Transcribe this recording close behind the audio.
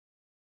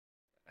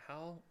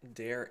How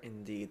dare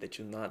indeed that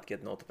you not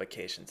get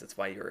notifications. That's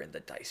why you're in the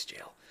dice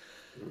jail.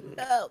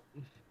 Oh.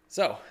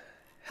 So,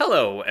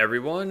 hello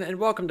everyone, and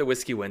welcome to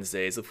Whiskey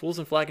Wednesdays, the Fools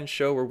and Flagons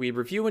show where we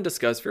review and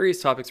discuss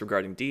various topics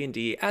regarding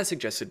D&D as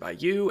suggested by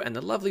you and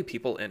the lovely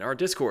people in our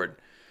Discord.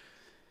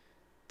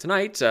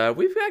 Tonight,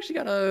 we've actually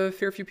got a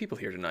fair few people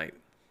here tonight.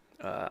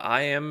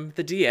 I am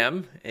the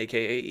DM,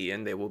 aka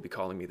Ian. They will be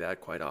calling me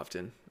that quite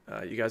often.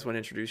 You guys want to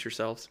introduce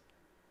yourselves?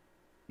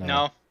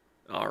 No.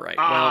 All right.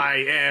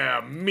 I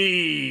am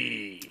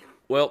me.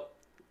 Well,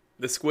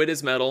 the squid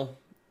is Metal.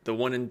 The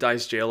one in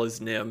dice jail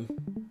is Nim.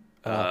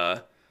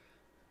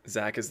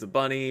 Zach is the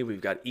bunny.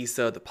 We've got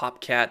Issa, the pop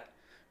cat.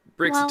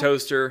 Brick's a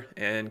toaster,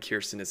 and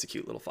Kirsten is a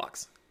cute little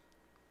fox.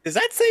 Does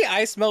that say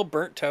I smell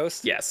burnt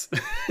toast? Yes.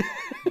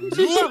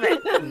 Love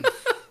it.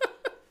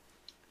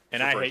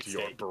 And I hate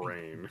your steak.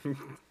 brain.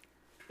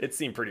 It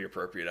seemed pretty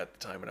appropriate at the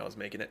time when I was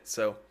making it.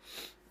 So,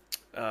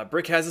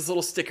 Brick has this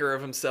little sticker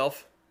of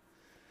himself.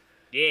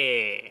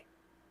 Yeah.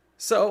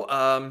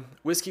 So,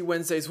 Whiskey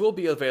Wednesdays will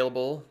be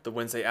available the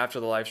Wednesday after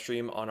the live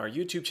stream on our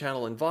YouTube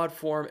channel in VOD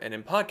form and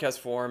in podcast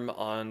form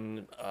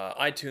on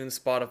iTunes,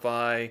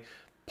 Spotify,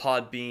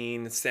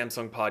 Podbean,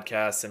 Samsung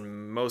Podcasts,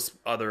 and most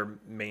other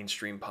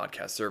mainstream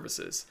podcast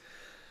services.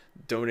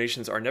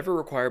 Donations are never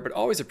required but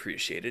always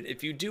appreciated.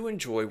 If you do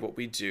enjoy what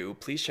we do,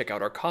 please check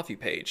out our coffee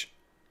page.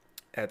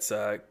 That's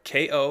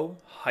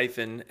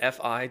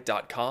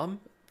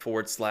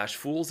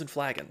ko-fi.com/Fools and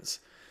Flagons.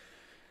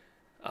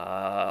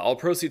 All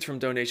proceeds from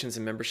donations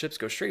and memberships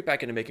go straight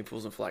back into making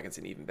Fools and Flagons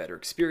an even better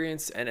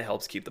experience, and it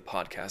helps keep the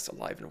podcast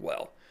alive and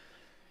well.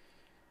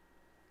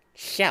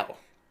 So,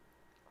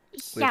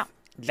 with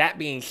that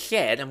being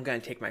said, I'm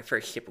going to take my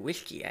first sip of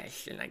whiskey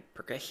as the night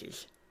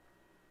progresses.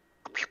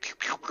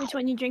 Which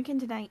one you drinking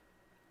tonight?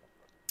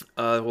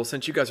 Well,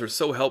 since you guys are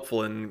so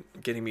helpful in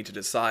getting me to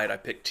decide, I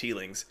picked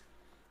Teelings.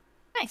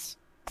 Nice.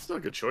 Still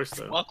a good choice,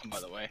 though. Welcome, by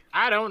the way.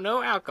 I don't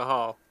know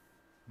alcohol.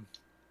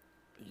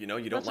 You know,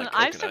 you don't Listen, like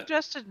I coconut.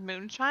 suggested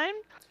moonshine.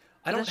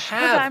 I don't Because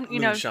have I'm, you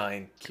know,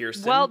 moonshine,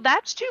 Kirsten. Well,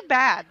 that's too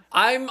bad.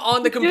 I'm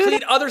on the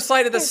complete other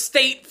side of the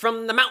state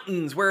from the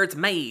mountains where it's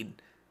made.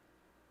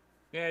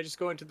 Yeah, just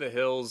go into the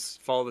hills,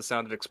 follow the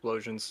sound of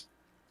explosions.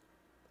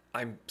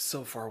 I'm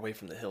so far away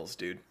from the hills,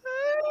 dude.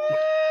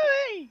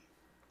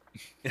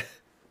 And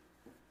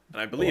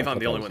I believe I'm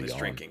the only one that's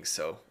drinking,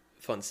 so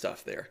fun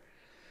stuff there.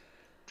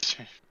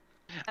 That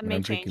And may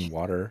I'm change. drinking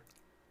water.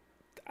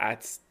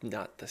 That's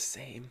not the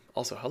same.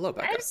 Also, hello,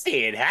 Becca. I'm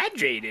staying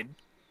hydrated.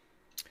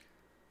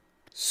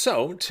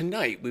 So,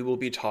 tonight we will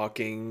be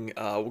talking,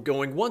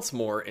 going once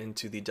more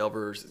into the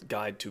Delver's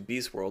Guide to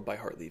Beast World by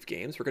Heartleaf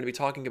Games. We're going to be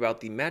talking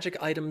about the magic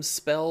items,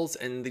 spells,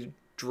 and the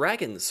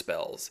dragon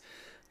spells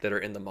that are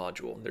in the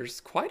module. There's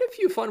quite a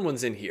few fun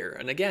ones in here.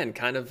 And again,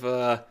 kind of,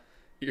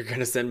 you're going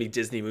to send me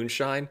Disney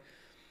Moonshine.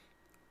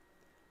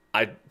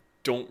 I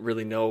don't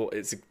really know.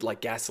 Is it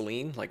like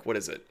gasoline? Like, what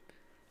is it?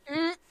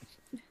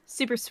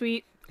 Super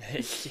sweet.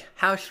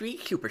 How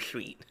sweet? Super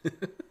sweet.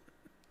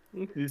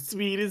 As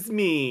sweet as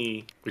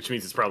me. Which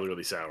means it's probably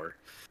really sour.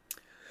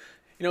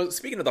 You know,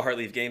 speaking of the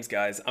Heartleaf Games,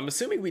 guys, I'm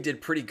assuming we did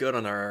pretty good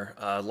on our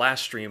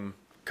last stream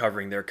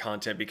covering their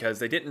content because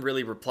they didn't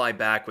really reply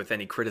back with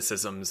any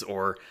criticisms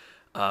or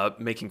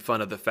making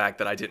fun of the fact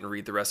that I didn't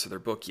read the rest of their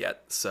book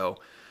yet. So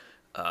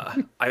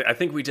I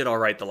think we did all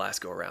right the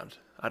last go-around.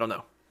 I don't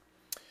know.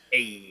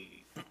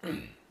 Hey.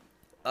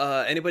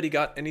 Anybody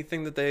got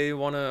anything that they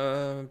want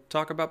to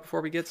talk about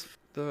before we get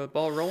the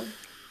ball rolling?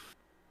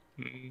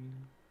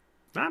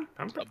 I'm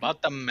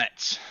About the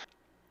Mets.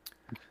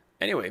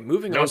 Anyway,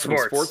 moving No on from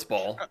sports. sports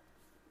ball.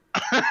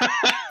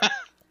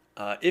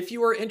 If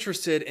you are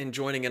interested in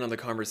joining in on the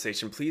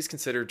conversation, please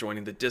consider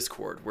joining the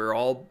Discord. We're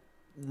all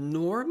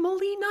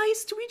normally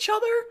nice to each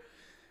other.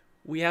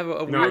 We have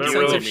a No, weird they're sense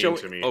really of mean showing.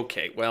 to me.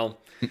 Okay, well,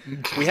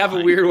 we have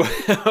a weird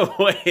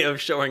way of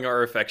showing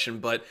our affection,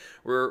 but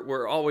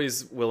we're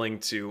always willing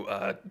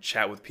to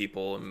chat with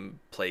people and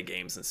play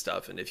games and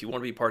stuff. And if you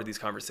want to be part of these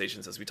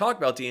conversations as we talk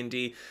about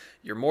D&D,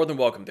 you're more than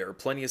welcome. There are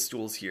plenty of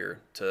stools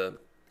here to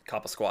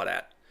cop a squat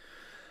at.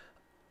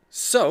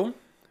 So,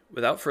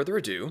 without further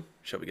ado,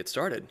 shall we get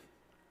started?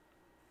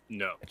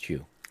 No. At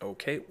you.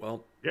 Okay,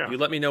 well, Yeah. you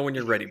let me know when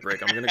you're ready,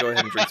 Brick. I'm going to go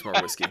ahead and drink some more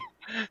whiskey.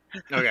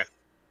 Okay.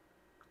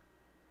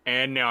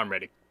 And now I'm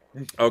ready.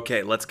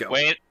 Okay, let's go.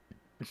 Wait.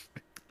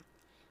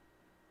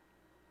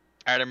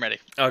 Alright, I'm ready.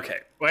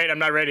 Okay, Wait, I'm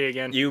not ready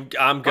again.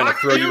 I'm going to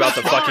throw you out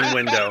the fucking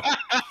window.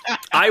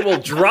 I will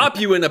drop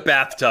you in a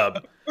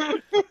bathtub.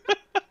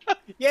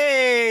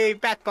 Yay!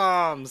 Bat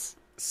bombs!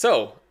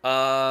 So,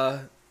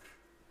 gonna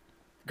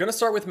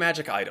start with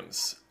magic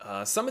items.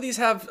 Some of these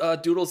have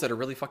doodles that are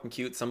really fucking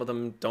cute. Some of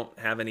them don't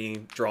have any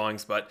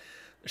drawings, but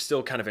they're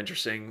still kind of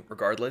interesting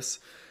regardless.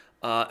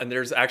 And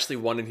there's actually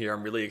one in here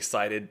I'm really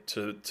excited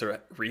to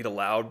read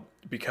aloud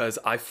because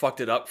I fucked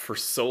it up for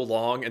so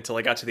long until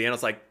I got to the end. I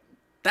was like,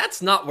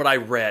 that's not what I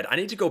read. I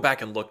need to go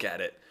back and look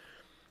at it.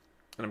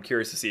 And I'm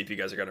curious to see if you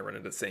guys are going to run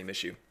into the same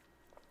issue.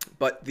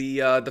 But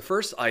the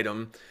first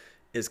item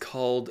is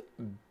called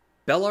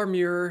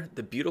Bellarmure,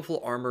 the Beautiful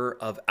Armor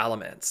of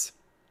Alamance.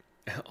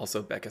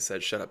 Also, Becca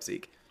said, "Shut up,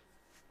 Zeke."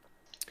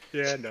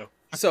 Yeah, no.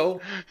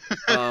 So,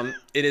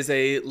 it is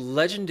a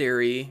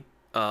legendary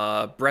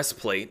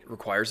breastplate,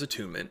 requires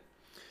attunement.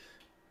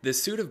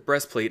 This suit of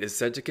breastplate is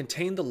said to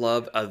contain the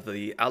love of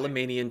the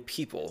Alamanian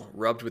people,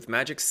 rubbed with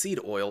magic seed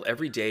oil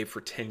every day for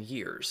 10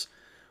 years.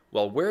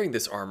 While wearing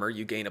this armor,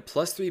 you gain a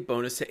 +3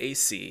 bonus to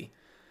AC.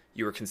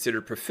 You are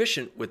considered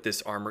proficient with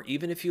this armor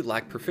even if you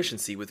lack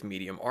proficiency with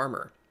medium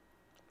armor.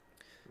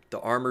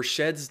 The armor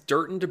sheds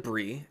dirt and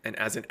debris, and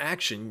as an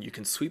action, you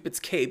can sweep its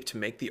cape to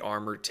make the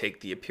armor take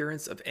the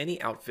appearance of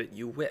any outfit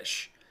you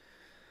wish.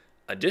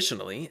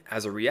 Additionally,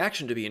 as a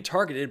reaction to being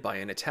targeted by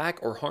an attack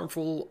or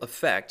harmful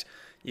effect,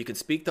 you can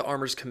speak the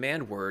armor's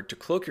command word to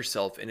cloak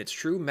yourself in its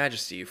true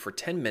majesty for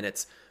 10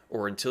 minutes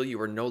or until you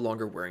are no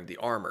longer wearing the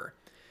armor.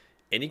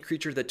 Any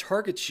creature that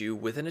targets you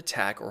with an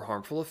attack or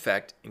harmful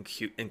effect,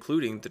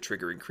 including the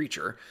triggering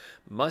creature,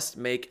 must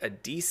make a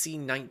DC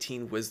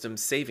 19 Wisdom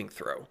saving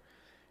throw.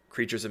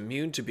 Creatures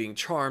immune to being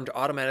charmed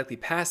automatically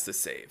pass the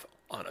save.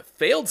 On a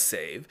failed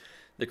save,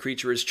 the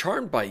creature is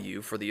charmed by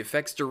you for the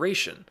effect's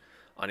duration.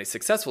 On a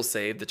successful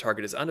save, the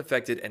target is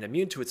unaffected and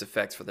immune to its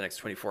effects for the next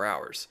 24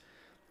 hours.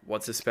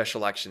 Once a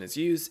special action is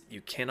used, you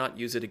cannot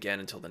use it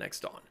again until the next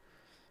dawn.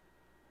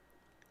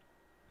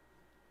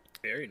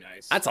 Very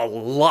nice. That's a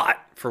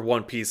lot for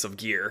one piece of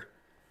gear.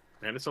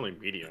 And it's only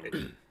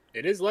medium.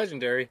 It is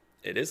legendary.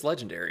 It is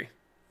legendary.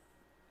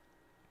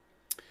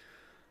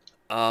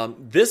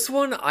 This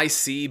one I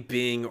see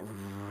being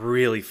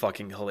really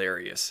fucking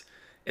hilarious.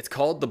 It's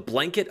called the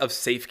Blanket of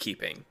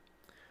Safekeeping.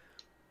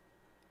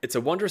 It's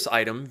a wondrous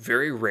item,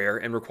 very rare,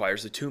 and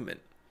requires attunement.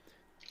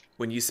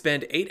 When you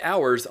spend 8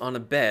 hours on a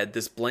bed,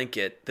 this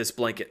blanket,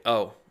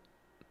 oh,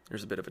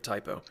 there's a bit of a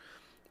typo.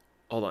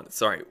 Hold on,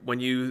 sorry. When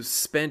you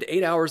spend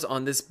 8 hours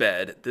on this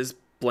bed, this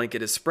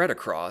blanket is spread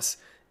across.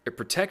 It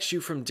protects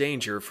you from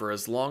danger for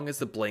as long as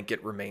the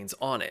blanket remains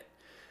on it.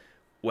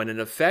 When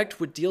an effect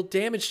would deal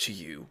damage to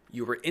you,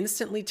 you were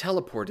instantly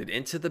teleported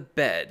into the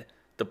bed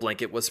the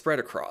blanket was spread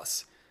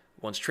across.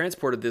 Once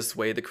transported this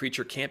way, the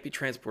creature can't be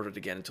transported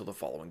again until the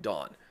following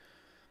dawn.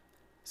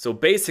 So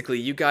basically,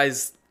 you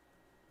guys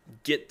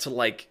get to,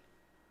 like,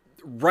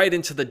 right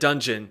into the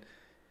dungeon.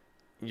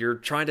 You're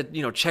trying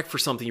to, check for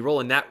something. You roll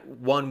in that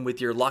one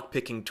with your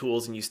lockpicking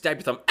tools, and you stab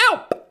your thumb.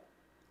 Ow!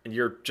 And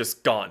you're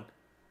just gone.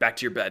 Back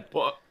to your bed.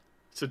 Well,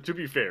 so to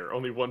be fair,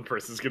 only one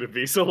person's gonna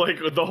be. So, like,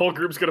 the whole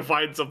group's gonna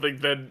find something,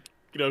 then,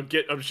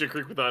 get up shit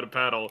creek without a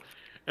paddle.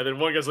 And then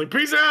one guy's like,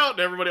 peace out!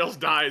 And everybody else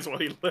dies while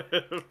he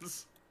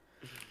lives.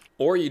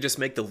 Or you just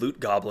make the loot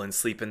goblin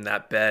sleep in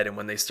that bed, and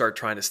when they start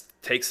trying to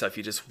take stuff,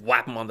 you just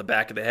whap them on the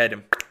back of the head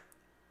and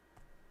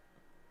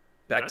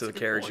back to the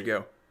carriage you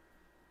go.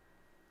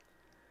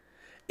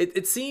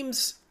 It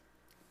seems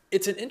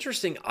it's an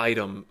interesting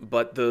item,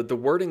 but the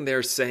wording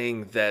there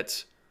saying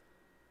that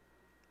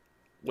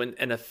when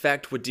an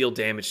effect would deal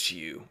damage to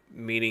you,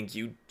 meaning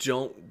you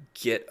don't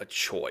get a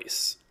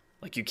choice.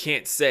 Like, you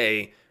can't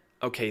say,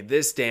 okay,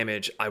 this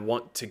damage, I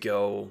want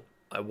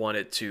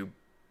it to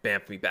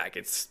bamf me back.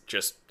 It's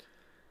just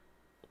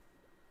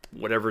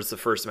whatever's the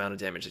first amount of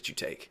damage that you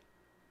take,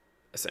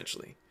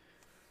 essentially.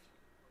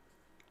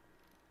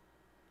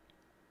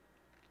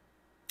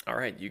 All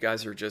right, you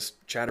guys are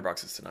just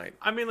chatterboxes tonight.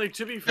 I mean, like,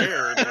 to be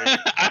fair, like,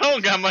 I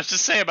don't got much to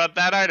say about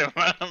that item.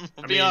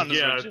 I'll be honest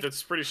yeah, with you.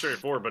 that's pretty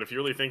straightforward. But if you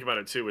really think about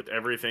it too, with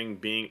everything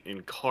being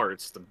in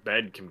carts, the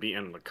bed can be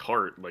in the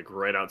cart, like,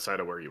 right outside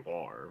of where you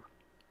are.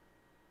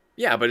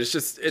 Yeah, but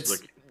it's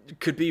like, it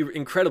could be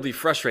incredibly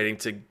frustrating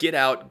to get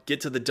out,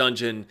 get to the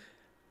dungeon,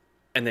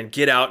 and then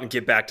get out and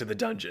get back to the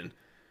dungeon.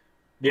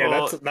 Yeah,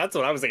 Well, that's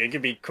what I was thinking. It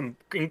could be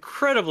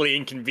incredibly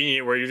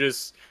inconvenient where you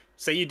just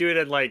say you do it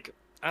at, like,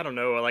 I don't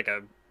know, like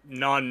a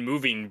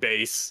non-moving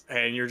base,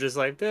 and you're just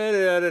like, da,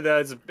 da, da,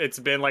 da. It's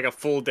been like a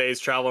full day's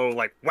travel,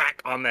 like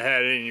whack on the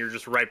head, and you're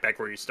just right back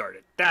where you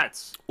started.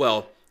 That's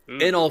Well,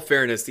 in all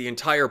fairness, the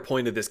entire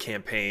point of this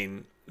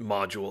campaign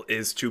module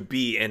is to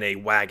be in a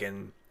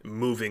wagon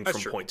moving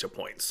from point to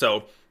point.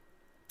 So,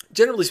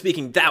 generally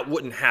speaking, that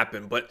wouldn't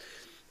happen, but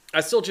I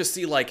still just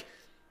see, like,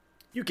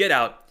 you get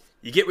out,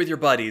 you get with your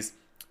buddies,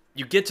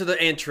 you get to the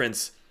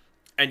entrance,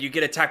 and you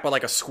get attacked by,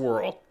 like, a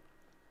squirrel.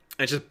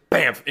 And it's just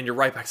bam, and you're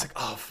right back. It's like,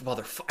 oh,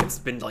 motherfucker, it's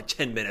been like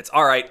 10 minutes.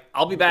 All right,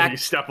 I'll be back. You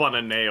step on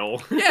a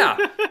nail. Yeah.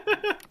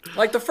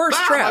 Like the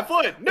first trap.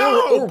 My foot!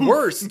 No! Or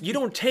worse, you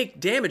don't take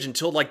damage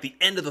until like the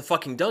end of the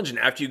fucking dungeon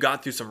after you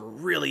got through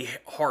some really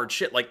hard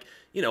shit. Like,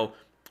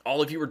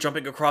 all of you were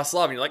jumping across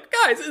lava and you're like,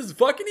 guys, this is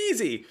fucking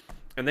easy.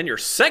 And then your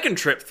second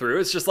trip through,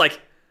 it's just like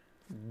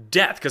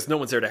death because no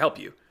one's there to help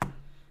you.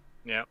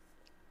 yeah.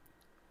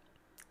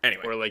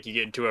 Anyway. Or like you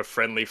get into a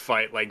friendly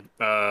fight, like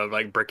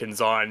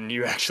Bricken's on, and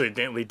you actually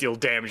accidentally deal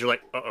damage. You're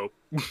like, uh-oh.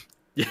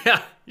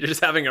 Yeah, you're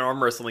just having an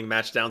arm wrestling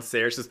match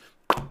downstairs. Just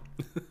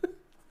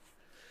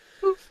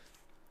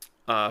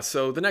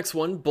so the next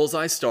one,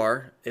 Bullseye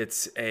Star.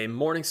 It's a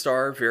morning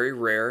star, very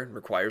rare, and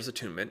requires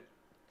attunement.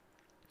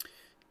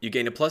 You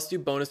gain a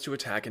 +2 bonus to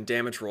attack and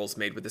damage rolls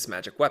made with this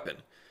magic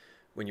weapon.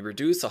 When you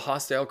reduce a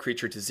hostile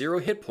creature to 0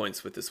 hit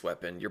points with this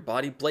weapon, your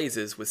body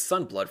blazes with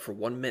sunblood for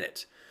 1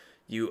 minute.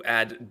 You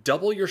add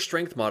double your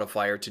strength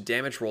modifier to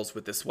damage rolls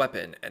with this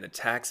weapon, and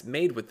attacks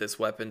made with this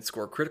weapon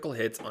score critical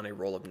hits on a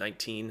roll of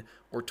 19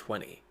 or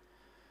 20.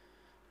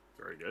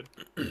 Very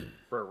good.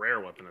 For a rare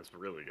weapon, that's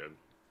really good.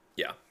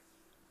 Yeah.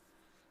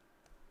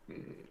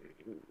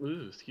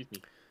 Ooh, excuse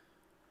me.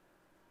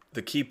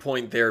 The key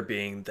point there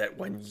being that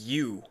when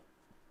you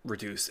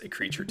reduce a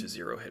creature to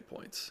 0 hit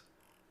points.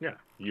 Yeah,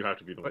 you have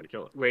to be the one to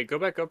kill it. Wait, go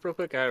back up real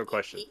quick. I have a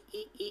question.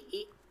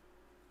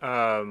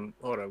 Hold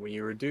on. When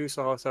you reduce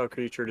a hostile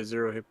creature to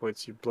 0 hit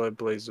points, your blood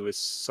blazes with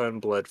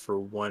sunblood for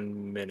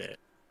 1 minute.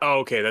 Oh,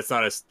 okay. That's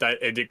not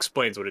it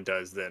explains what it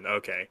does then.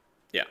 Okay.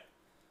 Yeah.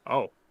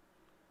 Oh.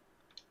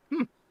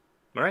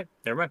 All right.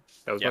 Never mind.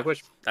 That was my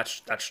question.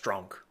 That's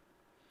strong.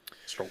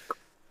 Stroke.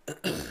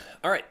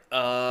 All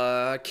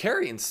right.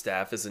 Carrion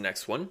Staff is the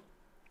next one.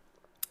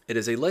 It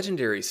is a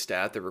legendary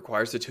staff that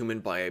requires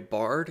attunement by a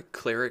bard,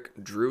 cleric,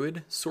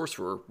 druid,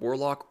 sorcerer,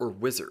 warlock, or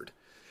wizard.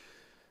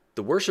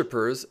 The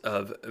worshippers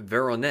of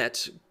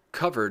Veronet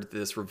covered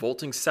this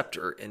revolting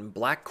scepter in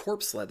black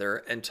corpse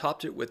leather and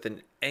topped it with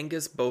an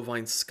Angus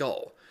bovine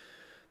skull.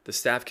 The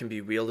staff can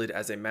be wielded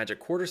as a magic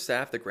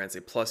quarterstaff that grants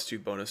a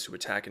 +2 bonus to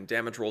attack and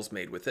damage rolls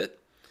made with it.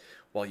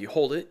 While you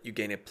hold it, you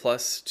gain a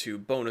 +2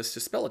 bonus to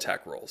spell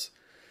attack rolls.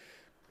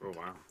 Oh,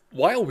 wow.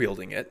 While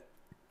wielding it,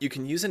 you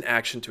can use an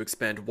action to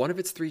expend one of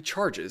its 3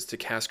 charges to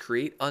cast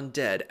Create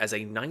Undead as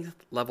a 9th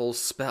level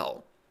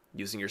spell,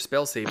 using your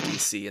spell save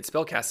DC and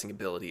spellcasting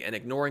ability and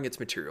ignoring its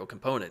material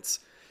components.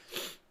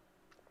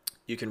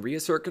 You can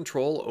reassert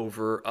control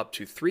over up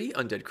to 3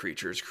 undead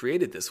creatures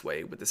created this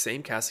way with the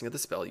same casting of the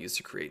spell used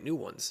to create new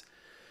ones.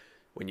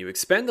 When you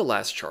expend the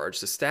last charge,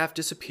 the staff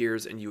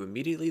disappears and you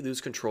immediately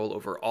lose control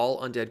over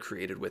all undead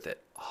created with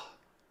it. Oh,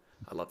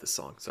 I love this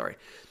song, sorry.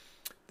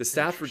 The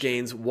staff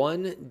regains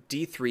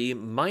 1d3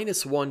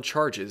 -1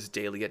 charges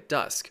daily at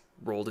dusk,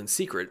 rolled in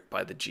secret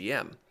by the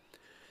GM.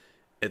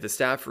 If the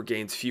staff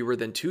regains fewer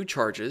than 2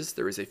 charges,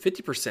 there is a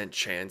 50%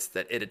 chance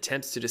that it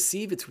attempts to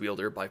deceive its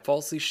wielder by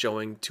falsely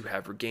showing to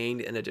have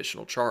regained an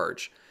additional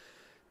charge.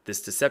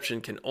 This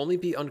deception can only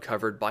be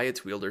uncovered by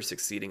its wielder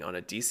succeeding on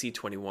a DC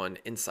 21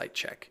 insight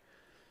check.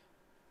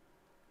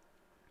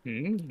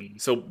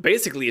 So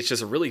basically, it's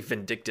just a really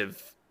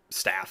vindictive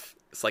staff.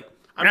 It's like,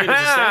 I mean, it's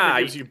a staff that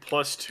gives you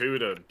 +2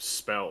 to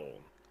spell.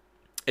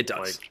 It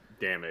does. Like,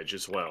 damage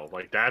as well.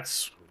 Like,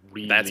 that's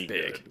really That's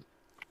big. Good.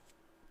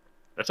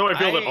 That's how I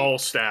feel that all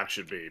staff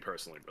should be,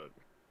 personally, but...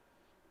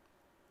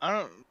 I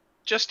don't.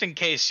 Just in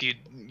case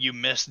you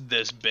missed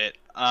this bit,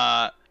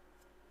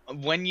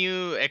 when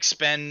you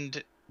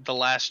expend the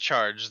last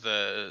charge,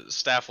 the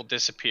staff will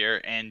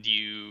disappear, and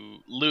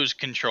you lose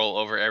control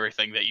over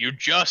everything that you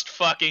just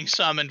fucking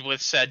summoned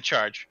with said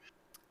charge.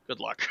 Good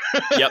luck.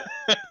 Yep.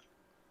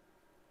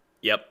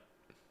 Yep.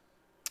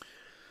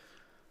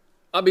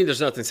 I mean,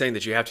 there's nothing saying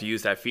that you have to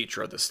use that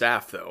feature of the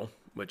staff, though,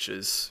 which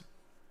is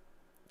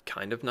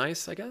kind of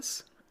nice, I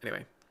guess.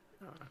 Anyway.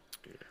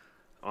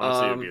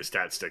 Honestly, it'd be a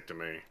stat stick to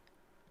me.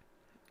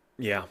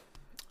 Yeah.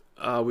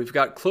 We've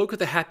got Cloak of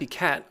the Happy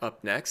Cat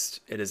up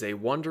next. It is a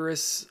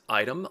wondrous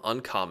item,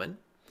 uncommon.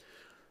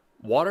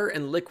 Water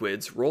and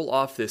liquids roll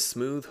off this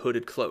smooth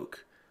hooded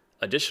cloak.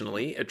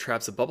 Additionally, it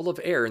traps a bubble of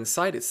air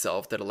inside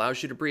itself that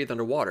allows you to breathe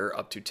underwater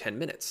up to 10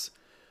 minutes.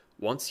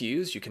 Once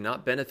used, you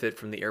cannot benefit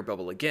from the air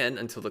bubble again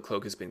until the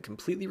cloak has been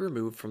completely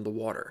removed from the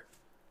water.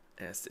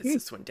 And it's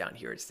this one down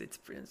here. It's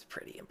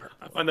pretty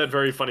imperfect. I find that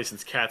very funny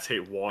since cats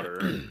hate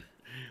water.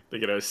 They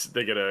get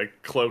a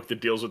cloak that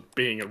deals with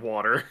being in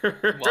water.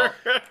 Well,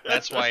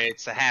 that's why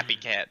it's a happy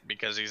cat,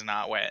 because he's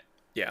not wet.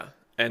 Yeah.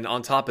 And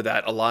on top of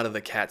that, a lot of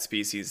the cat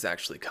species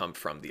actually come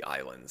from the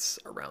islands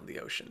around the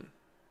ocean.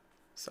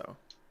 So,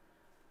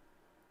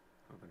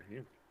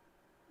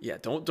 yeah,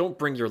 don't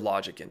bring your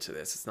logic into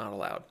this. It's not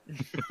allowed.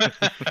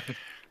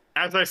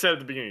 As I said at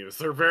the beginning of this,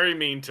 they're very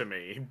mean to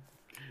me.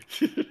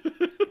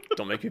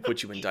 Don't make me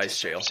put you in dice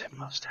jail.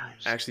 Most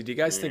times. Actually, do you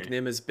guys think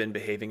Nim has been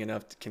behaving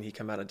enough? Can he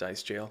come out of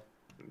dice jail?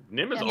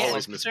 Nim is Yeah.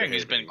 always Considering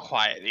he's been misbehaving.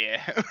 quiet,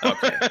 yeah.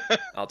 Okay.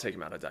 I'll take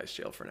him out of dice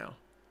jail for now.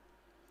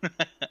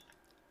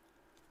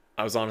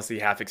 I was honestly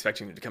half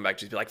expecting him to come back and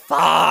just be like,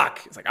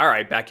 fuck! It's like, all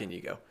right, back in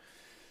you go.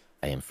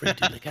 I am free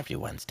to lick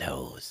everyone's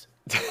toes.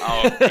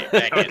 Oh, okay,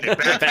 back in.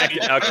 Back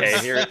in. Okay,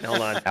 here,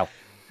 hold on. Ow.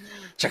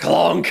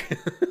 Check-a-long!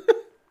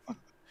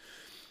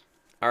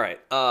 All right,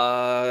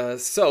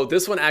 so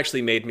this one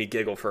actually made me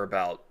giggle for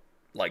about,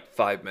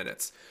 5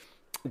 minutes.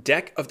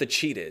 Deck of the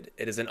Cheated.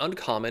 It is an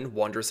uncommon,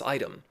 wondrous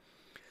item.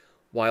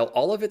 While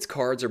all of its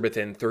cards are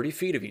within 30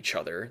 feet of each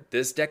other,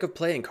 this deck of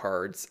playing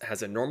cards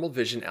has a normal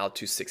vision out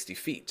to 60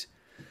 feet.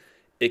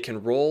 It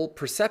can roll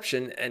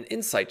perception and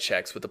insight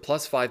checks with a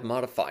 +5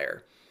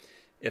 modifier.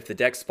 If the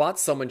deck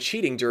spots someone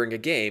cheating during a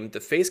game,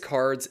 the face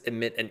cards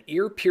emit an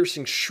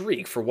ear-piercing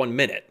shriek for 1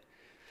 minute.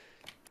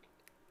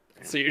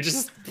 So you're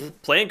just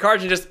playing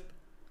cards and just...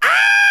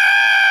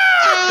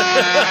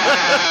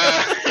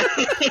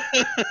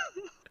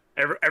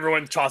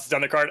 Everyone tosses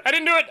down the card. I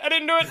didn't do it. I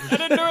didn't do it. I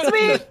didn't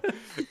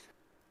do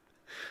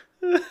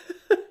it.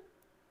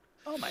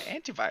 Oh, my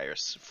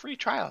antivirus free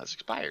trial has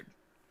expired.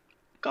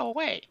 Go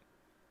away.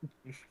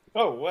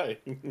 Oh, way.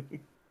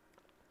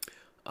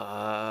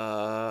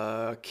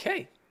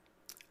 Okay.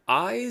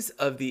 Eyes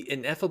of the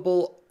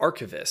Ineffable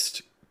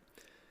Archivist.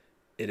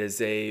 It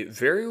is a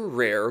very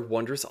rare,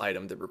 wondrous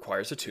item that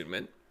requires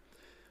attunement.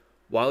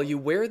 While you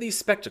wear these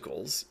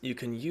spectacles, you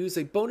can use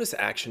a bonus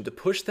action to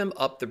push them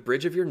up the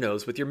bridge of your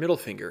nose with your middle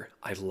finger.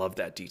 I love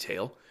that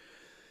detail.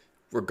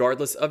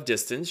 Regardless of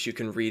distance, you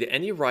can read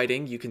any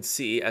writing you can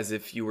see as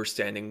if you were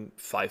standing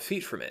 5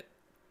 feet from it.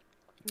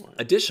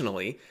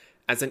 Additionally,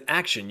 as an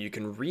action, you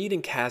can read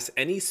and cast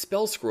any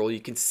spell scroll you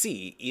can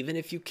see, even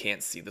if you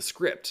can't see the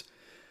script.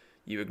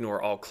 You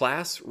ignore all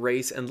class,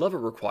 race, and level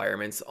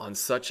requirements on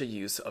such a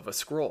use of a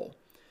scroll.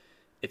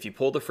 If you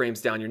pull the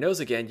frames down your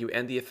nose again, you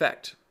end the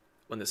effect.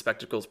 When the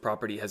spectacles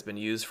property has been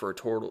used for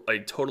a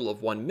total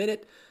of 1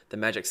 minute, the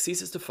magic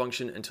ceases to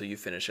function until you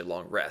finish a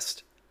long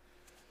rest.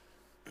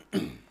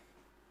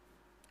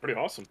 Pretty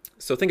awesome.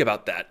 So think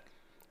about that.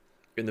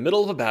 You're in the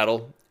middle of a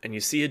battle, and you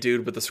see a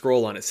dude with a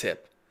scroll on his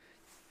hip.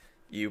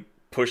 You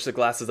push the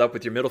glasses up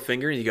with your middle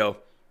finger, and you go,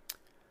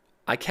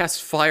 I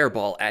cast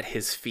Fireball at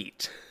his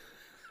feet.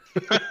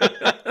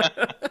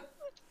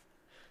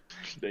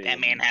 That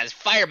man has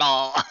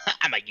fireball.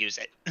 I'm gonna use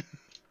it.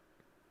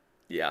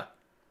 Yeah.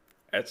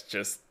 That's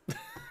just...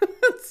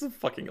 That's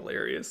fucking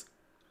hilarious.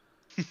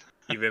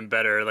 Even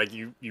better, like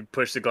you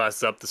push the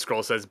glasses up, the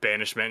scroll says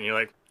banishment, and you're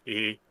like,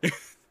 E.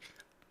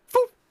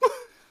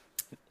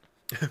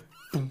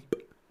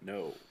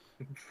 No.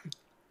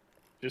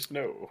 Just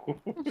no.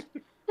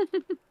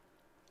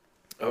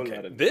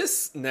 Okay,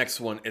 this next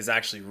one is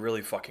actually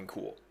really fucking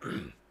cool.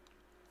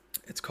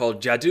 It's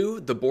called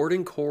Jadoo, the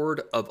Boarding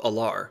Cord of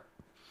Alar.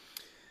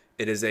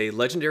 It is a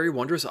legendary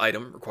wondrous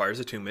item, requires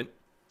attunement.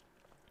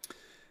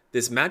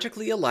 This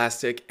magically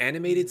elastic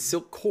animated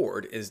silk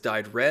cord is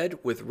dyed red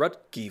with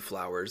rutgi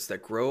flowers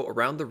that grow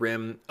around the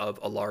rim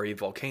of Alari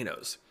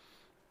volcanoes.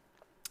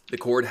 The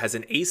cord has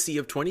an AC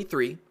of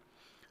 23,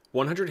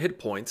 100 hit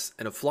points,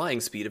 and a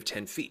flying speed of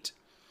 10 feet.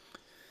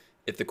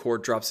 If the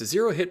cord drops to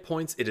 0 hit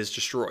points, it is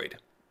destroyed.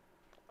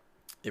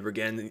 It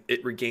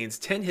regains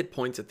 10 hit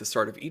points at the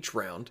start of each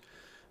round,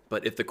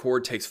 but if the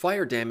cord takes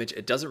fire damage,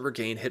 it doesn't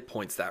regain hit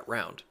points that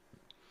round.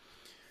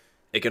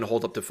 It can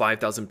hold up to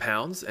 5,000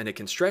 pounds, and it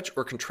can stretch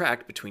or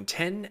contract between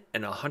 10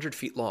 and 100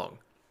 feet long.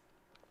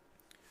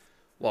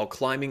 While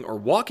climbing or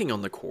walking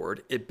on the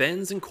cord, it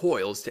bends and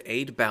coils to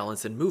aid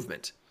balance and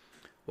movement.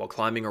 While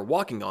climbing or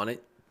walking on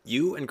it,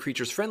 you and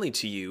creatures friendly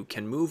to you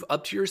can move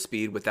up to your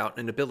speed without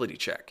an ability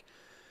check.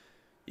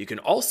 You can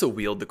also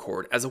wield the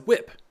cord as a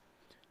whip.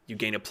 You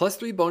gain a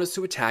 +3 bonus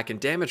to attack and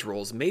damage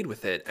rolls made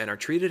with it and are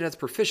treated as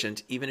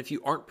proficient even if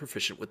you aren't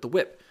proficient with the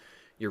whip.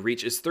 Your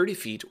reach is 30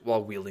 feet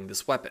while wielding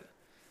this weapon.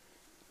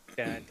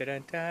 Da, da, da,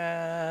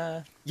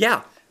 da.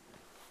 Yeah.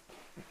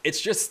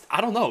 It's just, I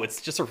don't know, it's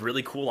just a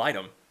really cool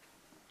item.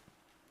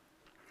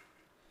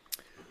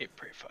 It's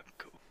pretty fucking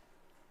cool.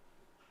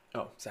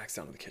 Oh, Zach's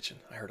down in the kitchen.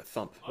 I heard a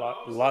thump.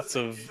 Lots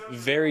of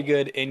very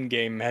good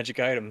in-game magic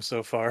items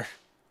so far.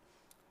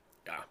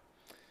 Yeah.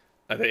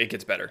 I think it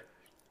gets better.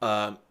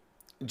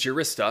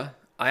 Jurista.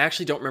 I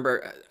actually don't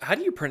remember. How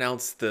do you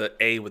pronounce the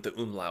A with the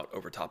umlaut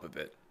over top of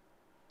it?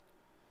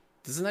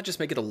 Doesn't that just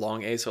make it a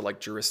long A, so like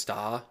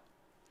Jurista?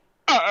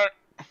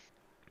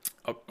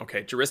 Oh,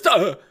 okay,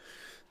 Jurista!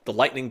 The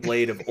Lightning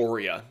Blade of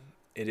Oria.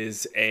 It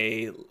is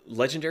a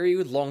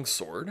legendary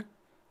longsword.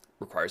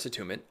 Requires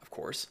attunement, of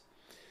course.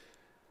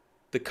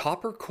 The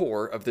copper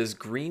core of this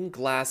green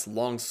glass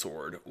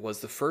longsword was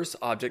the first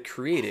object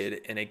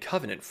created in a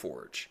Covenant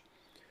Forge.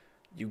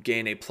 You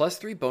gain a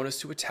 +3 bonus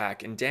to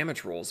attack and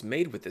damage rolls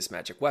made with this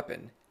magic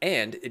weapon,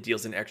 and it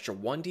deals an extra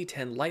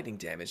 1d10 lightning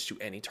damage to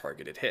any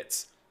target it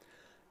hits.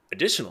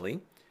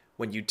 Additionally,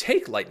 when you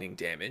take lightning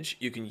damage,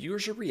 you can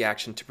use your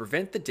reaction to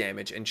prevent the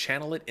damage and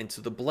channel it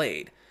into the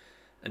blade.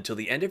 Until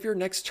the end of your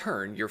next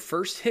turn, your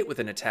first hit with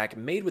an attack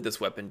made with this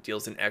weapon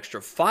deals an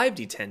extra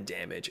 5d10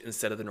 damage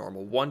instead of the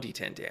normal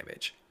 1d10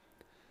 damage.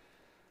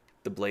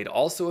 The blade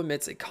also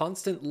emits a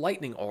constant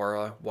lightning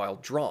aura while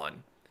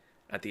drawn.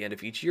 At the end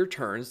of each of your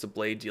turns, the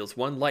blade deals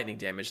 1 lightning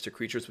damage to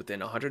creatures within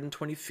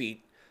 120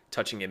 feet,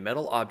 touching a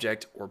metal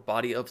object or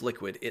body of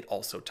liquid it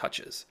also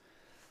touches.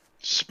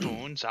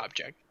 Spoon's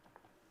object.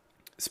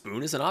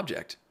 Spoon is an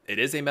object. It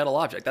is a metal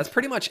object. That's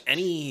pretty much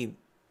any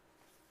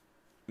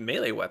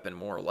melee weapon,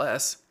 more or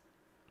less.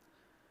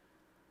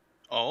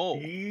 Oh.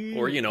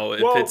 Or, you know,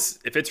 Well,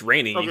 if it's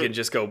raining, you okay. can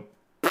just go...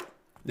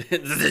 So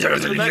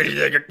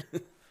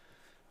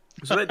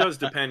that does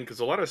depend, because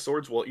a lot of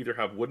swords will either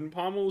have wooden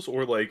pommels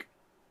or like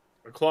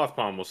a cloth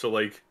pommel. So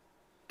like,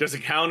 does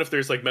it count if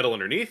there's like metal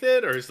underneath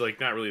it, or is like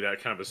not really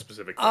that kind of a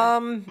specific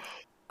thing?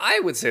 I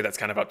would say that's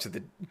kind of up to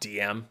the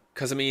DM,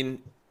 because I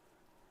mean,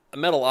 a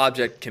metal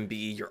object can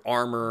be your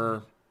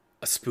armor,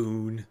 a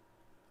spoon,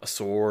 a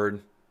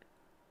sword,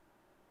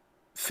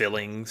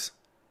 fillings,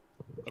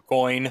 A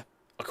coin.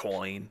 a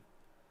coin,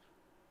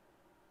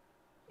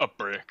 A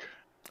brick.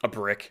 a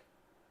brick.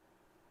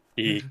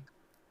 E.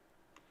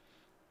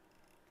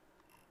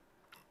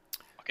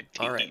 Fucking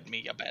All teeth right. eat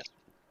me, a bastard.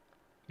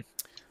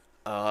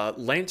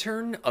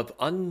 Lantern of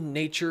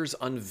Unnature's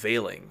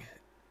Unveiling.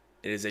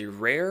 It is a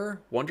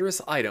rare,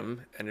 wondrous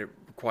item, and it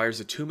requires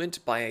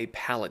attunement by a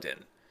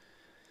paladin.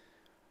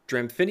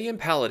 Dramphinian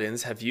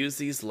paladins have used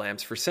these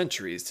lamps for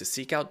centuries to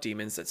seek out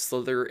demons that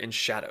slither in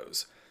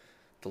shadows.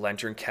 The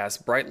lantern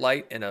casts bright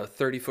light in a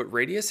 30-foot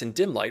radius and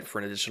dim light for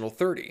an additional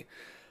 30.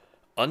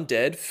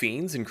 Undead,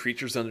 fiends, and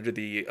creatures under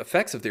the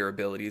effects of their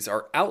abilities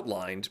are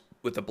outlined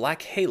with a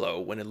black halo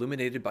when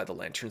illuminated by the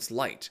lantern's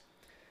light.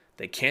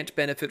 They can't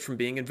benefit from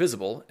being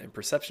invisible, and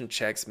perception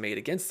checks made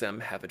against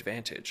them have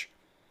advantage.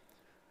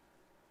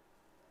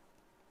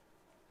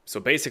 So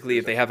basically,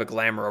 if they have a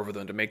glamour over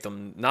them to make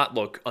them not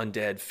look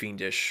undead,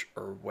 fiendish,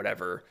 or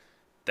whatever,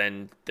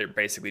 then they're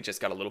basically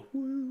just got a little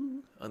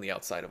woo on the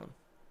outside of them.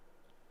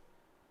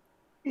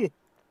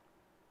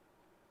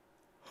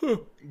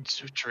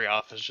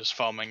 Zutrioth is just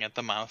foaming at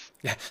the mouth.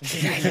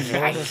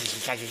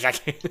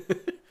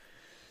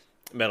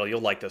 Metal,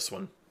 you'll like this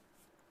one.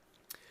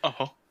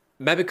 Oh,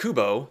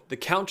 Mabikubo, the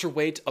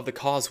counterweight of the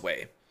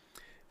causeway.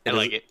 I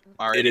like it.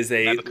 Alright, It is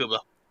a Mabakuba.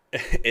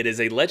 it is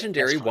a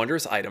legendary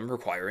wondrous item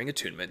requiring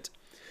attunement.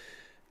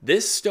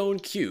 This stone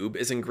cube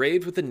is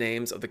engraved with the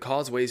names of the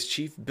causeway's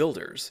chief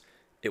builders.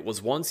 It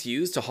was once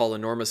used to haul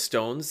enormous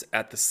stones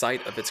at the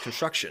site of its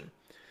construction.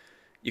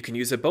 You can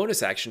use a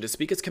bonus action to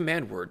speak its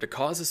command word to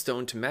cause a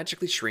stone to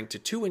magically shrink to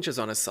 2 inches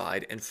on a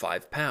side and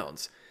 5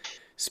 pounds.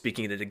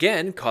 Speaking it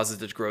again causes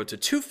it to grow to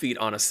 2 feet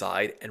on a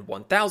side and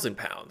 1,000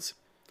 pounds.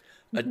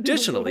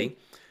 Additionally,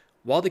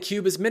 while the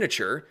cube is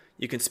miniature,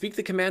 you can speak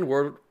the command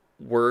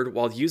word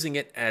while using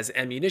it as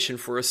ammunition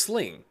for a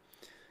sling.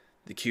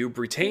 The cube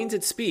retains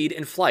its speed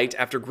and flight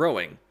after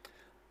growing.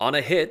 On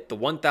a hit, the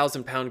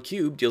 1,000-pound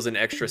cube deals an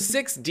extra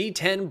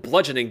 6d10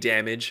 bludgeoning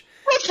damage.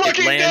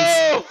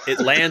 It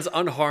lands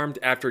unharmed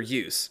after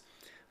use.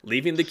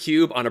 Leaving the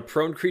cube on a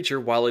prone creature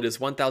while it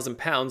is 1,000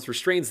 pounds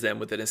restrains them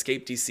with an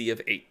escape DC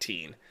of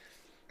 18.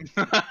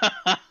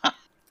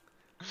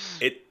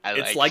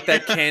 It's like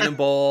that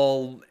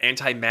cannonball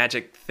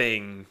anti-magic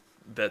thing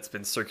that's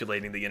been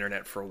circulating the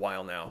internet for a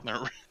while now.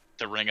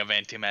 The ring of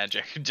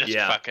anti-magic. Just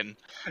Yeah. fucking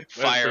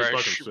fire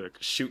a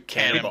Shoot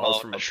cannonballs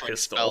from a shrink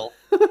pistol.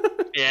 spell.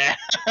 Yeah.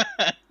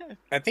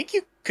 I think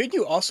could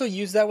you also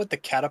use that with the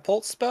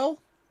catapult spell?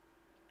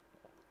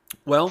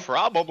 Well,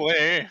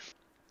 Probably.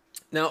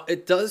 now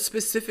it does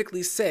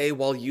specifically say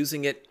while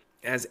using it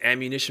as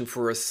ammunition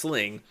for a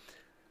sling.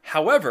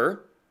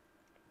 However,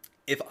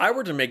 if I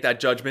were to make that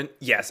judgment,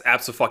 yes,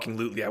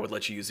 absolutely, I would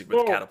let you use it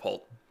with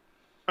catapult.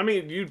 I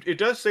mean, it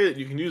does say that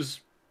you can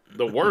use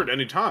the word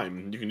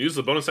anytime. You can use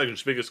the bonus action to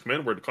speak its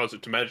command word to cause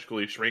it to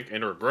magically shrink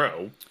and or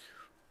grow.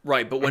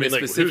 Right, but when I mean, it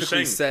like, specifically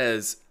who's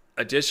says,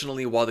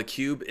 additionally, while the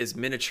cube is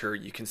miniature,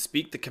 you can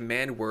speak the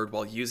command word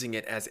while using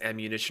it as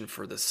ammunition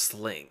for the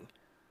sling.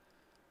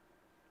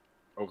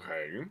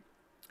 Okay.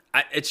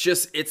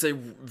 It's a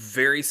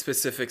very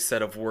specific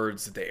set of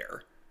words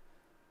there.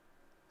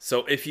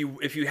 So if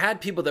you had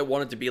people that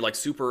wanted to be like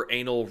super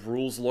anal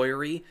rules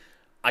lawyery,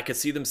 I could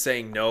see them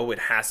saying no, it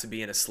has to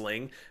be in a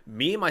sling.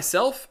 Me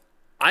myself,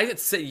 I'd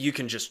say you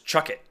can just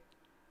chuck it.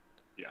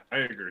 Yeah, I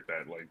agree with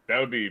that. Like, that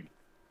would be,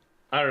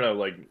 I don't know,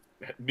 like,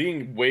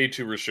 being way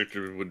too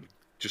restrictive would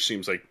just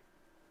seems like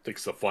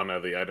takes the fun out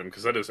of the item,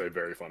 because that is a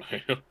very fun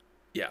item.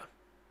 Yeah,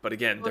 but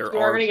again, Well, if there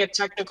we are are going to get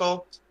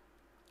technical,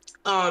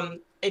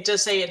 it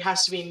does say it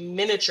has to be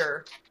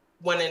miniature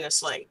when in a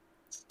sling.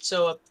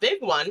 So a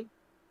big one.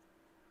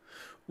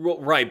 Well,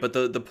 right, but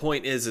the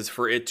point is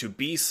for it to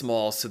be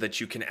small so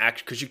that you can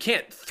act, because you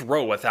can't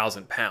throw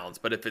 1,000 pounds,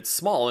 but if it's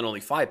small and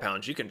only 5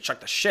 pounds, you can chuck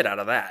the shit out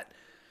of that.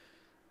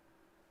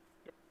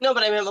 No,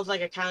 but I meant with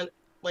like a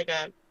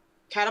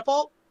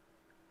catapult.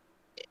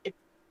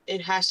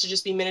 It has to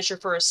just be miniature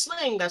for a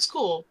sling. That's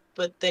cool,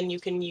 but then you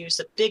can use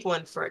the big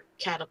one for a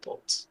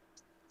catapult.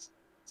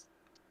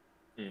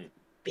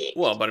 Big.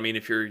 Well, but I mean,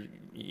 if you're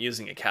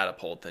using a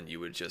catapult, then you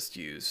would just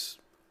use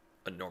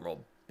a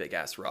normal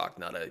big-ass rock,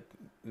 not a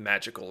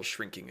magical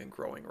shrinking and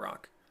growing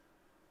rock.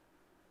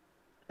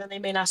 Then they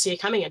may not see it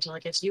coming until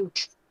it gets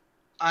huge.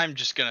 I'm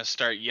just gonna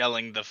start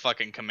yelling the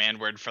fucking command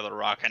word for the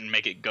rock and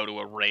make it go to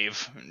a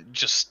rave.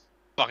 Just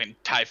fucking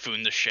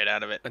typhoon the shit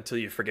out of it. Until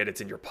you forget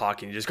it's in your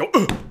pocket and you just go,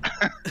 ugh!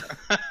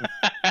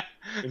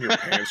 And your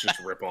pants just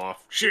rip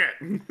off. Shit!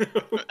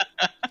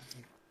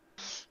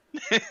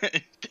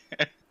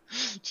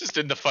 Just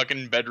in the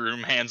fucking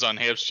bedroom, hands on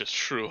hips, just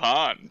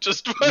Shruhan.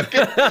 Just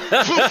fucking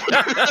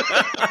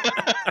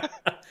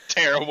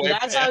tear away.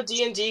 That's how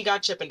D&D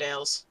got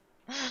Chippendales.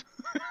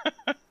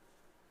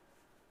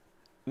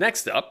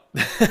 Next up,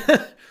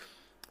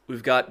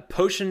 we've got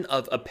Potion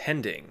of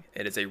Appending.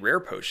 It is a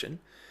rare potion.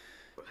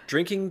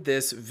 Drinking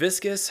this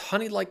viscous,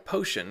 honey-like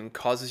potion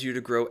causes you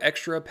to grow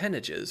extra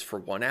appendages for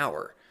 1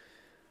 hour.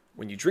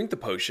 When you drink the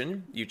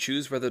potion, you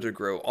choose whether to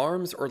grow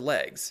arms or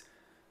legs.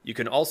 You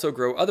can also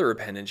grow other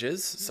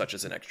appendages, such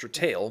as an extra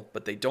tail,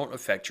 but they don't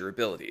affect your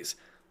abilities.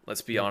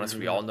 Let's be honest,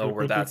 we all know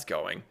where that's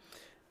going.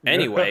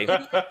 Anyway,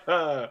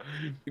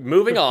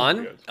 moving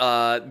on.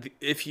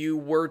 If you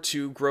were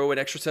to grow an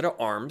extra set of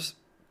arms,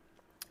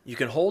 you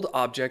can hold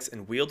objects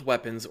and wield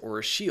weapons or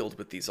a shield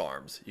with these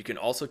arms. You can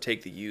also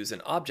take the use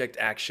an object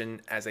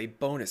action as a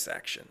bonus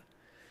action.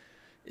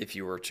 If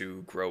you were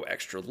to grow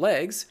extra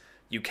legs,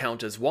 you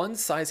count as one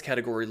size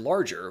category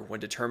larger when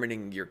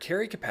determining your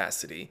carry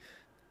capacity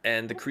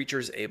and the creature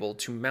is able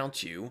to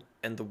mount you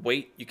and the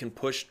weight you can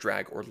push,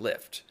 drag, or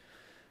lift.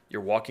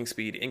 Your walking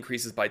speed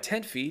increases by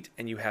 10 feet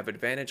and you have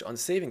advantage on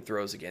saving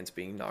throws against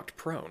being knocked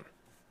prone.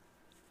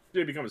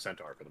 You become a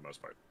centaur for the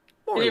most part.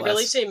 More Did or it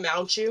really less. say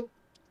mount you?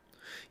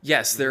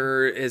 Yes,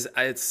 there is.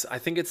 I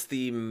think it's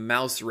the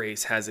mouse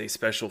race has a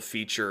special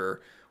feature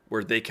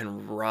where they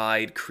can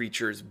ride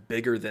creatures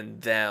bigger than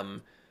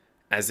them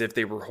as if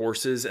they were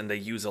horses, and they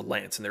use a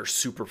lance, and they're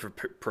super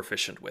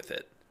proficient with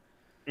it.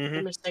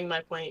 I'm missing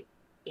my point,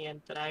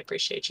 Ian, but I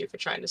appreciate you for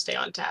trying to stay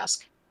on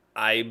task.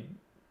 I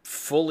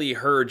fully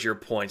heard your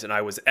point, and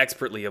I was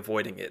expertly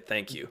avoiding it.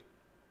 Thank you.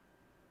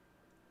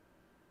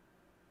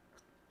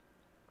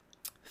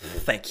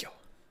 Thank you.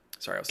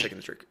 Sorry, I was taking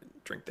a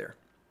drink there.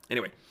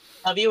 Anyway.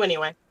 Love you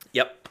anyway.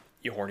 Yep,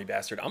 you horny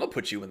bastard. I'm gonna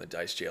put you in the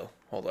dice jail.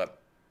 Hold up.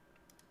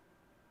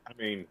 I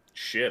mean,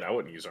 shit, I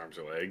wouldn't use arms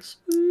or legs.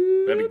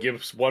 That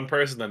gives one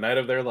person the night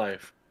of their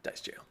life.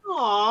 Dice jail.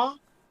 Aw,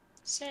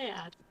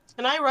 sad.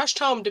 And I rushed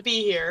home to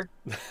be here.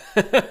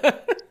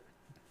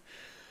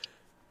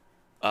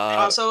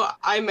 Also,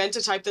 I meant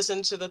to type this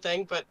into the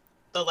thing, but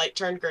the light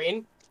turned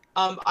green.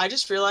 I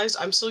just realized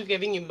I'm still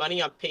giving you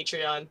money on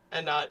Patreon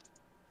and not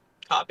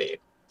copy.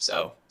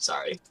 So,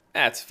 sorry.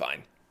 That's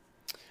fine.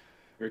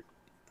 You're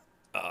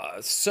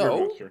So, a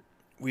monster.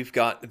 we've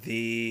got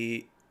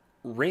the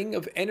Ring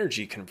of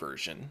Energy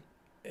conversion.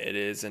 It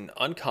is an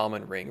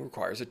uncommon ring,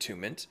 requires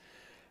attunement.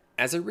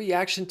 As a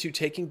reaction to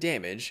taking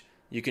damage,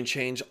 you can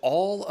change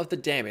all of the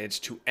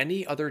damage to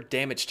any other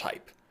damage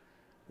type.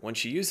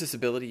 Once you use this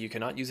ability, you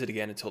cannot use it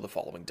again until the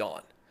following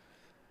dawn.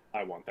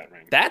 I want that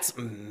ring. That's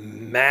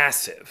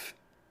massive.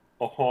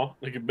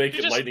 They could make You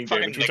it just lightning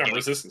fucking damage, which I'm negate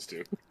it. resistant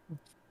to.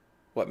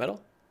 What,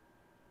 metal?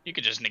 You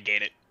could just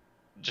negate it.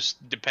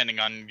 Just depending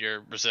on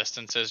your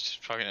resistances,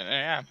 just fucking,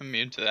 yeah, I'm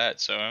immune to that,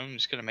 so I'm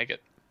just gonna make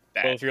it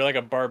that. Well, if you're like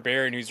a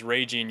barbarian who's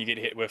raging, you get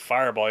hit with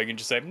fireball, you can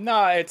just say,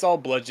 nah, it's all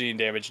bludgeoning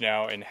damage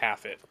now, and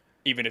half it,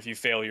 even if you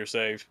fail your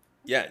save.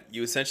 Yeah,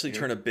 you essentially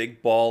turn a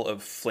big ball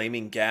of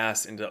flaming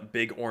gas into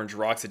big orange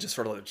rocks that just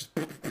sort of like just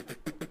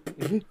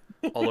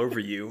all over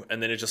you,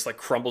 and then it just like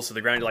crumbles to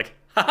the ground. You're like,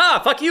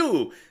 haha, fuck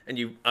you!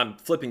 And I'm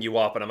flipping you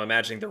off, and I'm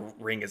imagining the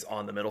ring is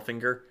on the middle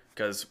finger,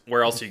 because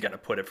where else are you gonna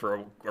put it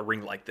for a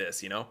ring like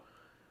this, you know?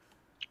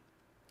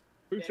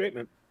 True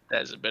statement.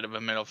 That is a bit of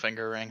a middle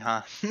finger ring,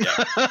 huh?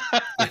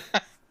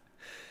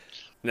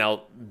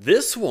 Now,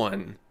 this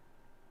one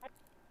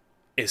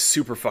is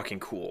super fucking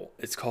cool.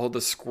 It's called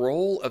the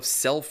Scroll of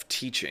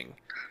Self-Teaching.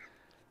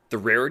 The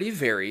rarity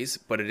varies,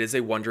 but it is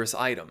a wondrous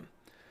item.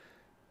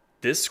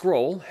 This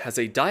scroll has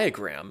a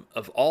diagram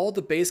of all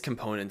the base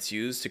components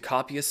used to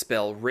copy a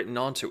spell written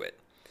onto it,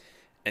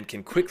 and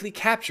can quickly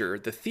capture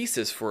the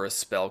thesis for a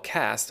spell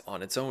cast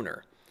on its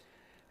owner.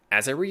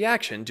 As a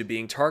reaction to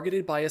being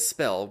targeted by a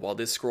spell while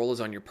this scroll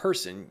is on your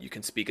person, you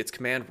can speak its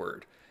command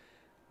word.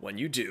 When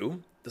you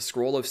do, the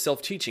Scroll of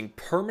Self-Teaching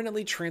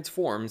permanently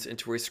transforms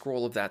into a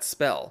scroll of that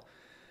spell.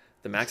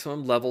 The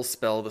maximum level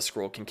spell the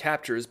scroll can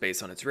capture is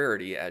based on its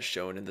rarity, as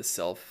shown in the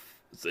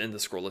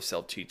Scroll of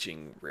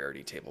Self-Teaching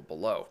rarity table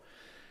below.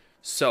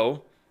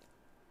 So,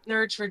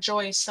 Nerds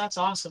rejoice. That's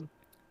awesome.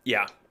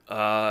 yeah,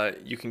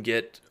 you can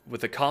get,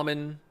 with a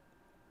common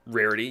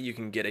rarity, you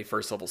can get a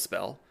first level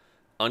spell.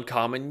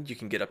 Uncommon, you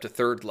can get up to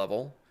 3rd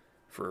level.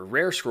 For a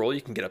rare scroll,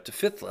 you can get up to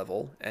 5th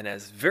level. And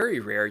as very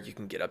rare, you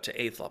can get up to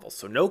 8th level.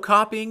 So no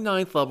copying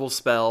 9th level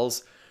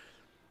spells.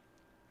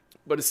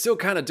 But it's still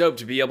kind of dope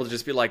to be able to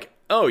just be like,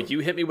 oh, you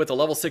hit me with a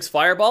level 6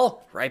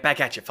 fireball? Right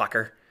back at you,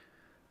 fucker.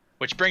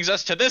 Which brings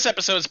us to this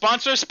episode's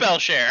sponsor,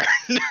 Spellshare.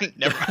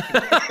 Never mind.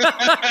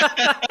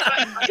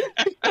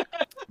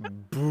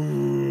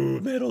 Boo,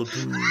 metal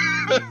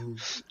boo.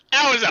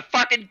 That was a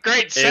fucking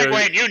great segue,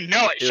 and you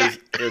know it.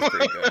 It was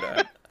pretty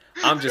good.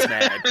 I'm just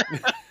mad.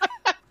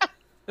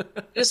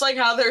 Just like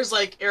how there's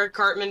like Eric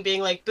Cartman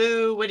being like,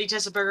 boo, Woody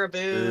Tesselberger, boo.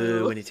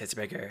 Ooh, when he tastes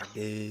burger.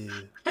 Boo.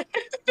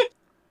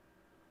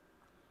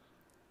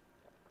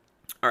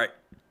 All right.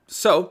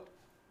 So,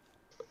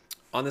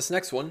 on this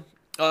next one,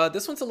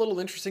 this one's a little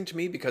interesting to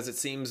me because it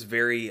seems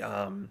very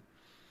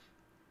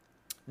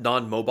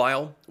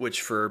non-mobile,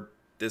 which for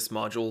this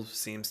module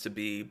seems to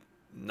be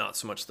not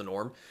so much the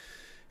norm.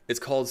 It's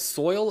called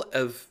Soil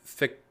of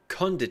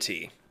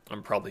Fecundity.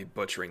 I'm probably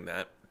butchering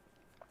that.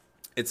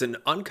 It's an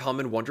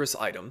uncommon wondrous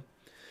item.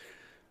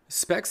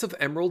 Specks of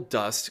emerald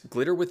dust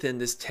glitter within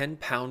this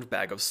 10-pound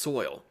bag of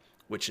soil,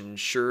 which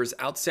ensures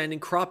outstanding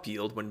crop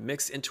yield when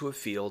mixed into a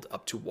field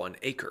up to 1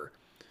 acre.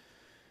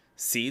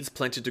 Seeds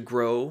planted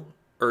grow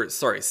at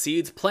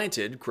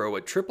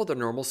triple the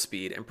normal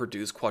speed and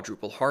produce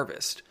quadruple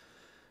harvest.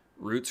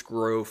 Roots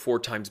grow 4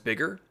 times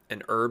bigger,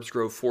 and herbs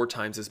grow 4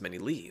 times as many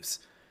leaves.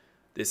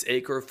 This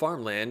acre of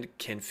farmland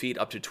can feed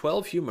up to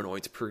 12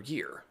 humanoids per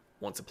year.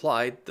 Once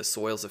applied, the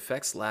soil's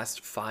effects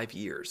last 5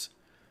 years.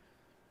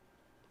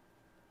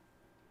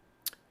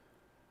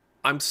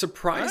 I'm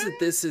surprised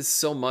that this is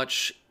so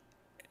much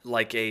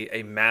like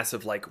a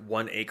massive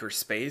 1 acre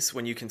space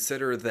when you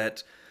consider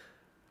that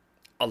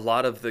a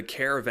lot of the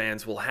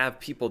caravans will have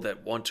people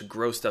that want to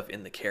grow stuff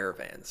in the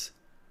caravans.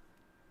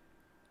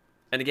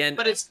 And again,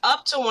 but it's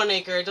up to 1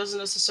 acre. It doesn't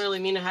necessarily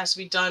mean it has to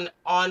be done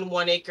on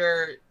 1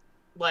 acre,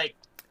 like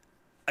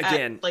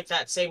again, at, like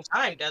that same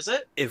time, does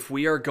it? If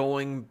we are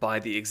going by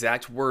the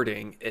exact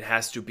wording, it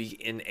has to be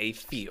in a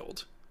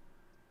field.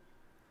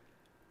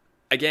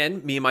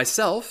 Again, me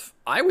myself,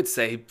 I would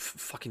say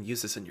fucking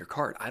use this in your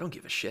cart. I don't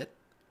give a shit.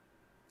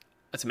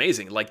 That's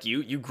amazing. Like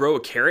you grow a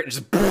carrot and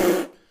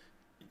just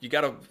you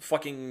got a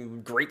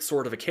fucking great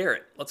sword of a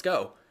carrot. Let's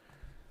go.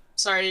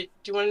 Sorry,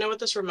 do you want to know what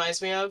this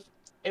reminds me of?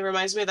 It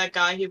reminds me of that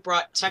guy who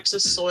brought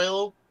Texas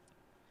soil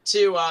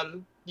to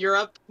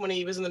Europe when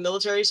he was in the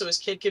military, so his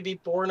kid could be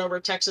born over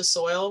Texas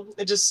soil.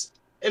 And just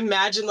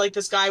imagine like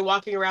this guy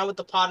walking around with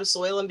the pot of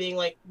soil and being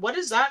like, "What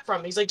is that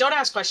from?" He's like, "Don't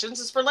ask questions.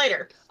 It's for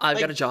later." I've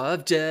like, got a jar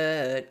of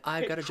dirt.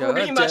 I've got a jar of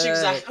dirt. much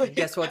exactly.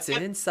 Guess what's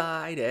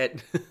inside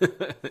it?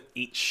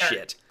 Eat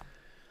shit.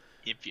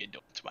 If you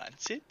don't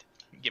want it,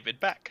 give it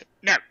back.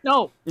 No.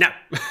 No. No.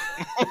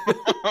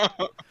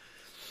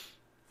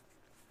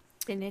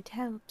 Then it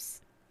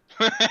helps.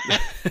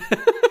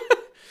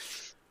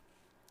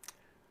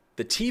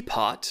 The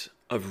Teapot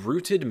of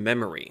Rooted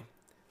Memory.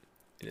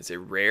 It is a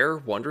rare,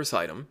 wondrous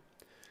item.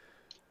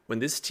 When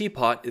this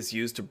teapot is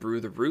used to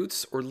brew the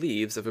roots or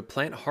leaves of a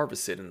plant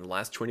harvested in the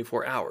last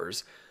 24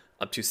 hours,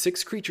 up to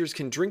 6 creatures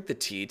can drink the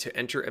tea to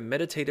enter a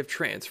meditative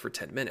trance for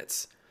 10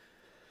 minutes.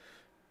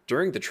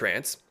 During the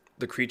trance,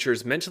 the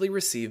creatures mentally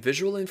receive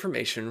visual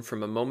information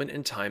from a moment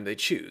in time they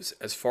choose,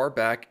 as far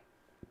back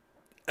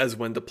as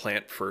when the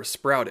plant first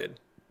sprouted.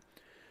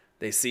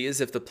 They see as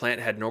if the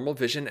plant had normal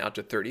vision out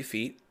to 30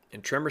 feet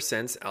and tremor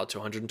sense out to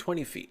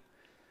 120 feet.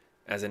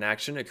 As an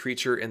action, a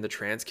creature in the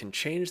trance can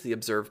change the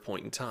observed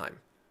point in time.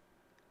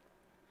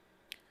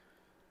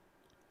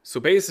 So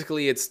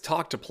basically, it's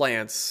talk to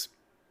plants,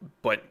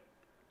 but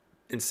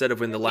instead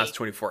of in the last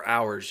 24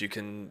 hours, you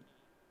can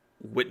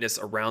witness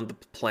around the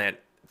plant,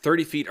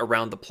 30 feet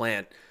around the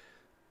plant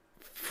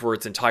for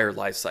its entire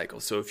life cycle.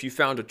 So if you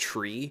found a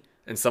tree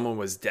and someone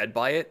was dead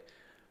by it,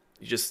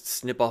 you just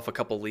snip off a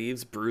couple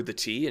leaves, brew the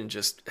tea, and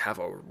just have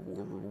a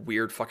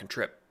weird fucking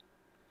trip.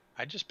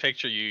 I just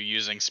picture you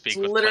using Speak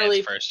It's with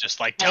literally- Plants first. Just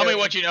like, tell me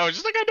what you know.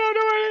 Just like, I don't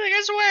know anything,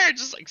 I swear.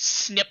 Just like,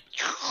 snip.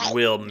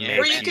 Will Yeah, make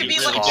Or you could be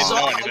really like didn't know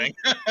Zon. anything.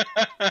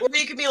 Or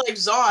you could be like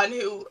Zon,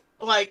 who,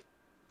 like,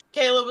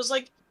 Kayla was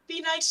like,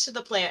 "Be nice to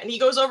the plant," and he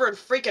goes over and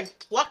freaking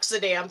plucks the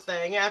damn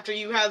thing after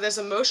you have this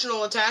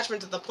emotional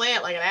attachment to the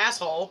plant like an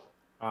asshole.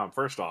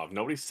 First off,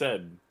 nobody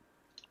said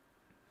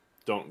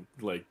don't,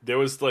 like, there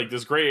was like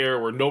this gray area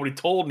where nobody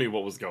told me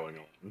what was going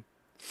on.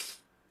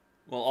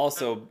 Well,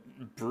 also,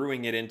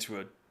 brewing it into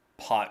a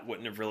pot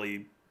wouldn't have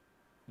really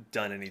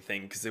done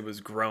anything because it was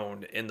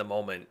grown in the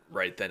moment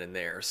right then and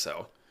there,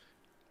 so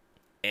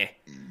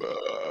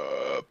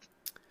all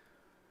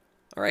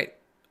right,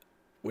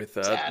 with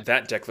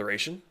that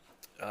declaration,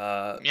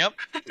 Yep.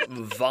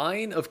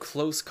 Vine of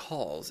Close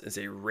Calls is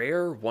a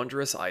rare,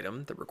 wondrous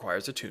item that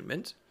requires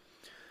attunement.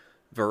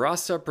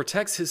 Varasta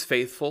protects his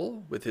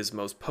faithful with his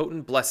most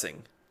potent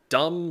blessing,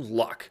 Dumb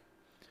Luck.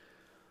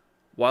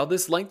 While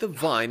this length of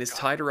vine is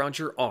tied around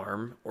your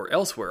arm or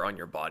elsewhere on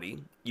your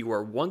body, you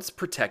are once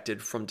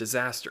protected from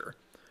disaster.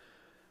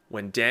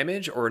 When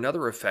damage or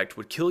another effect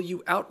would kill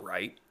you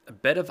outright, a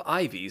bed of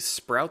ivy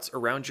sprouts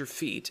around your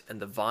feet and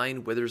the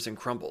vine withers and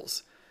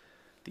crumbles.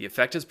 The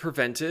effect is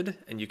prevented,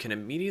 and you can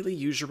immediately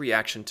use your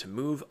reaction to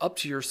move up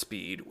to your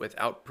speed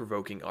without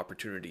provoking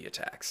opportunity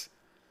attacks.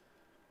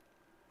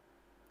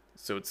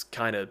 So it's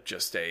kind of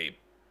just a,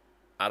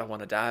 I don't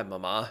want to die,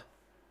 mama.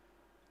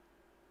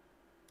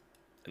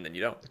 And then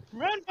you don't.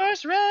 Run,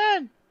 Forrest,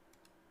 run!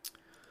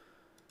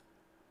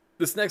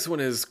 This next one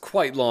is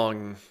quite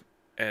long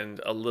and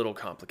a little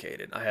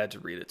complicated. I had to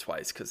read it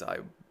twice because I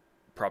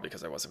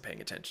wasn't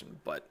paying attention.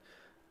 But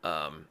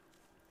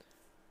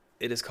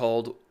it is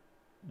called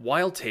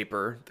Wild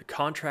Taper, the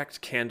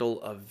Contract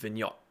Candle of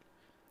Vignot.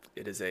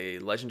 It is a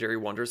legendary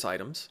wondrous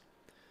items.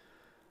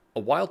 A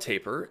wild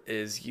taper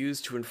is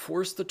used to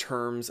enforce the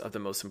terms of the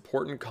most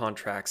important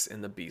contracts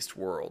in the beast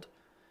world.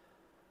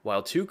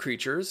 While 2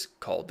 creatures,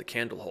 called the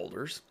candle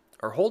holders,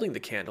 are holding the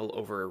candle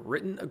over a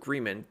written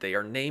agreement they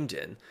are named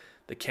in,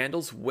 the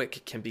candle's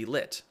wick can be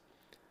lit.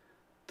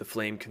 The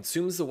flame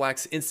consumes the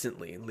wax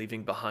instantly,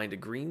 leaving behind a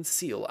green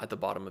seal at the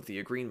bottom of the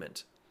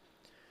agreement.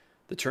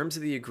 The terms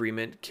of the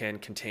agreement can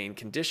contain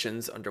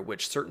conditions under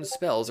which certain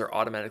spells are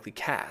automatically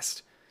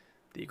cast.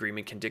 The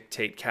agreement can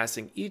dictate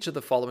casting each of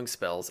the following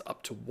spells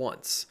up to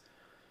once.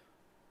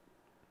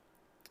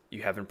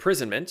 You have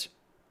imprisonment.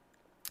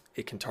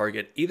 It can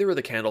target either of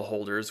the candle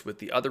holders, with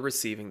the other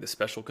receiving the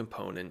special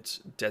component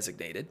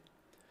designated.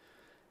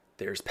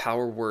 There's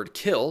Power Word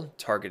Kill,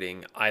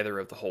 targeting either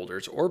of the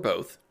holders or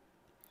both.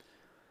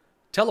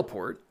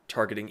 Teleport,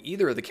 targeting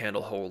either of the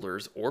candle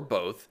holders or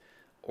both,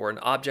 or an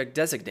object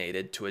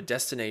designated to a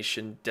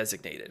destination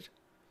designated.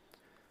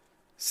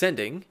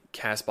 Sending,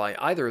 cast by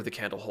either of the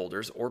candle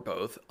holders or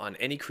both on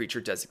any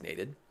creature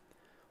designated.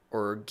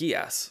 Or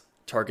Gias,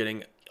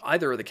 targeting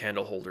either of the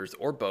candle holders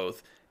or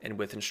both and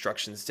with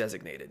instructions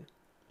designated.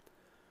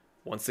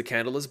 Once the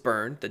candle is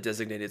burned, the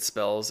designated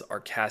spells are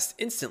cast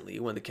instantly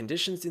when the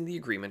conditions in the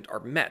agreement are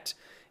met,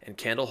 and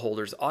candle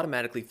holders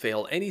automatically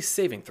fail any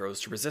saving throws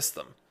to resist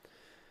them.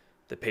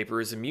 The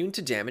paper is immune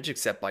to damage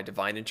except by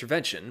divine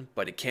intervention,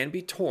 but it can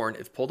be torn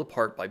if pulled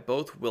apart by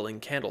both willing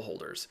candle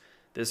holders.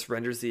 This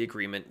renders the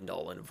agreement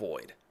null and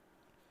void.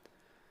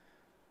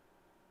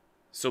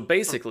 So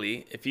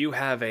basically, if you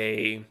have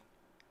a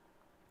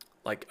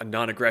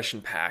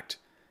non-aggression pact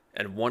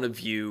and one of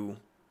you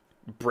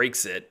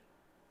breaks it,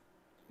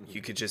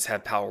 you could just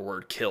have power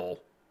word kill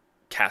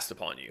cast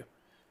upon you.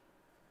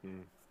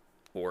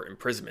 Or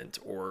imprisonment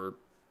or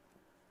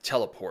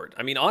teleport.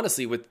 I mean,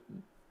 honestly,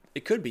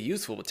 it could be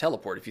useful with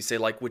teleport if you say,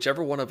 like,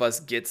 whichever one of us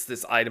gets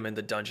this item in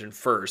the dungeon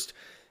first,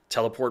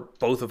 teleport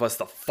both of us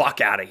the fuck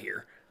out of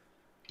here.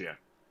 Yeah.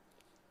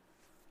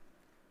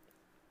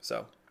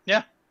 So.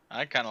 Yeah,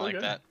 I kind of like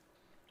good. that.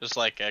 Just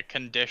like a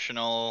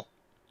conditional,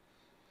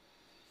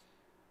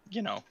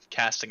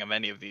 casting of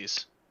any of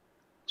these.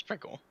 It's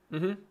pretty cool.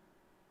 Mm-hmm.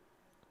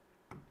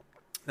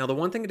 Now, the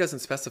one thing it doesn't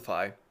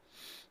specify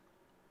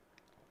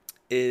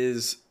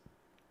is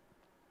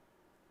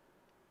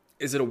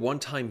it a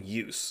one-time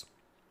use?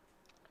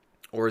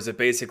 Or is it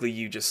basically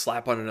you just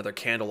slap on another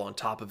candle on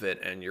top of it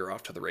and you're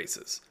off to the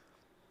races?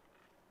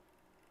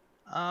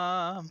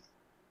 Because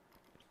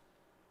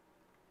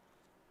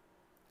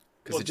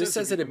it just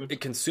says that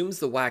it consumes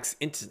the wax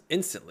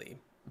instantly.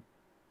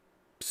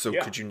 So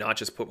Yeah. could you not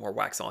just put more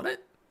wax on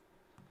it?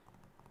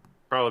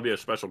 Probably be a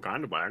special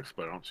kind of wax,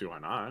 but I don't see why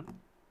not.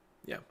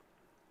 Yeah.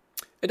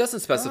 It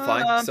doesn't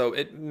specify, so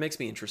it makes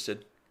me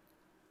interested.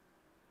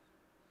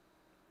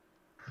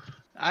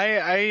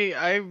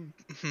 I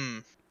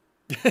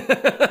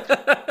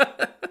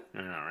Yeah,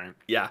 right.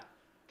 Yeah,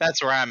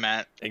 That's where I'm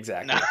at.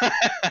 exactly.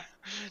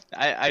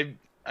 I'm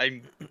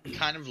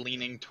kind of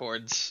leaning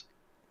towards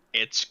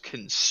it's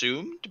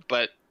consumed,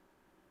 but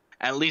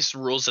at least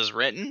rules as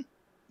written.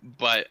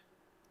 But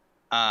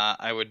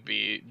I would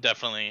be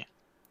definitely,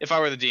 if I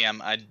were the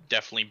DM, I'd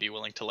definitely be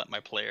willing to let my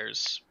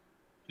players,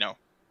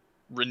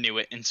 renew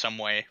it in some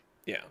way.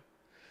 Yeah.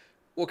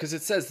 Well, because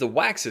it says the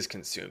wax is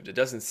consumed. It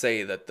doesn't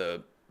say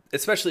that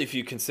especially if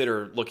you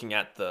consider looking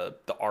at the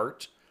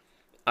art,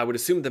 I would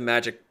assume the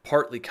magic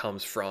partly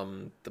comes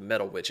from the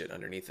metal widget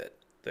underneath it,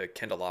 the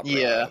candelabra,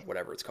 Yeah.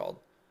 whatever it's called.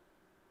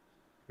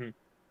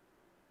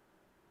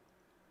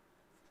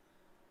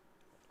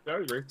 I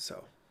agree.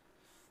 So,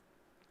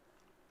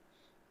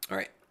 all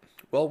right.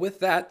 Well, with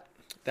that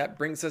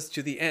brings us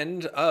to the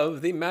end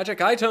of the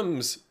magic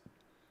items.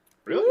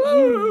 Really?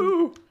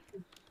 Woo!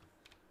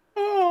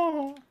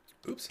 Oh.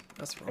 Oops,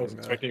 that's the I wrong. was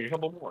expecting a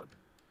couple more.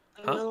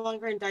 I'm Huh? no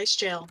longer in dice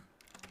jail.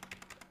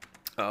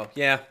 Oh,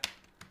 yeah.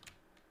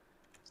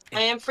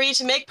 I am free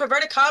to make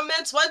perverted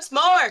comments once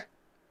more.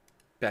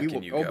 Back We in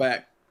will you go go.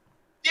 back.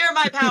 Fear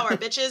my power,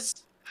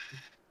 bitches.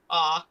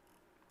 Aw,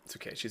 It's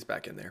okay. She's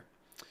back in there.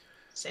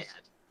 sad.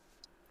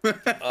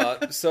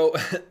 So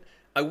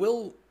I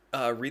will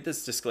read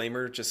this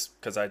disclaimer just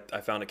because I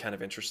found it kind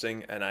of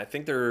interesting, and I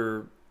think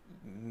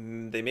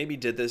they maybe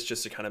did this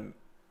just to kind of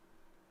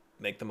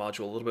make the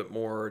module a little bit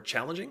more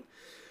challenging.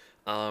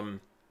 So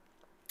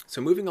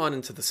moving on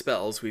into the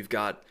spells, we've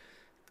got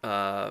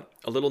a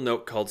little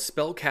note called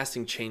Spell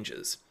Casting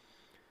Changes.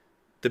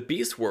 The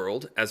Beast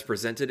World, as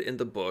presented in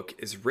the book,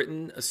 is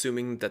written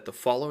assuming that the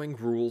following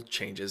rule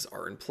changes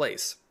are in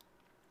place.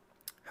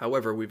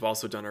 However, we've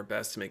also done our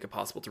best to make it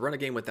possible to run a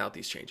game without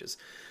these changes.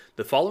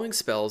 The following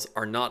spells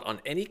are not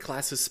on any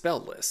class's spell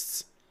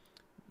lists.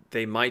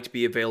 They might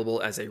be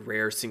available as a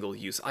rare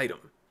single-use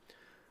item.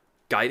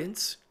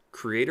 Guidance,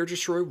 Create or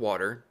Destroy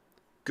Water,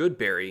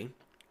 Goodberry,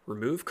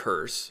 Remove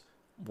Curse,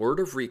 Word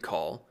of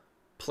Recall,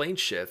 Plane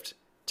Shift,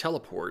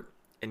 Teleport,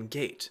 and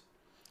Gate.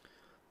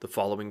 The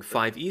following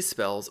 5e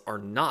spells are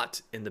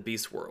not in the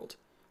Beast World.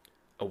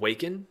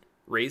 Awaken,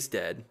 Raise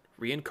Dead,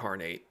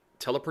 Reincarnate,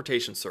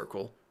 Teleportation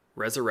Circle,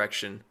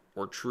 Resurrection,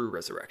 or True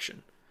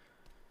Resurrection.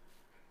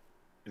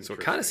 So it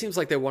kind of seems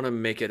like they want to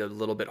make it a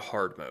little bit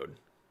hard mode.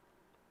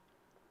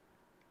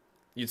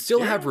 You'd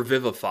still have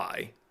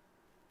Revivify,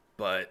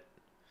 but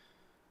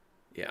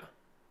yeah.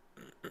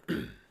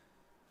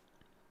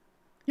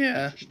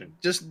 Yeah, Interesting.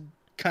 just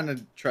kind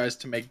of tries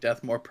to make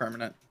death more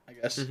permanent, I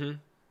guess. Mm-hmm.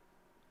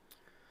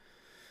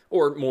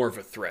 Or more of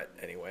a threat,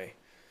 anyway.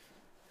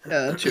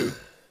 Yeah, that too.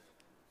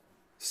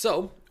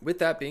 So, with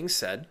that being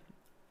said,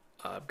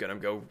 I'm going to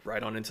go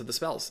right on into the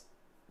spells.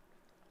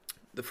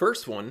 The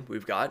first one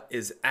we've got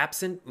is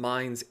Absent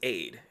Mind's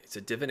Aid. It's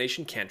a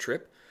divination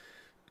cantrip.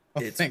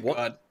 Oh, It's thank one-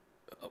 God.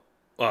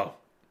 Oh.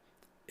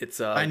 It's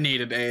I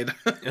needed aid.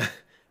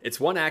 It's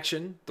one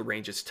action. The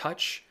range is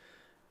touch.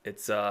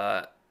 It's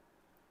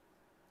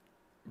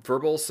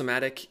verbal,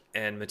 somatic,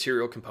 and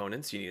material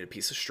components. You need a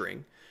piece of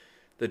string.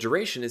 The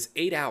duration is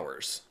 8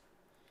 hours.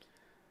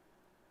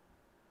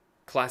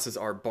 Classes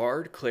are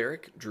Bard,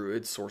 Cleric,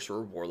 Druid,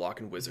 Sorcerer, Warlock,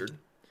 and Wizard.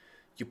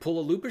 You pull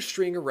a loop of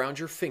string around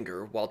your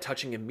finger while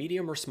touching a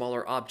medium or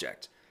smaller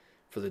object.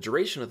 For the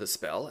duration of the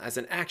spell, as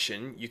an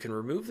action, you can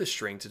remove the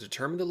string to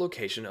determine the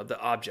location of the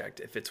object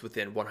if it's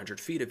within 100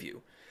 feet of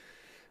you.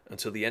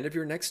 Until the end of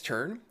your next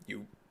turn,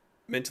 you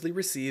mentally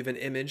receive an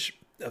image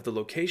of the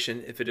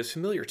location if it is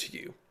familiar to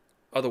you.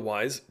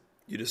 Otherwise,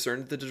 you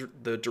discern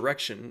the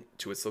direction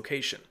to its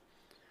location.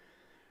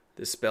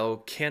 This spell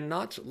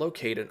cannot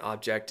locate an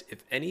object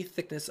if any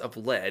thickness of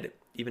lead,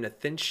 even a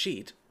thin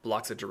sheet,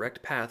 blocks a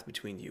direct path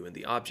between you and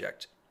the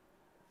object.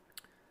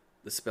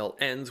 The spell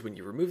ends when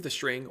you remove the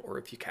string or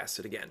if you cast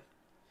it again.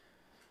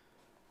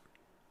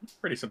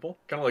 Pretty simple.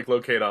 Kind of like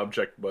locate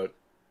object, but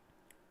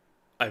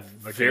A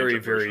very,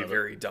 very,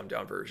 very dumbed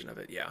down version of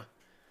it, yeah.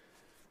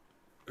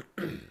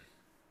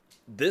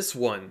 This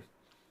one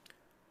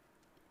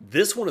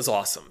is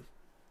awesome.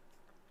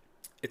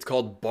 It's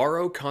called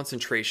Borrow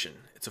Concentration.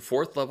 It's a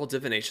 4th level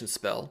divination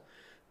spell.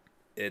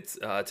 It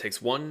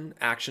takes 1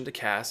 action to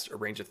cast, a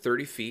range of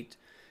 30 feet.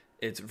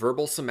 It's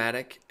verbal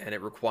somatic, and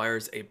it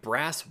requires a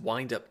brass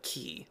wind-up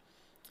key.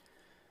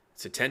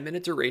 It's a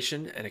 10-minute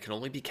duration, and it can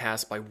only be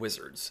cast by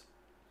wizards.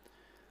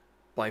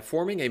 By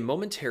forming a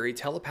momentary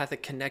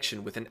telepathic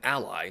connection with an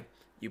ally,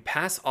 you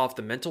pass off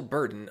the mental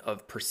burden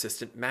of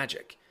persistent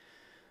magic.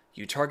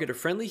 You target a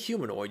friendly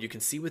humanoid you can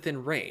see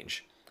within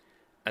range.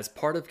 As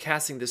part of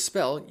casting this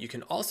spell, you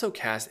can also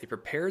cast a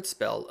prepared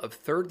spell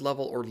of 3rd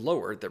level or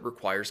lower that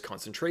requires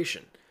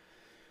concentration.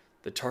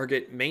 The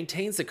target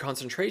maintains the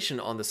concentration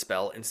on the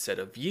spell instead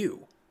of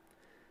you.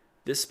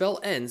 This spell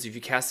ends if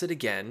you cast it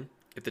again,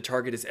 if the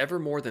target is ever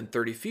more than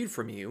 30 feet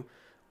from you,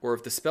 or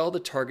if the spell the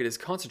target is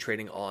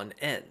concentrating on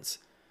ends.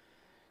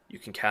 You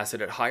can cast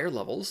it at higher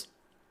levels.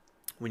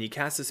 When you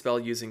cast a spell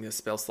using a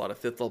spell slot of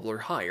 5th level or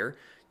higher,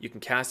 you can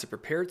cast a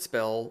prepared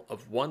spell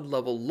of 1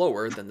 level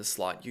lower than the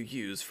slot you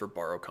use for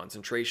Borrow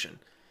Concentration.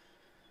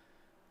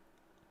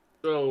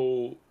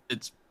 So,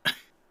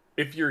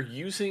 if you're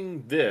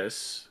using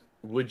this,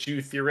 would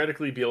you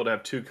theoretically be able to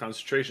have 2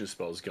 concentration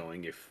spells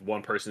going if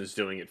one person is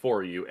doing it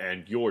for you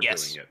and you're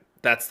doing it?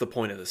 That's the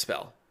point of the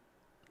spell.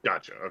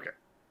 Gotcha, okay.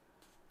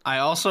 I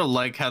also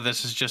like how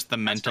this is just the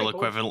mental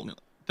equivalent.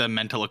 The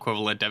mental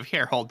equivalent of,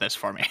 here, hold this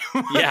for me.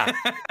 Yeah.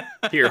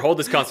 Here, hold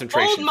this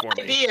concentration hold for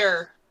my me.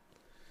 beer.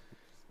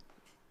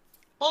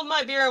 Hold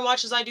my beer and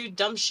watch as I do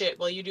dumb shit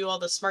while you do all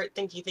the smart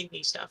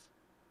thinky stuff.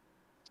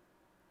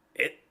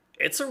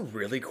 It's a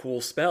really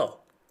cool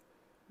spell.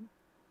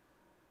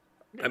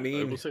 I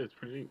mean, I will say it's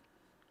pretty neat.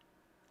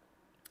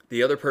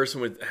 The other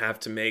person would have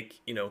to make,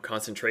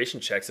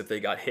 concentration checks if they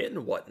got hit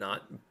and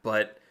whatnot.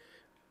 But,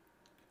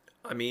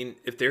 I mean,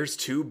 if there's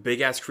 2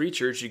 big-ass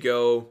creatures, you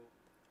go,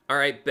 all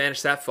right,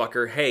 banish that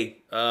fucker. Hey,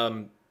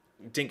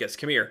 Dinkus,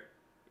 come here.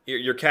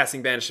 You're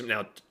casting banishment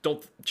now.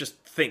 Don't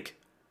just think.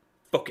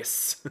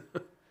 Focus.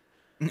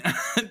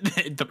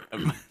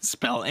 The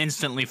spell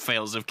instantly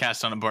fails if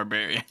cast on a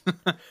barbarian.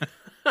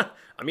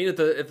 I mean, if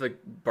the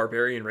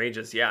barbarian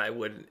ranges, yeah, it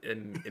would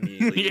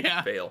immediately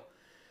fail.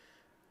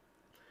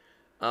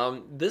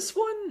 This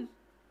one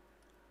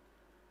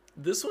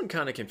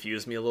kind of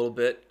confused me a little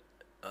bit.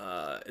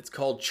 It's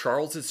called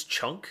Charles's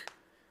Chunk.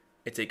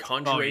 It's a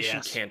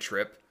conjuration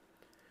cantrip.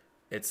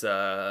 It's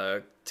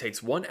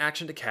takes 1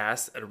 action to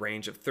cast at a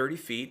range of 30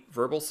 feet,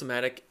 verbal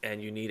somatic,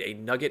 and you need a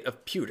nugget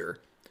of pewter.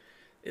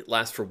 It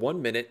lasts for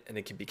 1 minute, and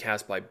it can be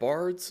cast by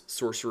bards,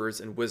 sorcerers,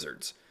 and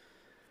wizards.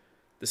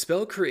 The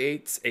spell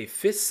creates a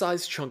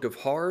fist-sized chunk of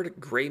hard,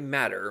 gray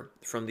matter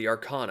from the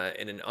arcana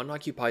in an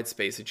unoccupied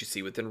space that you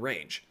see within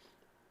range.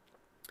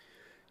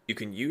 You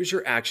can use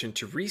your action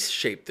to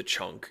reshape the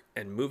chunk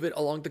and move it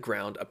along the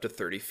ground up to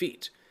 30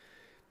 feet.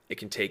 It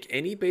can take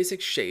any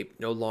basic shape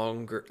no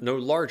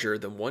larger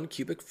than 1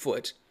 cubic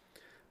foot,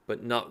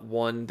 but not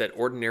one that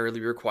ordinarily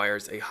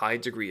requires a high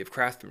degree of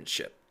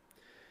craftsmanship.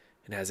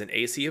 It has an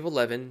AC of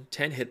 11,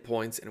 10 hit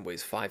points, and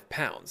weighs 5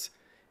 pounds.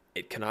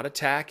 It cannot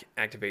attack,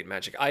 activate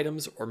magic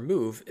items, or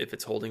move if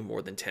it's holding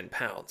more than 10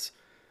 pounds.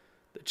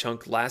 The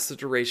chunk lasts the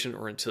duration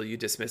or until you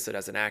dismiss it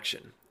as an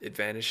action. It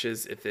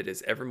vanishes if it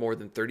is ever more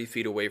than 30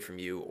 feet away from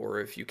you or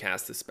if you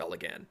cast the spell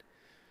again.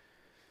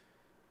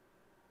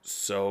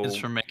 So... It's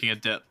for making a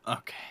dip.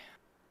 Okay.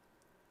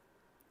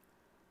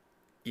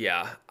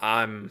 Yeah,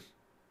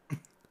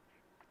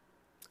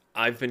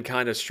 I've been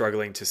kind of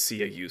struggling to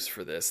see a use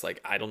for this. Like,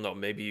 I don't know,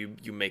 maybe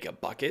you make a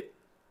bucket?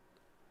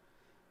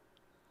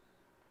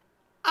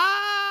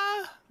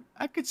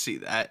 I could see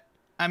that.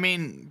 I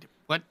mean,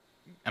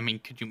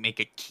 could you make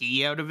a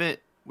key out of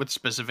it with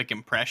specific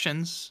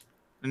impressions?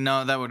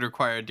 No, that would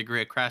require a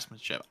degree of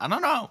craftsmanship. I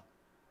don't know.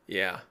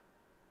 Yeah.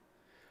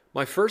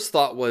 My first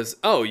thought was,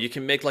 oh, you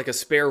can make like a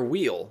spare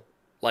wheel.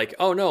 Like,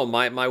 oh no,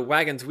 my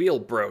wagon's wheel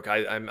broke.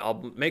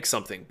 I'll make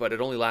something, but it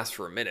only lasts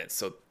for a minute.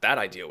 So that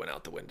idea went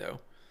out the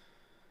window.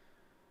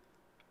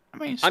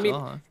 I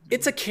mean,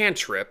 it's a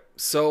cantrip,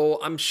 so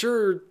I'm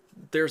sure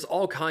there's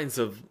all kinds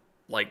of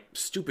like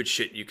stupid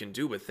shit you can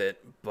do with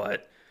it,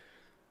 but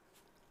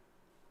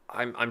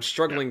I'm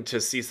struggling to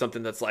see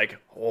something that's like,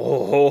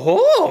 oh ho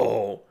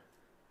ho.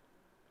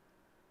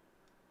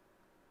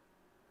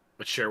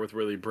 But share with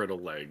really brittle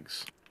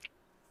legs.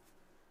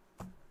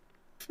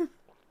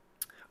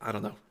 I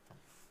don't know.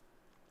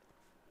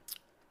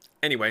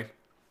 Anyway,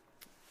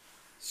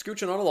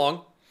 scooching on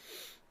along.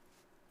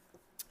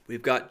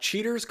 We've got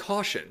Cheater's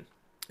Caution.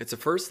 It's a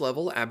first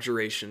level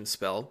abjuration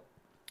spell.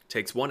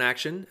 Takes 1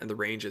 action, and the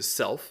range is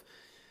self.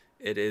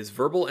 It is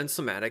verbal and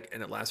somatic,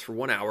 and it lasts for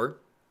 1 hour.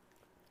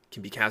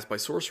 Can be cast by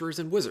sorcerers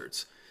and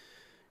wizards.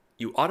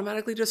 You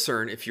automatically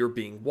discern if you're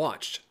being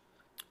watched.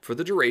 For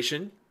the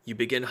duration, you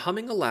begin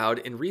humming aloud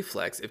in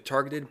reflex if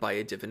targeted by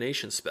a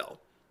divination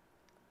spell.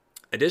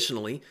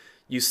 Additionally,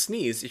 you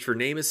sneeze if your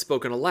name is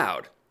spoken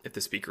aloud. If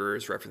the speaker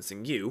is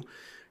referencing you,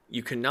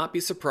 you cannot be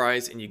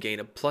surprised, and you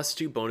gain a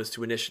 +2 bonus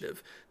to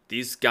initiative.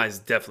 These guys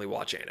definitely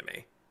watch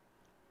anime.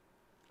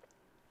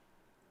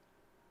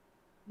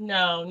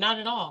 No, not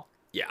at all.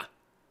 Yeah,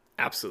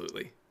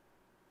 absolutely.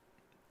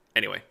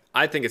 Anyway,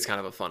 I think it's kind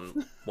of a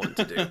fun one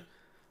to do.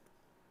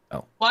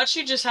 Why don't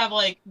you just have,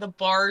 like, the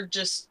bard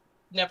just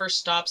never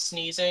stop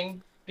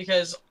sneezing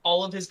because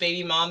all of his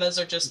baby mamas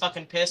are just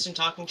fucking pissed and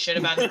talking shit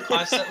about him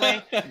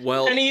constantly?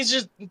 Well, And he's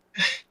just...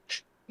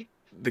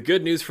 the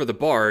good news for the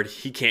bard,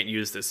 he can't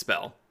use this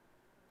spell.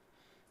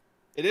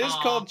 It is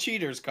called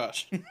Cheater's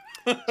Caution.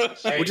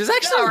 Which is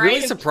actually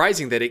really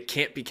surprising that it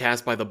can't be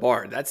cast by the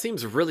bard. That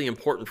seems really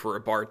important for a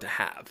bard to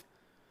have.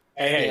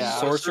 Hey,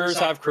 sorcerers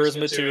have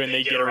charisma too, and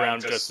they get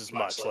around just as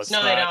much.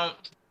 No, they don't.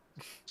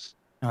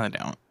 No, they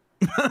don't.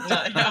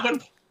 No, they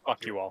don't.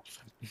 Fuck you all.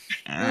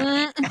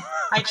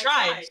 I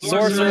tried.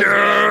 Sorcerers.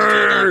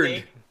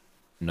 Nerd!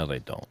 No, they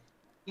don't.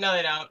 No,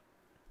 they don't.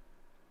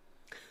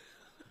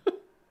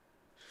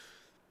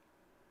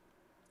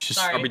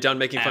 Sorry. Are we done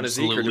making fun of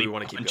Zeke, or do we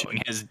want to keep punching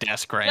going? his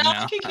desk right No,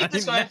 now. we can keep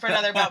this going for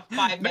another about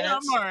 5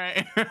 minutes. No, I'm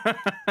alright.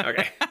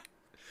 Okay.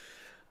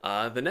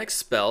 The next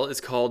spell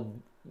is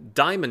called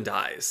Diamond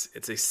Eyes.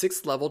 It's a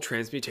 6th level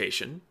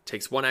transmutation.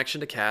 Takes 1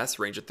 action to cast,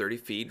 range of 30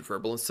 feet,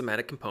 verbal and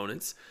somatic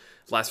components.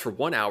 Lasts for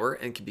 1 hour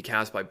and can be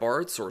cast by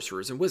bards,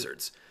 sorcerers, and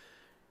wizards.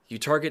 You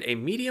target a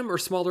medium or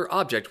smaller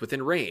object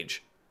within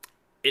range.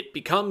 It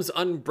becomes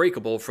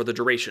unbreakable for the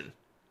duration.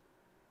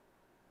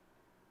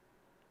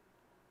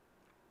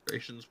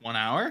 Duration's 1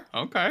 hour?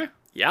 Okay.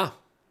 Yeah.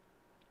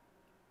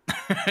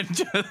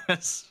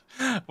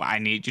 Well, I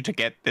need you to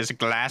get this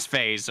glass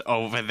vase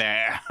over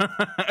there.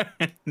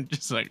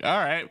 Just like, all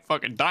right,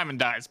 fucking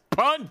diamond eyes,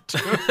 punt.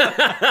 Field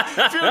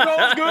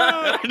goal's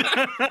good.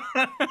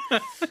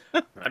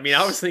 I mean,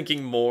 I was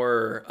thinking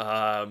more,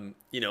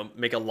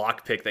 make a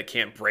lockpick that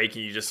can't break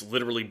and you just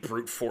literally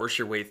brute force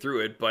your way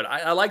through it. But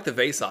I like the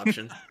vase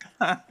option.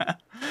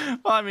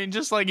 Well, I mean,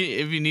 just like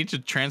if you need to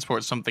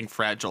transport something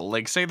fragile,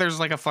 like say there's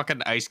like a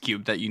fucking ice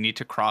cube that you need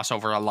to cross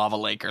over a lava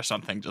lake or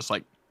something, just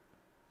like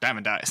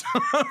diamond eyes.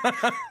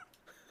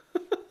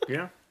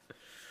 Yeah.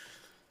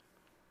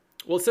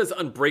 Well, it says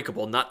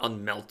unbreakable, not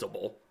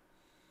unmeltable.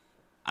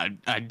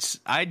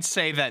 I'd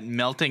say that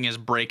melting is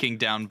breaking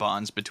down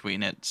bonds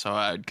between it, so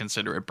I'd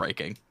consider it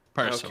breaking.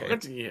 Personally.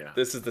 Okay. Yeah.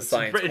 This is the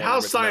science. corner How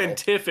with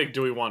scientific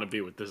do we want to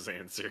be with this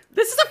answer? metal.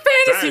 This is a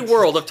fantasy Science.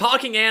 world of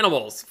talking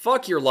animals.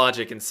 Fuck your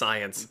logic and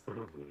science.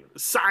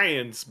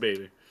 Science,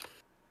 baby.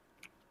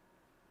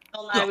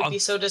 I would be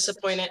so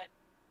disappointed.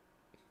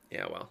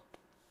 Yeah, well.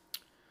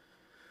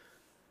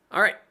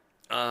 All right.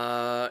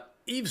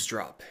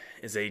 Eavesdrop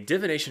is a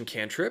divination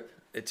cantrip.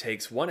 It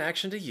takes 1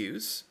 action to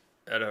use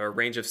at a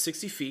range of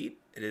 60 feet.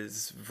 It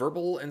is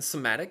verbal and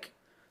somatic,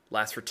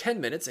 lasts for 10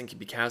 minutes, and can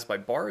be cast by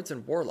bards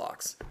and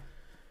warlocks.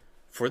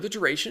 For the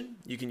duration,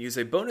 you can use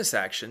a bonus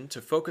action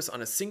to focus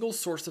on a single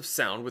source of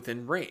sound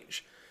within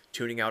range,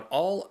 tuning out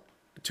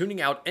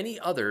any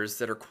others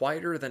that are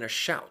quieter than a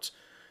shout.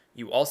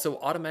 You also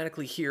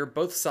automatically hear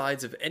both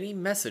sides of any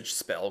message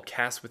spell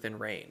cast within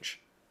range.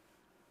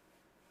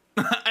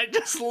 I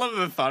just love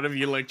the thought of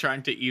you like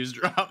trying to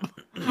eavesdrop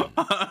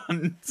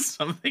on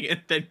something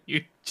and then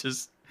you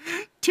just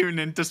tune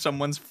into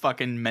someone's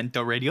fucking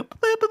mental radio.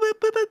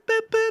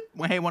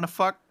 Hey, wanna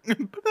fuck?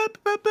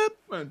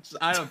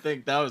 I don't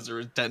think that was the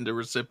intended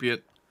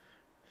recipient.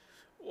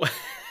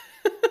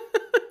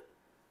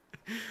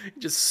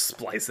 Just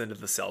splice into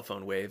the cell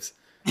phone waves.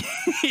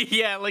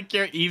 Yeah, like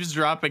you're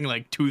eavesdropping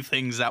like 2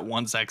 things at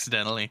once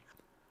accidentally.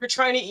 You're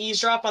trying to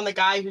eavesdrop on the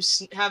guy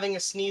who's having a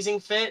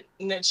sneezing fit,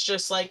 and it's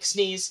just like,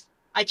 sneeze.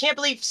 I can't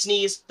believe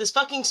sneeze. This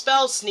fucking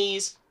spell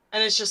sneeze.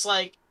 And it's just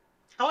like,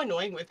 how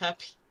annoying would that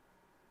be?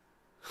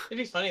 It'd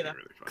be funny, though.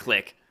 Really funny.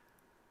 Click.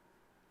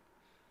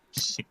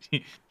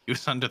 He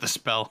was under the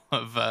spell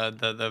of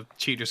the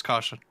cheater's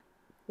caution.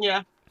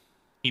 Yeah.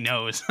 He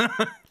knows.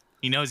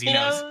 He knows. He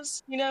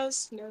knows. He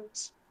knows. He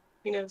knows.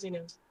 He knows. He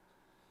knows.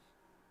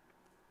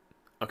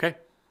 Okay.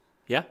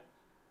 Yeah.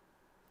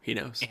 He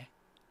knows. Yeah.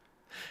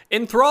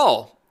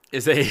 Enthrall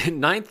is a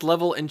 9th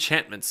level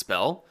enchantment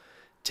spell.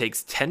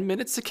 Takes 10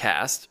 minutes to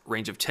cast.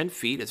 Range of 10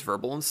 feet. Is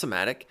verbal and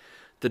somatic.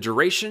 The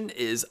duration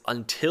is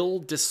until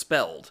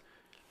dispelled.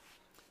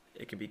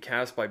 It can be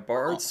cast by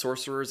bards,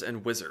 sorcerers,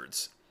 and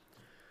wizards.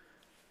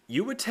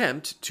 You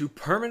attempt to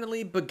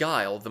permanently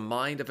beguile the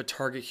mind of a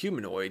target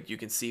humanoid you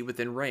can see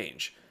within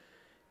range.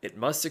 It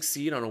must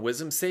succeed on a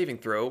wisdom saving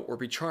throw or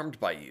be charmed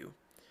by you.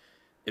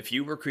 If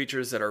you or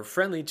creatures that are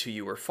friendly to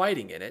you are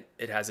fighting in it,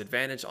 it has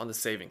advantage on the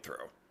saving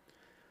throw.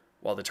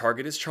 While the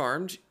target is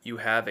charmed, you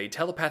have a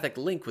telepathic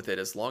link with it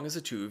as long as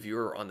the two of you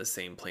are on the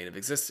same plane of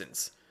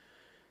existence.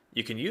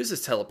 You can use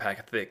this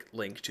telepathic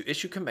link to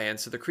issue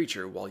commands to the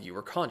creature while you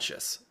are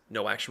conscious,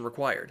 no action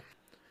required,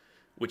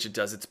 which it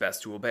does its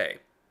best to obey.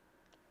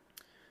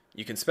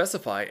 You can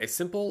specify a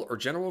simple or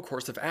general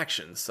course of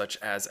actions such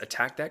as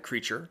attack that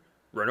creature,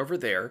 run over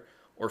there,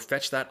 or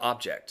fetch that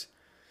object.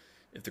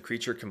 If the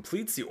creature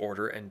completes the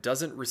order and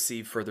doesn't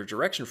receive further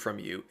direction from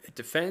you, it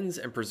defends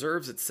and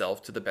preserves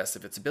itself to the best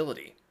of its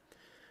ability.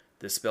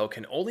 This spell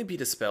can only be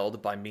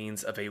dispelled by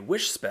means of a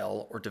wish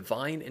spell or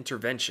divine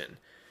intervention.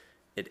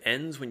 It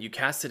ends when you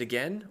cast it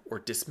again or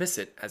dismiss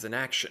it as an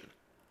action.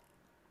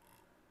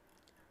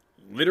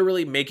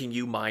 Literally making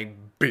you my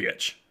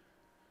bitch.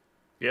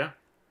 Yeah.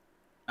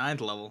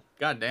 9th level.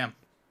 God damn.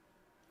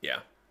 Yeah.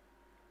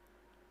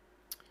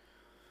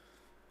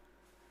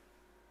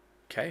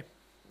 Okay.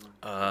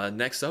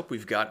 Next up,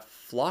 we've got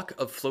Flock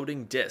of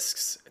Floating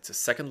Discs. It's a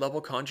 2nd level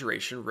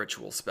conjuration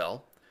ritual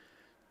spell.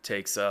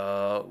 Takes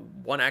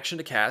 1 action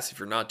to cast if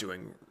you're not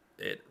doing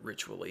it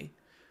ritually.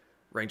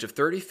 Range of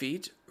 30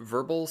 feet,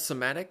 verbal,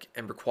 somatic,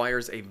 and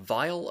requires a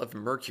vial of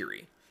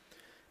mercury.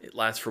 It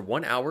lasts for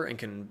 1 hour and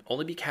can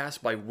only be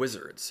cast by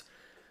wizards.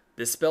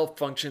 This spell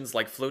functions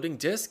like floating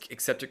disc,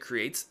 except it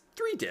creates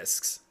 3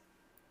 discs.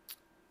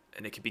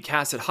 And it can be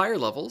cast at higher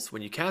levels.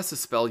 When you cast a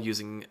spell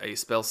using a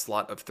spell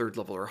slot of 3rd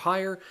level or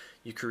higher,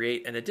 you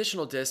create an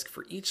additional disc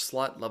for each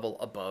slot level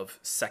above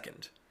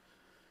 2nd.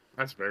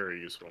 That's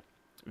very useful.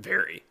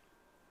 Very.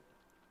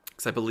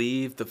 Because I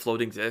believe the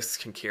floating discs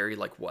can carry,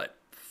 like, what,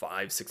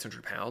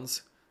 500-600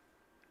 pounds?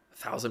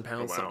 1,000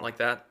 pounds, Oh, wow. something like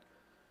that.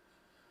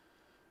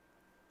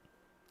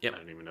 Yep. I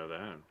didn't even know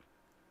that.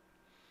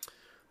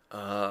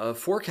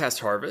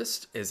 Forecast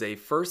Harvest is a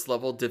 1st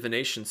level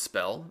divination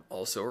spell,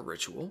 also a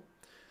ritual.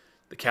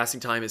 The casting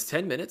time is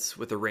 10 minutes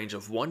with a range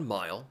of 1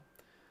 mile.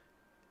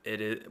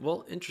 It is,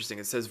 well, interesting.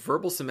 It says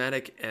verbal,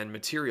 somatic, and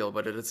material,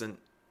 but it doesn't.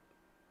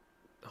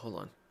 Hold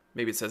on.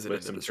 Maybe it says it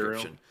What's in the the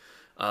material? description.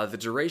 The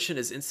duration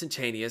is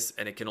instantaneous,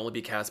 and it can only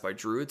be cast by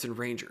druids and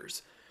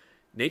rangers.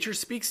 Nature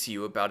speaks to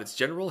you about its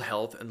general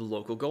health and the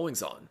local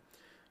goings-on.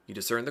 You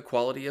discern the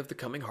quality of the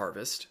coming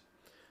harvest.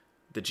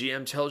 The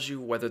GM tells you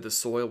whether the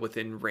soil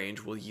within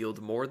range will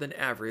yield more than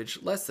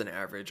average, less than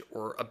average,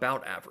 or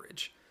about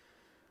average.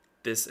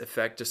 This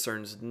effect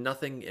discerns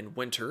nothing in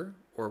winter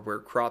or where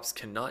crops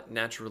cannot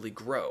naturally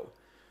grow.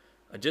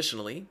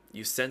 Additionally,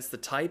 you sense the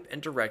type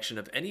and direction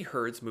of any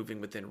herds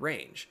moving within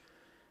range.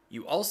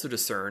 You also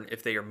discern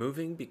if they are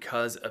moving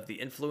because of the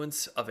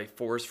influence of a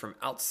force from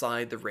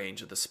outside the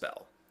range of the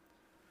spell.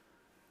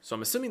 So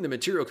I'm assuming the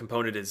material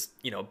component is,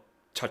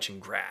 touching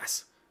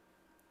grass.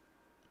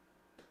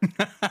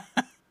 I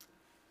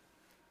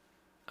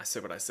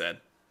said what I said.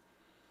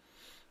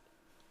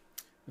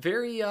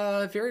 Very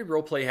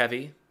roleplay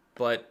heavy,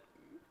 but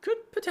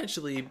could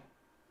potentially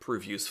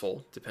prove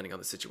useful depending on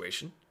the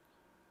situation.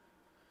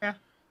 Yeah.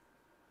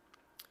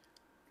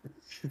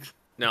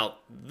 Now,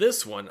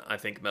 this one I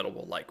think Metal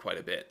will like quite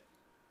a bit.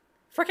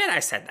 Forget I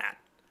said that.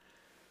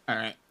 All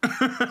right.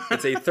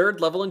 It's a 3rd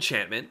level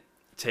enchantment.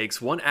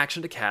 Takes 1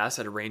 action to cast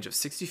at a range of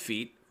 60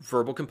 feet.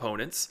 Verbal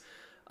components.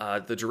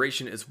 The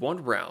duration is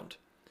 1 round.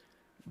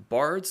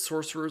 Bards,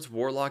 sorcerers,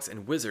 warlocks,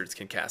 and wizards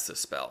can cast this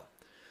spell.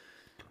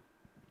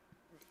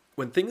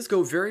 When things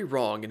go very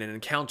wrong in an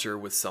encounter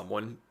with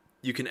someone,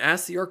 you can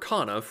ask the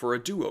Arcana for a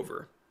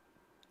do-over.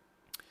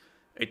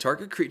 A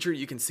target creature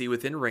you can see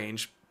within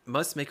range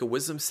must make a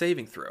wisdom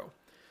saving throw.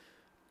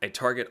 A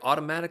target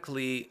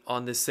automatically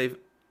on this save...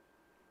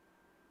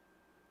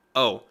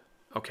 Oh,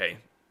 okay.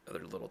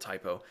 Another little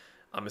typo.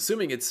 I'm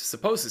assuming it's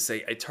supposed to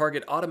say a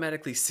target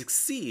automatically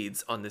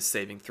succeeds on this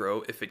saving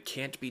throw if it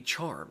can't be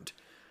charmed.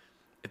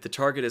 If the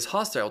target is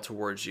hostile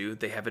towards you,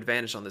 they have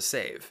advantage on the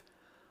save.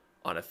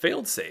 On a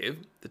failed save,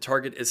 the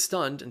target is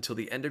stunned until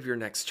the end of your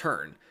next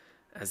turn,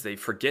 as they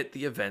forget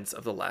the events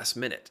of the last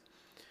minute.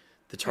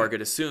 The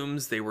target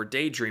assumes they were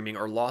daydreaming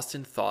or lost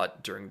in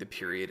thought during the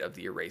period of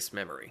the erased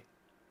memory.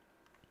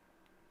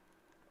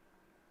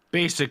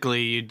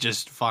 Basically, you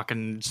just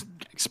fucking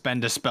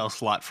expend a spell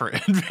slot for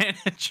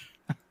advantage.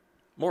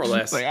 More or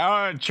less. Like, I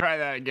want to try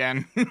that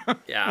again.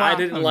 Yeah, Well, I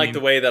didn't like mean, the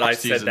way that I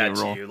Fox said uses that the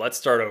to roll. you. Let's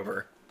start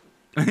over.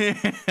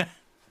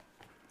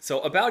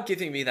 So, about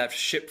giving me that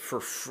ship for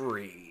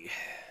free.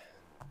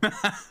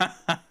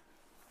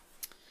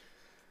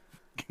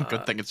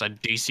 Good thing it's a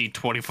DC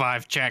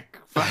 25 check.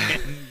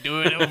 Fucking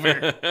do it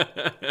over.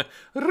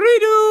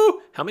 Redo!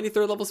 How many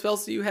 3rd level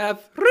spells do you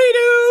have?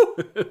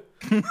 Redo!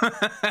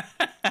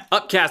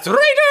 Upcast.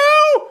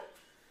 Redo!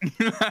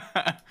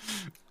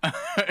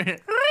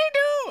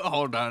 Redo!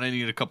 Hold on, I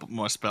need a couple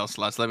more spell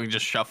slots. Let me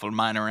just shuffle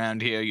mine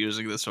around here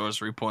using the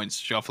sorcery points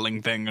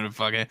shuffling thing and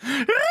fucking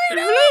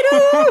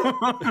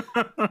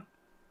Redo!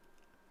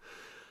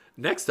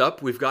 Next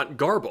up, we've got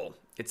Garble.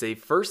 It's a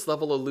 1st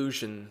level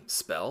illusion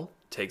spell.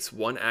 Takes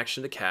 1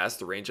 action to cast,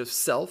 the range of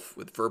self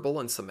with verbal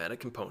and somatic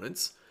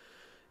components.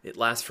 It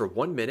lasts for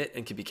 1 minute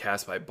and can be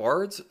cast by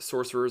bards,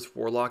 sorcerers,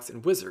 warlocks,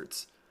 and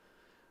wizards.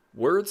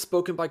 Words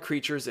spoken by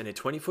creatures in a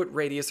 20-foot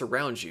radius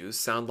around you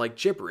sound like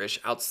gibberish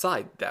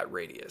outside that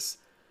radius.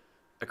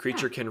 A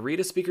creature can read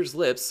a speaker's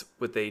lips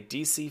with a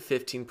DC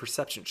 15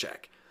 perception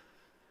check.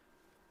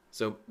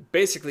 So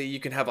basically, you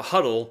can have a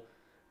huddle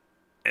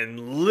and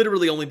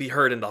literally only be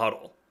heard in the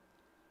huddle.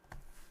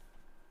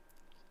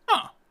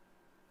 Huh.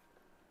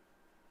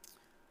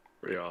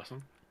 Pretty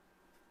awesome.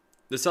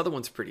 This other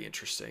one's pretty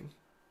interesting.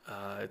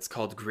 It's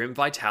called Grim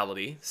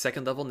Vitality,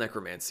 2nd level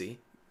Necromancy.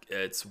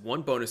 It's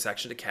 1 bonus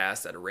action to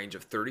cast at a range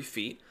of 30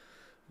 feet,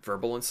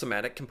 verbal and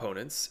somatic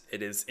components.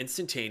 It is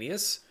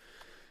instantaneous,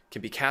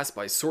 can be cast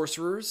by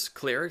sorcerers,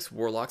 clerics,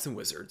 warlocks, and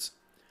wizards.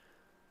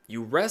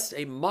 You wrest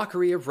a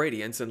mockery of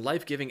radiance and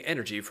life-giving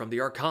energy from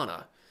the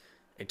Arcana.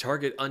 A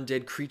target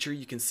undead creature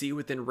you can see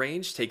within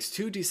range takes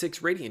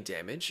 2d6 radiant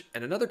damage,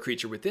 and another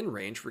creature within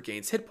range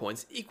regains hit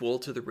points equal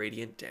to the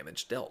radiant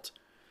damage dealt.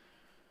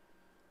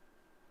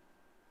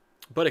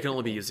 But it can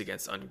only be used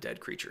against undead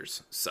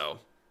creatures, so...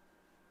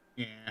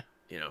 Yeah.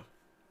 You know.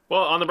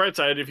 Well, on the bright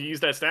side, if you use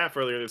that staff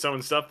earlier that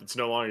summons stuff that's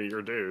no longer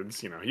your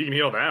dudes, you can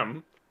heal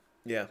them.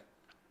 Yeah.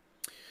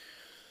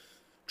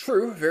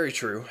 True, very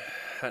true.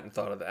 Hadn't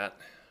thought of that.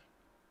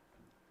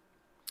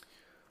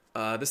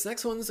 This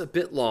next one's a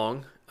bit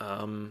long.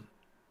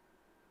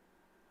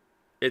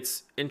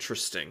 It's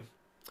interesting.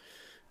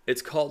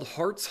 It's called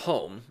Heart's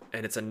Home,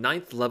 and it's a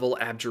 9th level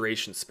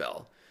abjuration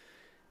spell.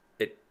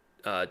 It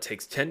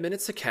takes 10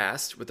 minutes to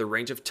cast with a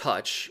range of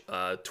touch,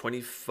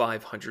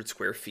 2,500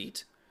 square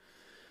feet.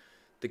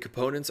 The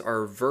components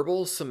are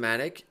verbal,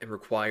 somatic, and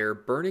require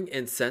burning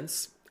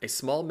incense, a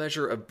small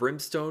measure of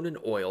brimstone and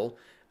oil,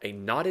 a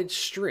knotted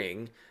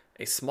string,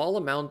 a small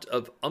amount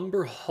of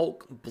Umber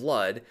Hulk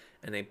blood,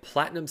 and a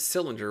platinum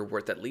cylinder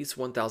worth at least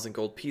 1,000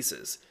 gold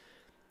pieces.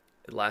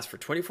 It lasts for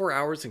 24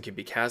 hours and can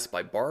be cast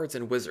by bards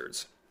and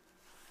wizards.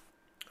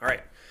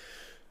 Alright.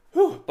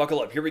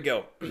 Buckle up, here we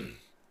go.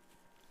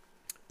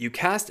 You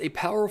cast a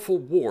powerful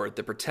ward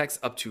that protects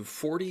up to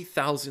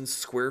 40,000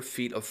 square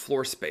feet of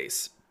floor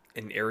space,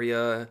 an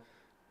area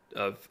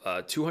of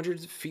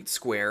 200 feet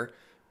square,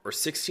 or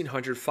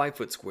 1,600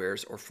 5-foot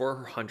squares, or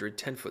 400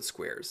 10-foot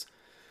squares.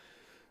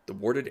 The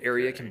warded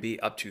area can be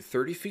up to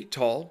 30 feet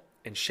tall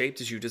and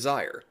shaped as you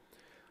desire.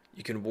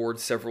 You can ward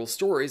several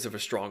stories of a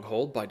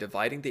stronghold by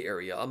dividing the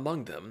area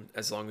among them,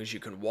 as long as you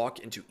can walk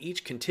into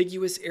each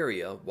contiguous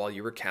area while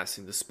you are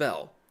casting the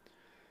spell.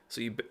 So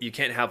you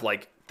can't have,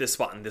 like, this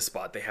spot and this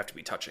spot. They have to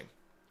be touching.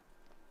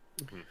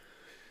 Mm-hmm.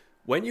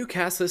 When you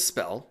cast this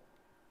spell,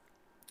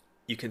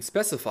 you can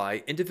specify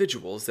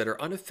individuals that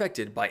are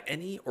unaffected by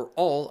any or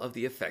all of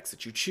the effects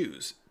that you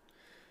choose.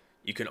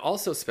 You can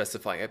also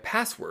specify a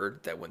password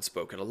that, when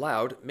spoken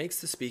aloud,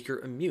 makes the speaker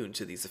immune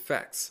to these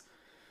effects.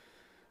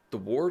 The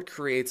ward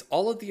creates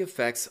all of the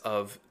effects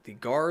of the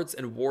guards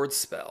and wards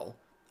spell,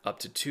 up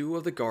to 2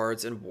 of the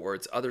guards and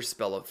wards other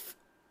spell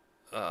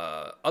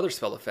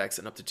effects,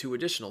 and up to 2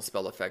 additional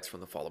spell effects from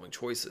the following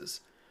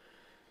choices.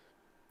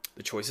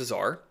 The choices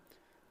are: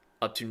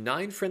 up to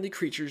 9 friendly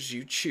creatures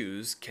you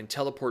choose can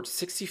teleport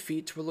 60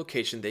 feet to a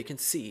location they can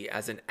see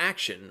as an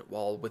action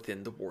while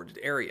within the warded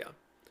area.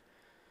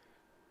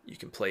 You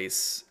can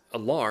place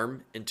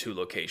alarm in 2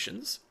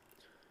 locations.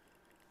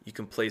 You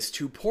can place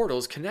 2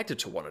 portals connected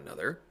to one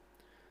another.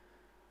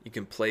 You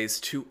can place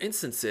 2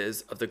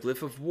 instances of the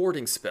Glyph of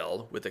Warding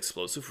spell with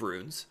explosive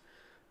runes.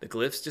 The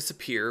glyphs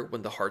disappear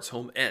when the Heart's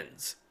Home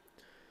ends.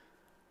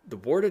 The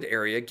warded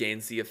area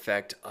gains the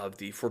effect of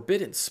the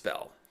Forbidden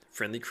spell.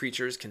 Friendly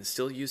creatures can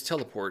still use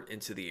teleport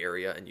into the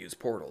area and use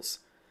portals.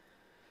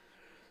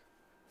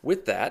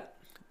 With that,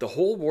 the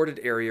whole warded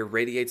area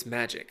radiates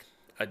magic.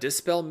 A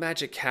Dispel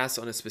magic cast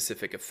on a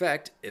specific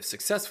effect, if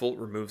successful,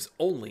 removes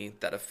only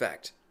that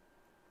effect.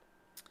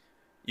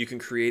 You can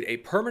create a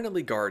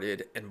permanently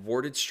guarded and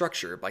warded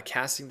structure by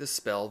casting the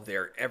spell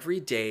there every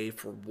day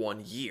for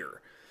 1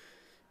 year.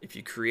 If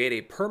you create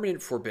a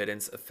permanent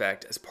forbiddance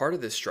effect as part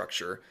of this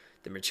structure,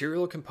 the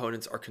material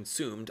components are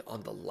consumed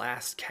on the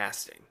last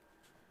casting.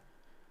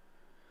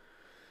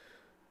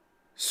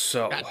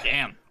 So, God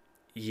damn.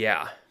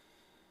 Yeah.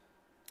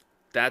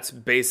 That's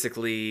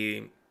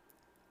basically,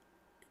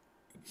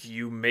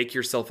 you make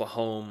yourself a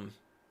home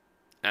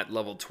at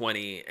level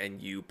 20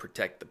 and you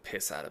protect the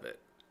piss out of it.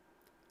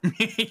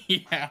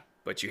 Yeah.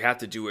 But you have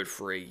to do it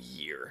for a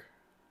year.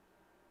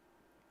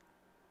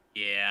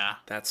 Yeah.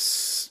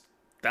 That's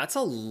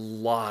a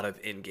lot of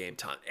in-game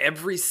time.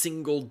 Every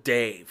single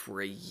day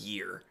for a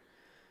year.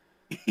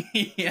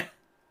 Yeah.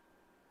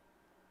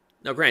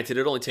 Now, granted,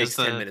 it only takes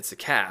 10 minutes to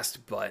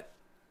cast, but...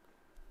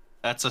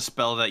 That's a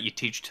spell that you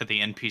teach to the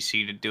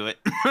NPC to do it.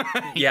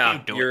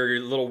 Yeah, your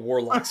little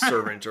warlock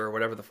servant or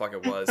whatever the fuck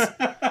it was.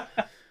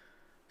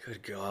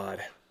 Good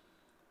God.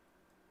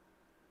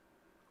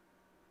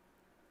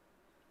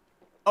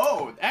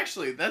 Oh,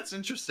 actually, that's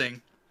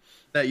interesting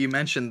that you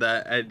mentioned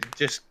that.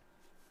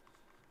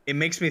 It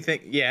makes me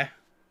think, yeah,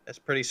 that's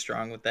pretty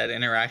strong with that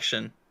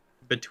interaction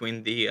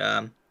between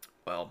the,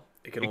 well,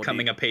 it can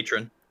becoming a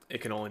patron.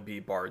 It can only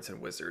be bards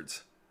and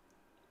wizards.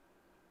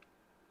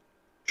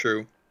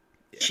 True.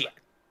 Yeah.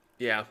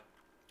 Yeah.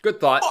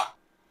 Good thought.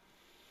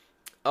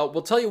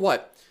 We'll tell you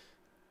what.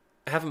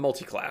 Have a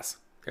multi-class.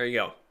 There you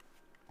go.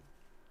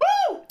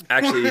 Woo!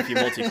 Actually, if you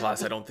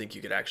multi-class, I don't think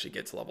you could actually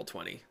get to level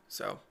 20.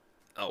 So,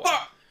 oh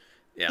well.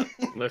 Yeah.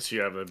 Unless you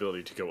have an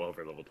ability to go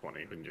over level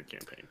 20 in your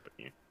campaign. But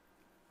yeah.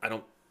 I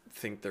don't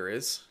think there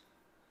is.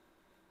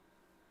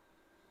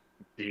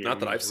 DM's Not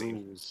that I've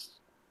seen. rules.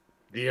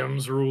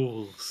 DM's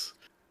rules.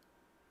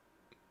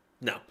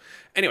 No.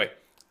 Anyway,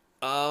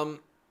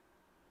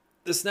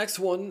 this next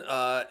one,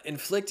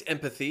 Inflict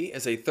Empathy,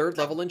 is a 3rd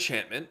level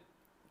enchantment.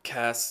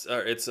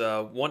 It's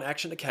one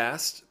action to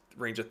cast,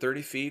 range of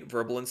 30 feet,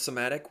 verbal and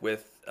somatic,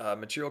 with a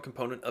material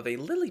component of a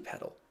lily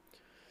petal.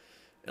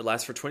 It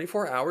lasts for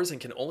 24 hours and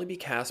can only be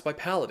cast by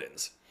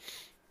paladins.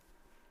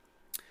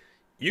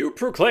 You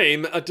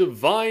proclaim a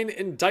divine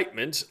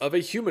indictment of a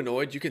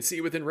humanoid you can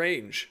see within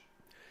range.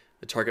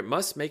 The target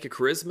must make a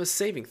charisma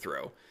saving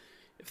throw.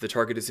 If the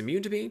target is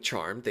immune to being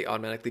charmed, they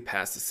automatically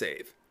pass the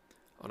save.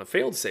 On a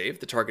failed save,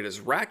 the target is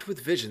racked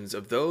with visions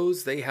of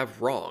those they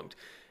have wronged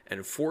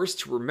and forced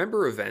to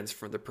remember events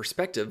from the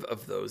perspective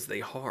of those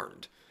they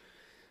harmed.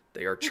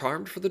 They are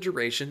charmed for the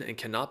duration and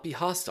cannot be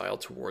hostile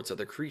towards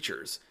other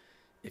creatures.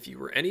 If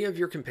you or any of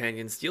your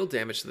companions deal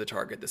damage to the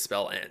target, the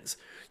spell ends.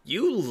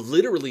 You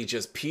literally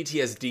just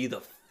PTSD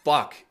the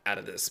fuck out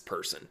of this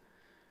person.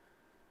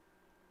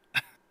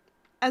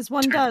 As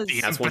one does.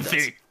 As one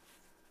does.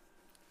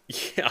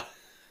 Yeah.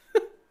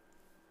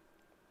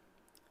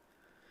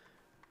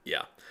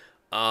 Yeah.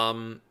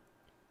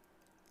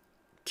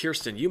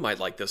 Kirsten, you might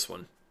like this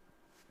one.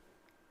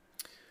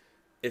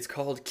 It's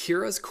called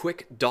Kira's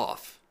Quick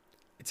Doff.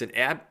 It's an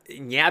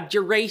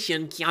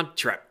abjuration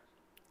cantrip.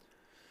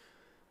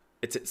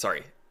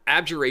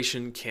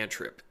 Abjuration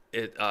cantrip.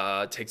 It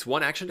takes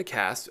one action to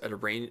cast at a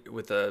range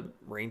with a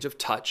range of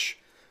touch.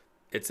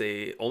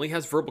 Only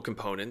has verbal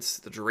components.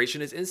 The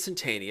duration is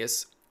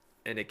instantaneous,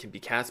 and it can be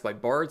cast by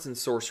bards and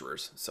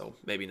sorcerers. So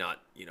maybe not,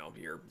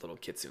 your little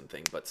kitsune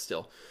thing, but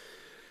still.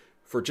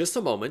 For just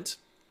a moment,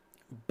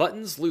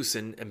 buttons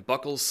loosen and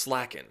buckles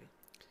slacken.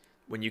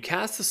 When you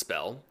cast the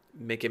spell,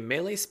 make a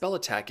melee spell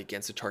attack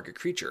against a target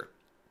creature.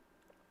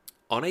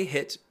 On a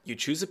hit, you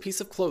choose a piece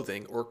of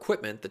clothing or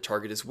equipment the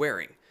target is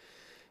wearing.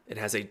 It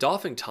has a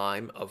doffing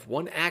time of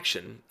 1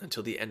 action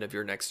until the end of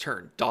your next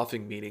turn.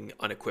 Doffing meaning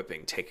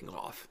unequipping, taking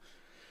off.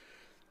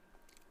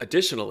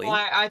 Additionally...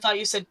 I thought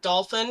you said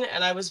dolphin,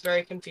 and I was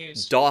very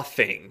confused.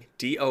 Doffing.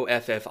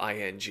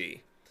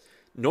 D-O-F-F-I-N-G.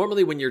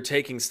 Normally when you're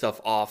taking stuff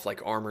off,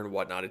 like armor and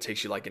whatnot, it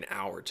takes you like an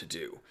hour to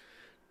do.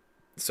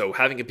 So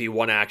having it be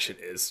 1 action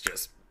is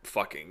just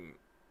fucking...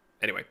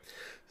 Anyway.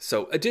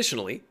 So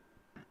additionally...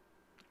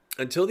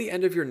 Until the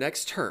end of your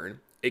next turn,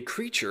 a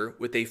creature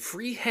with a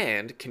free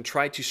hand can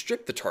try to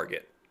strip the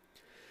target.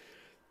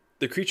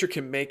 The creature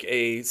can make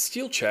a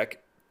steal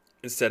check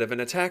instead of an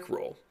attack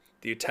roll.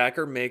 The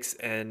attacker makes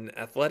an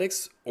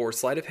athletics or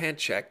sleight of hand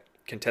check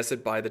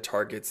contested by the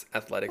target's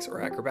athletics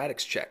or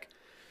acrobatics check.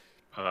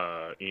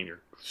 Ian,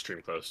 you're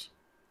stream closed.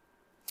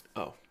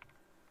 Oh.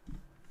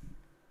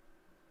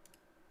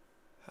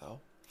 How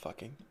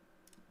fucking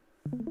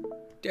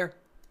dare.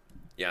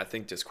 Yeah, I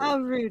think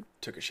Discord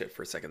took a shit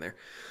for a second there.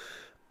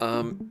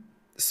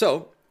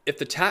 So, if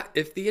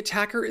the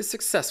attacker is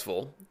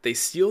successful, they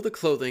steal the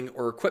clothing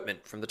or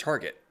equipment from the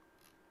target.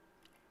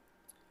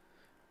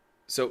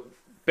 So,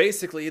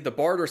 basically, the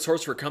bard or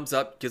sorcerer comes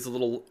up, gives a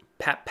little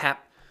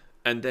pap,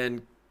 and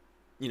then,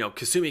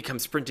 Kasumi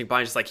comes sprinting by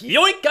and just like,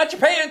 yoink, got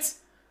your pants!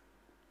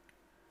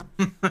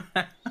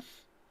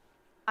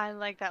 I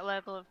like that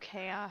level of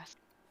chaos.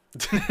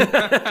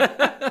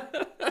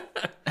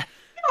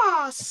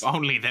 If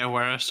only there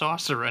were a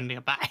sorcerer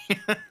nearby.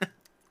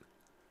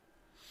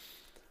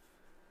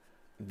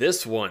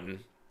 This one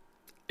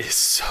is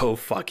so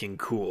fucking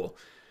cool.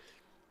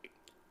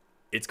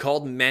 It's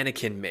called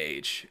Mannequin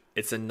Mage.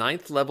 It's a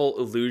 9th level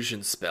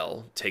illusion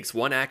spell. Takes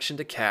 1 action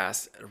to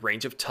cast, a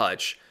range of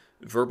touch,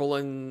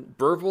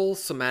 verbal,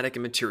 somatic,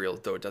 and material,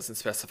 though it doesn't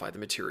specify the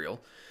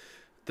material.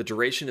 The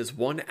duration is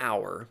 1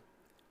 hour,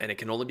 and it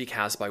can only be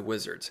cast by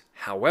wizards.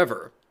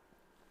 However,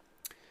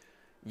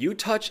 you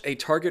touch a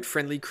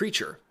target-friendly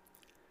creature.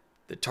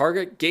 The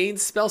target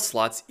gains spell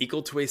slots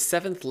equal to a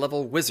 7th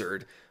level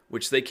wizard,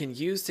 which they can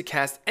use to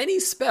cast any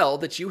spell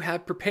that you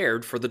have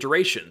prepared for the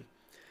duration.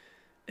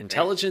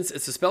 Intelligence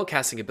is the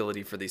spellcasting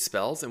ability for these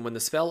spells, and when the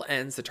spell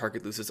ends, the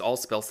target loses all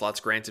spell slots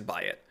granted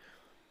by it.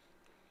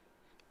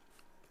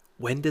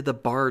 When did the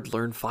bard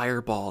learn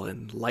Fireball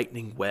and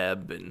Lightning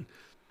Web and...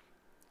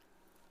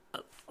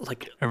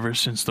 Ever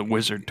since the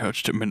wizard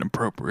touched him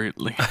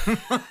inappropriately.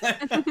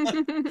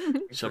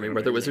 Show me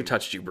where the wizard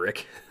touched you,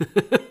 Brick.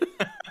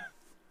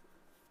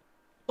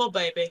 Well,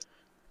 baby.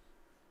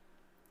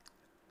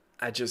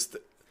 The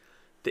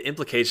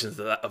implications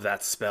of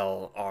that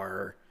spell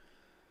are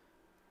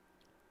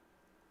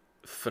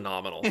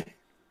phenomenal.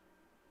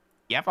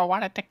 You ever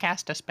wanted to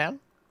cast a spell?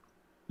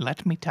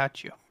 Let me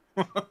touch you.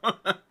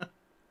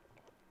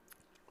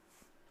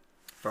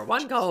 For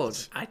 1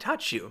 gold, I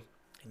touch you,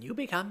 and you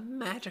become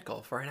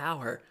magical for an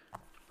hour.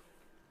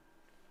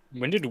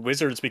 When did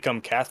wizards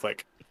become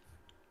Catholic?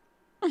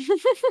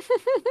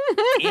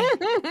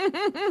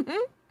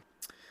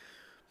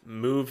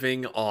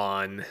 Moving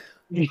on.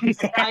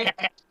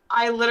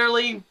 I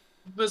literally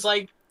was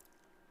like,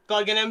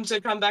 bugging him to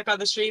come back on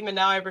the stream, and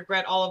now I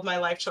regret all of my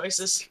life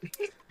choices.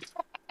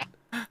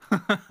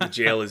 The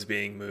jail is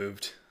being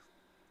moved.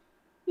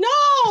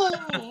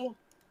 No!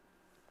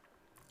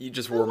 You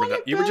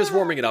were just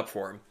warming it up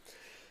for him.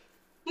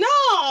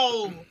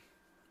 No!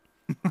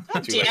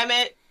 God Too late. damn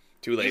it.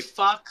 Too You late.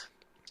 fuck.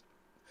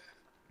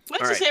 I'm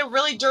going All to right. say a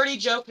really dirty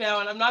joke now,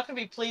 and I'm not going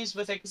to be pleased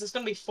with it because it's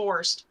going to be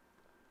forced.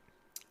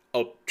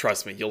 Oh,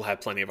 trust me, you'll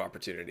have plenty of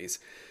opportunities.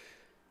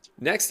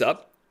 Next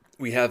up,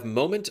 we have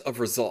Moment of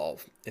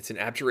Resolve. It's an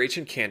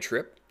abjuration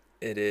cantrip.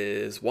 It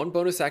is 1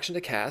 bonus action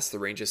to cast. The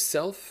range is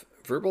self,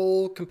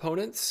 verbal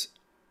components.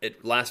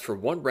 It lasts for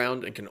 1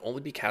 round and can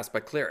only be cast by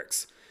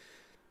clerics.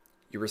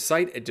 You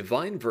recite a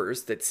divine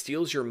verse that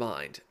steals your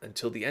mind.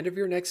 Until the end of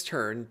your next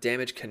turn,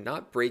 damage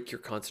cannot break your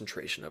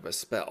concentration of a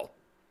spell.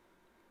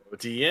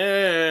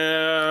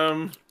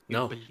 DM.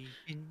 No. Believe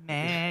in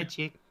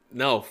magic.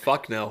 No,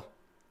 fuck no.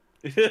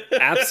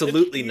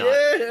 Absolutely not.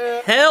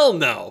 Yeah. Hell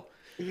no.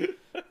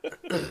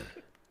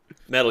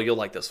 Metal, you'll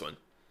like this one.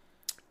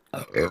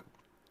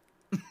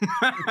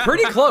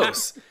 Pretty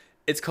close.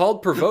 It's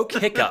called Provoke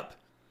Hiccup.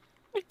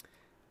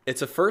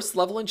 It's a first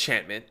level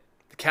enchantment.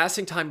 The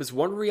casting time is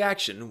 1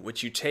 reaction,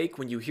 which you take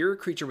when you hear a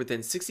creature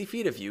within 60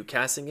 feet of you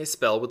casting a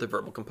spell with a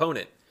verbal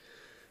component.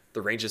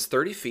 The range is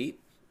 30 feet.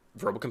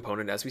 Verbal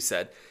component, as we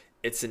said.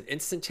 It's an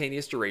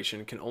instantaneous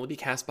duration, can only be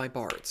cast by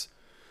bards.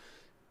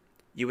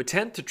 You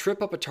attempt to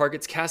trip up a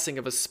target's casting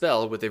of a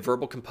spell with a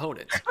verbal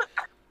component.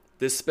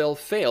 This spell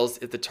fails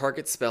if the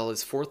target spell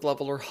is 4th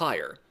level or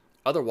higher.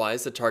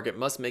 Otherwise, the target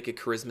must make a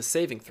charisma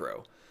saving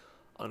throw.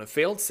 On a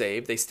failed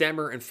save, they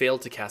stammer and fail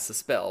to cast the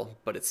spell,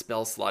 but its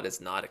spell slot is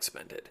not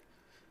expended.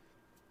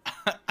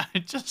 I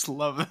just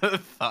love the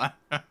thought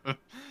of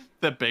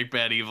the big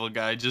bad evil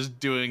guy just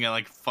doing a,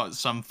 like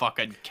some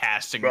fucking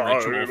casting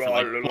ritual for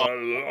like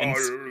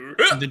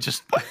and then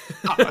just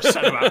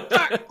set him out.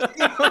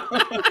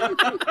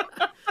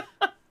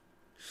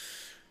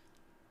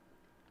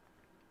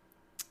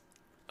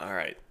 All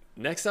right.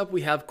 Next up,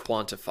 we have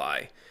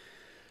Quantify.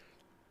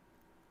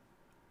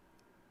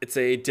 It's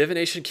a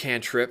divination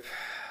cantrip,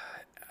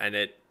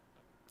 and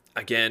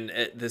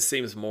this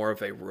seems more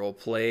of a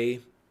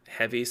roleplay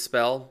heavy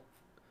spell.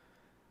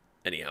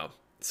 Anyhow,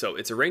 so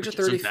it's a range of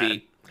 30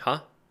 feet.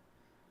 Huh?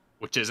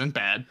 Which isn't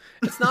bad.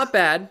 It's not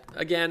bad.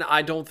 Again,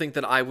 I don't think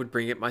that I would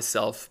bring it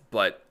myself,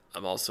 but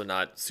I'm also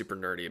not super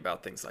nerdy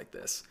about things like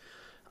this.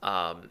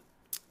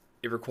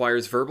 It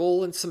requires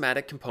verbal and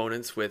somatic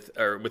components with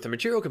a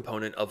material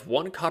component of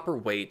 1 copper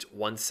weight,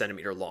 1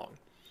 centimeter long.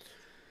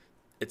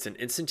 It's an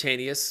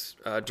instantaneous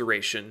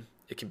duration.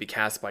 It can be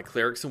cast by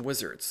clerics and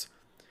wizards.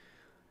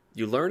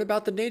 You learn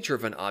about the nature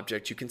of an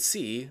object you can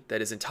see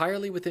that is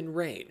entirely within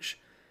range.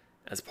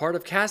 As part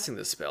of casting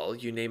the spell,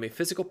 you name a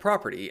physical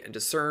property and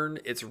discern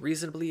its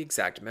reasonably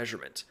exact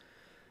measurement.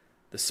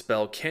 The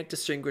spell can't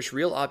distinguish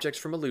real objects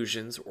from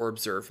illusions or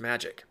observe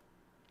magic.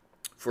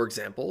 For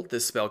example,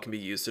 this spell can be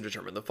used to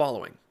determine the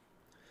following: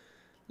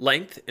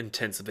 length in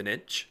tenths of an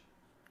inch,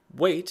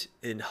 weight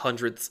in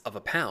hundredths of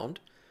a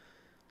pound,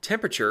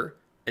 temperature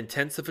in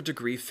tenths of a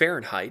degree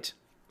Fahrenheit.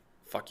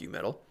 Fuck you,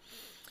 metal.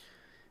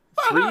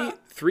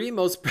 Three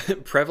most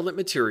prevalent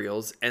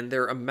materials and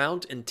their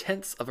amount in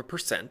tenths of a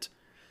percent,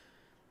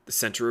 the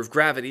center of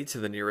gravity to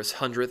the nearest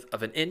hundredth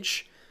of an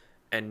inch,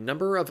 and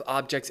number of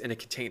objects in a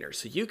container.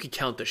 So you could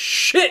count the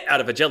shit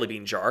out of a jelly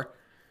bean jar.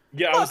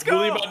 Yeah, I was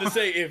really about to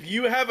say, if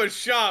you have a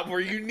shop where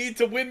you need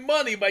to win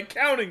money by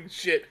counting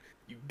shit,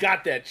 you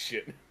got that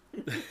shit.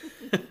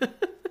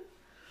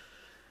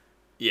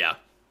 Yeah.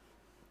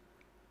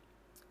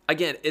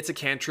 Again, it's a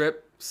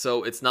cantrip,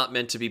 so it's not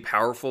meant to be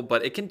powerful,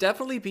 but it can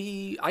definitely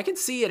be... I can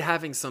see it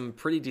having some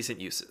pretty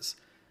decent uses,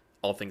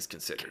 all things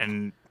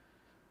considered.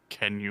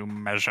 Can you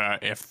measure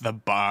if the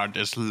bard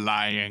is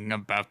lying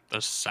about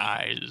the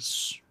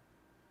size?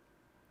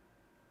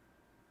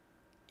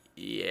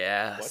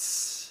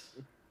 Yes.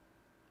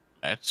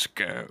 Let's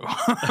go.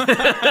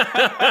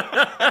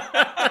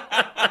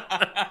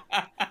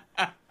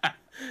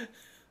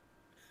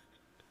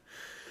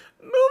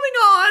 Moving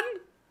on.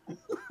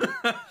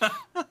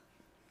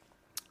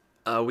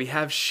 We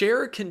have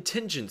Share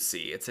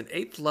Contingency. It's an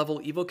 8th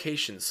level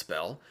evocation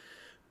spell.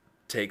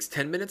 Takes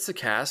 10 minutes to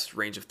cast,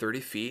 range of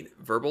 30 feet,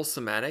 verbal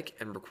somatic,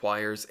 and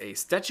requires a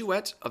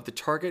statuette of the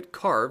target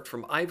carved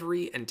from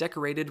ivory and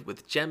decorated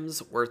with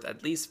gems worth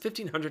at least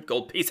 1,500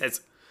 gold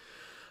pieces.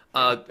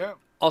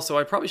 Also,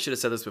 I probably should have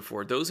said this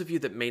before. Those of you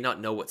that may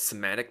not know what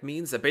somatic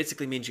means, that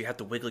basically means you have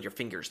to wiggle your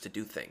fingers to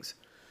do things.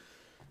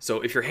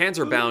 So if your hands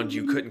are bound,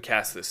 you couldn't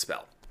cast this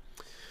spell.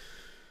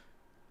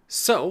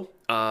 So,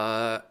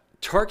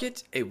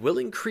 target a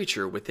willing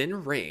creature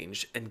within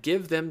range and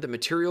give them the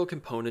material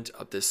component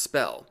of this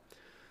spell.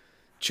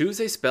 Choose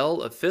a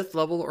spell of 5th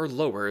level or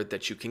lower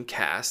that you can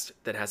cast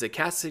that has a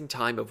casting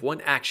time of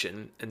 1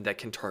 action and that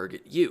can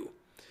target you.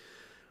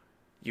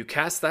 You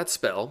cast that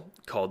spell,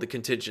 called the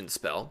Contingent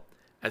spell,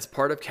 as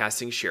part of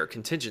casting Share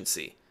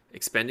Contingency,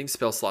 expending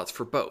spell slots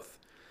for both.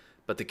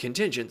 But the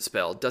Contingent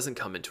spell doesn't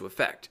come into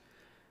effect.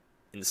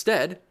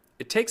 Instead,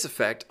 it takes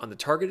effect on the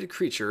targeted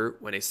creature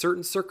when a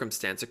certain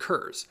circumstance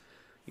occurs.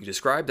 You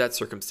describe that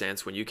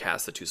circumstance when you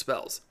cast the 2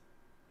 spells.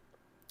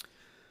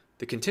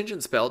 The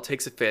contingent spell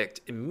takes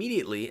effect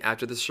immediately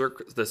after the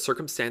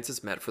circumstance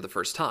is met for the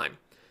first time,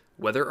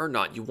 whether or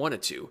not you want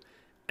it to,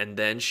 and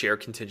then share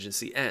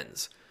contingency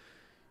ends.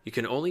 You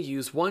can only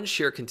use one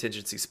share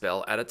contingency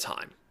spell at a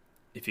time.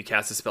 If you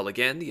cast a spell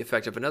again, the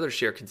effect of another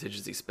share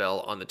contingency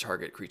spell on the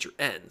target creature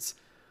ends.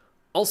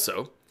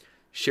 Also,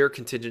 share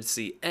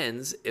contingency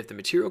ends if the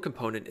material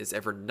component is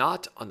ever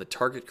not on the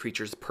target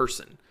creature's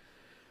person.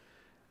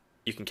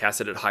 You can cast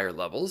it at higher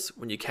levels.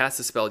 When you cast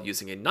a spell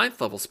using a 9th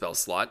level spell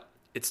slot,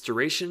 its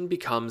duration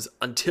becomes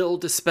until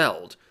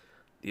dispelled.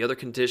 The other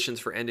conditions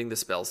for ending the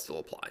spell still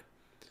apply.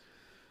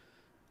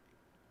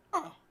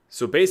 Oh.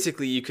 So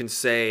basically you can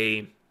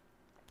say,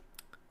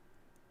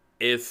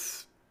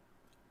 if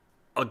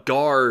a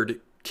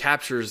guard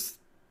captures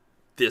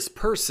this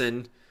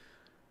person,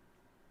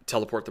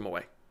 teleport them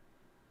away.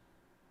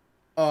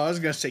 Oh, I was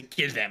going to say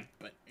kill them,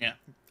 but yeah.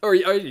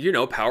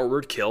 Or power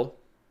word kill.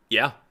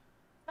 Yeah.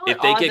 If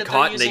they get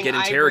caught and they get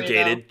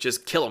interrogated,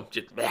 just kill them.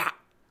 Just,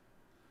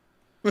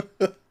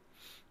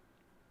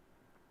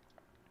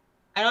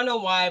 I don't know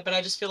why, but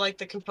I just feel like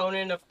the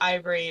component of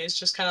ivory is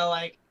just kind of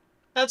like,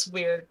 that's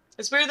weird.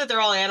 It's weird that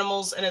they're all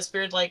animals, and it's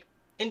weird, like,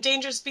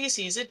 endangered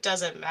species, it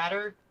doesn't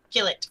matter.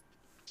 Kill it.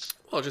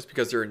 Well, just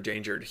because they're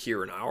endangered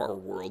here in our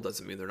world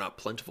doesn't mean they're not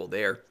plentiful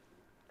there.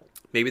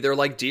 Maybe they're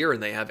like deer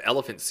and they have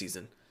elephant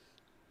season.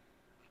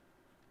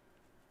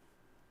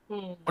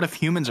 What if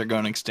humans are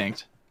going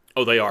extinct?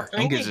 Oh, they are.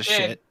 Who gives a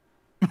shit?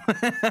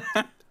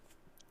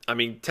 I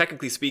mean,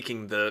 technically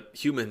speaking, the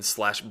humans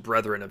 /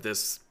 brethren of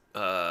this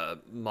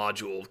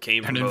module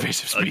came from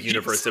a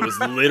universe that was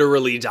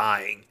literally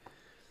dying.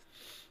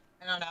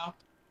 I don't know.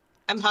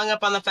 I'm hung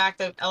up on the fact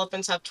that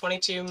elephants have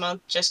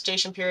 22-month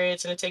gestation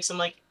periods and it takes them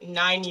like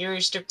 9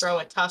 years to grow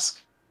a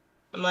tusk.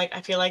 I'm like,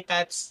 I feel like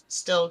that's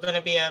still going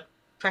to be a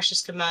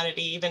precious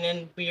commodity even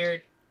in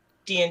weird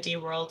D&D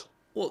world.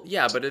 Well,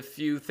 yeah, but if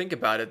you think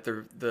about it,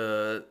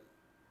 the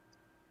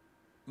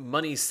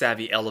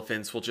money-savvy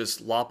elephants will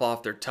just lop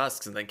off their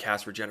tusks and then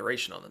cast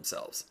regeneration on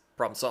themselves.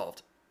 Problem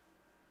solved.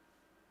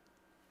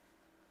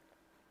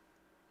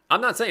 I'm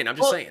not saying, I'm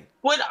just saying.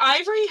 Would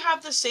ivory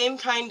have the same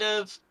kind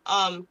of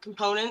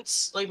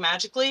components, like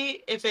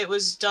magically, if it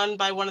was done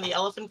by one of the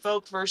elephant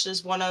folk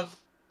versus one of,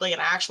 like, an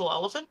actual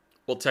elephant?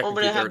 Well,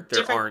 technically,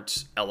 there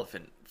aren't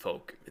elephant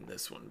folk in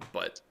this one,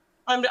 but...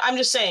 I'm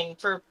just saying,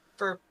 for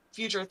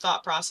future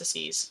thought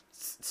processes.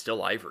 It's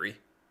still ivory.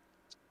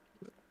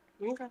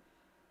 Okay.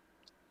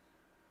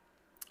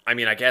 I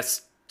mean, I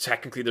guess,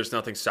 technically, there's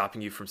nothing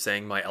stopping you from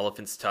saying my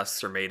elephant's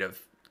tusks are made of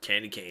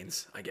candy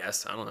canes, I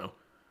guess. I don't know.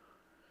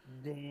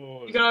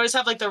 You can always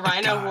have, like, the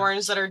rhino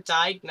horns that are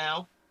dyed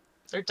now.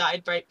 They're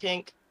dyed bright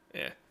pink.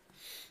 Yeah.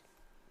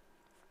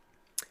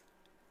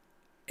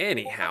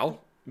 Anyhow,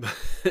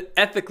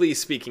 ethically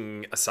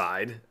speaking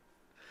aside,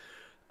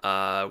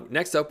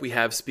 next up we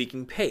have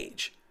Speaking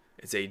Page.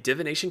 It's a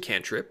divination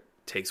cantrip.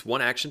 Takes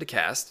 1 action to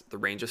cast, the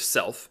range of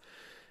self.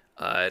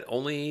 It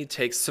only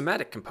takes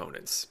somatic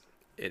components.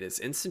 It is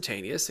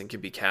instantaneous and can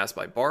be cast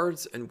by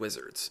bards and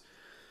wizards.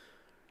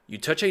 You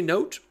touch a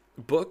note,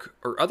 book,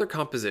 or other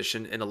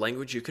composition in a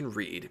language you can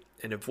read,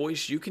 and a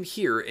voice you can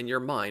hear in your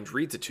mind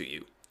reads it to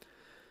you.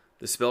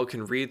 The spell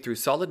can read through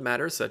solid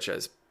matter such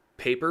as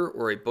paper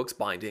or a book's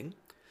binding,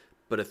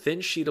 but a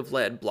thin sheet of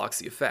lead blocks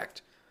the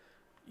effect.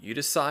 You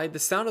decide the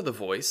sound of the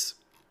voice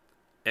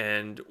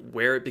and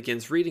where it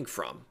begins reading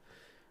from.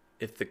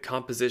 If the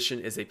composition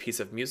is a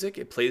piece of music,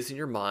 it plays in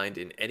your mind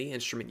in any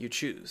instrument you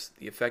choose.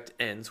 The effect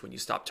ends when you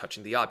stop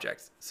touching the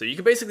object. So you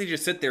can basically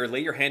just sit there, lay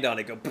your hand on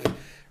it, and go,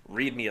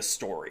 read me a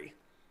story.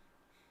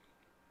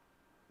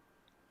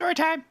 Story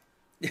time!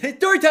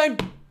 Story time!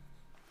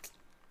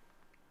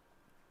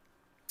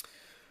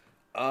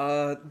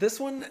 This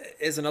one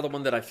is another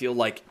one that I feel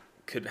like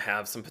could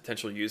have some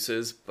potential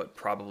uses, but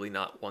probably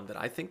not one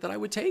that I think that I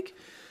would take.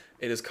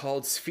 It is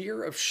called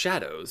Sphere of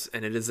Shadows,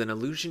 and it is an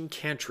illusion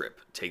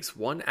cantrip. Takes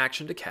 1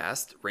 action to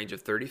cast, range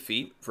of 30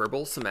 feet,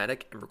 verbal,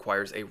 somatic, and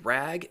requires a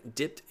rag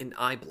dipped in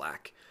eye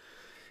black.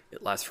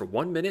 It lasts for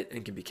 1 minute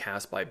and can be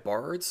cast by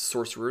bards,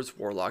 sorcerers,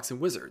 warlocks, and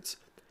wizards.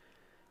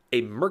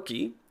 A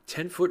murky,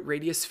 10-foot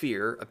radius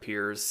sphere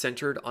appears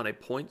centered on a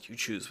point you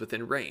choose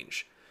within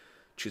range.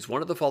 Choose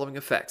one of the following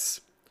effects.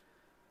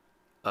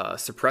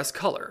 Suppress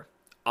color.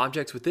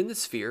 Objects within the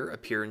sphere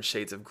appear in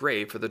shades of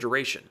gray for the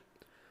duration.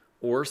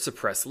 Or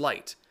suppress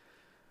light.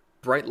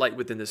 Bright light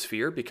within the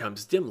sphere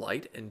becomes dim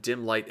light, and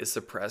dim light is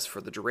suppressed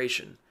for the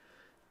duration.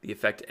 The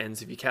effect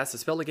ends if you cast the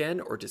spell again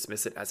or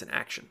dismiss it as an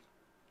action.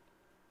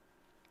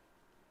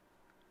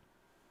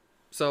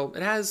 So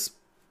it has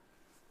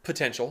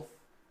potential.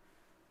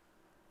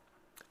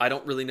 I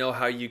don't really know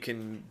how you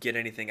can get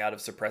anything out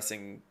of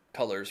suppressing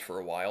colors for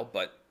a while,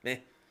 but eh.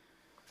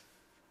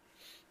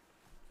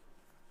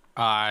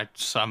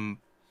 Some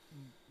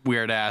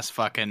weird ass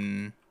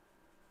fucking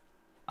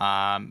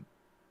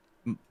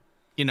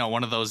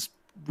one of those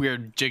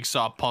weird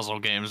jigsaw puzzle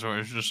games where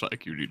it's just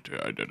like you need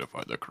to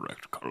identify the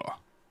correct color.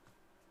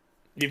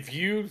 If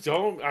you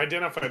don't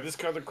identify this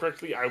color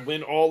correctly, I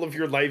win all of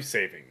your life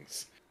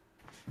savings.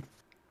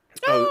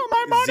 Oh,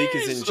 my Zeke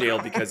monies! is in jail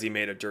because he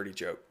made a dirty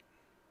joke.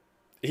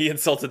 He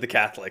insulted the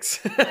Catholics.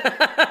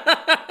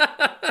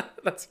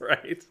 That's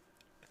right.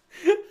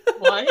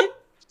 What?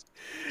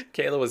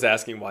 Kayla was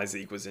asking why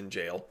Zeke was in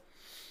jail.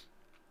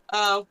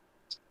 Oh.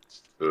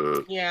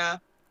 Yeah.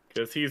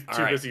 Because he's All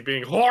too right. busy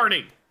being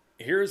horny.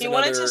 Here's He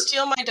another... wanted to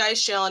steal my dice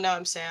shell, and now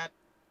I'm sad.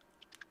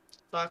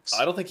 Bucks.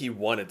 I don't think he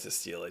wanted to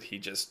steal it. He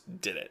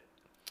just did it.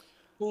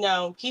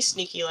 No, he's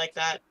sneaky like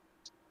that.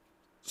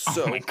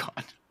 So, Oh my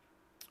god.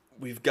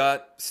 we've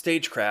got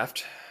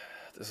Stagecraft.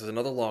 This is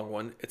another long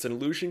one. It's an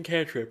illusion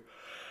cantrip.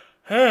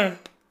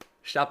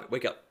 Stop it.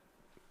 Wake up.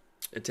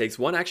 It takes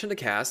 1 action to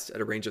cast at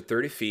a range of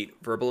 30 feet,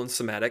 verbal and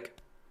somatic.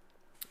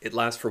 It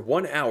lasts for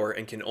 1 hour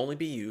and can only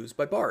be used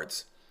by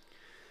bards.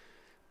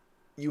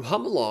 You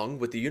hum along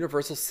with the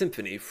Universal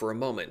Symphony for a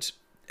moment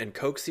and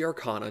coax the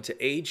Arcana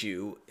to aid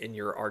you in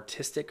your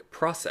artistic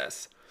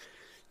process.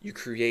 You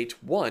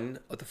create one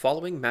of the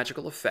following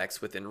magical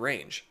effects within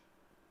range.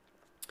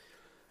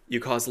 You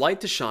cause light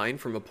to shine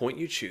from a point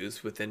you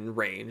choose within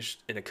range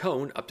in a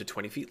cone up to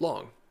 20 feet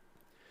long.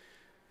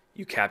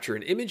 You capture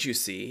an image you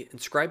see,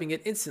 inscribing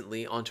it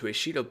instantly onto a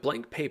sheet of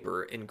blank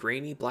paper in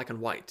grainy black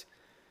and white.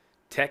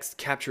 Text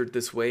captured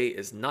this way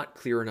is not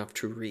clear enough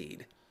to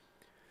read.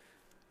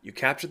 You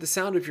capture the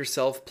sound of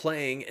yourself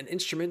playing an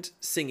instrument,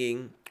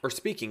 singing, or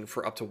speaking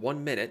for up to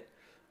 1 minute,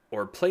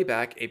 or play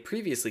back a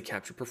previously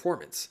captured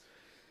performance.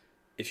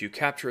 If you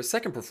capture a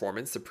second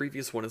performance, the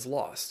previous one is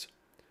lost.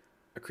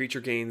 A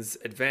creature gains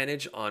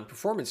advantage on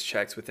performance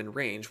checks within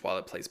range while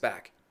it plays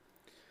back.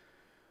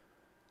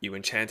 You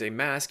enchant a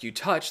mask you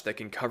touch that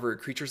can cover a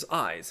creature's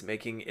eyes,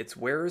 making its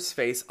wearer's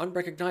face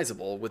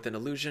unrecognizable with an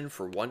illusion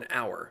for 1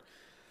 hour.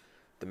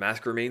 The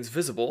mask remains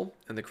visible,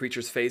 and the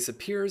creature's face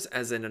appears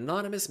as an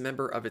anonymous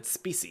member of its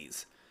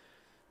species.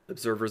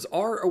 Observers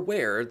are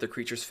aware the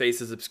creature's face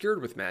is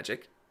obscured with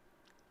magic,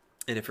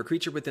 and if a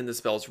creature within the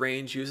spell's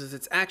range uses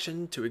its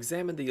action to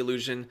examine the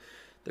illusion,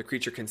 the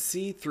creature can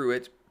see through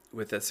it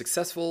with a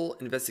successful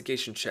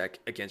investigation check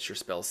against your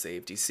spell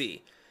save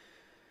DC.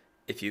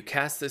 If you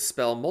cast this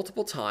spell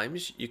multiple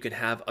times, you can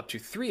have up to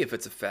 3 of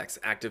its effects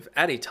active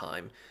at a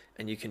time,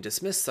 and you can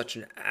dismiss such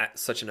an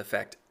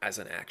effect as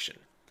an action.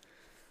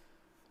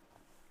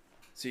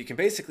 So you can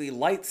basically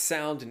light,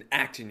 sound, and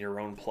act in your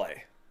own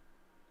play.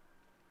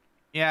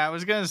 Yeah, I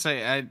was gonna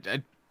say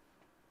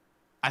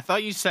I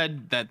thought you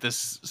said that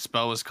this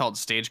spell was called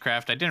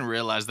Stagecraft. I didn't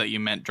realize that you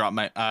meant drop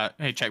my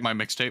hey, check my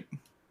mixtape.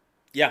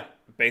 Yeah,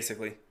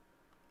 basically.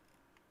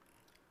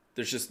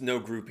 There's just no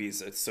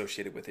groupies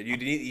associated with it.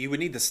 You would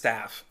need the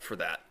staff for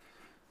that.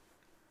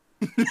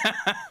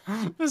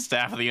 The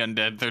staff of the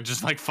undead, they're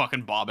just like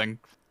fucking bobbing.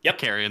 Yep.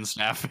 Carrying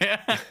staff.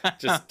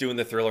 Just doing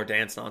the Thriller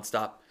dance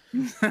nonstop.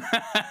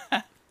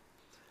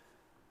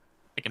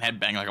 They can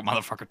headbang like a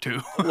motherfucker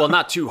too. Well,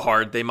 not too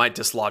hard. They might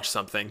dislodge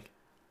something.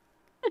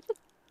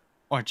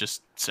 Or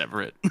just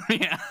sever it.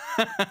 Yeah.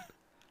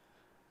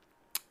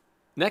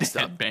 Next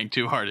up. Headbang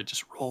too hard, it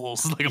just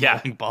rolls like a Yeah.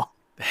 bowling ball.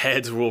 The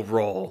heads will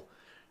roll.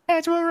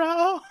 Heads will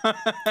roll.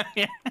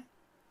 Yeah.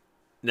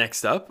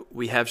 Next up,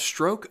 we have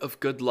Stroke of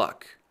Good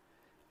Luck.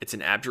 It's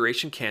an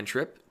abjuration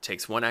cantrip,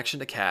 takes 1 action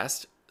to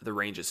cast. The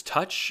range is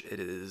touch. It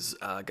is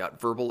got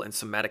verbal and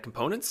somatic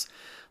components.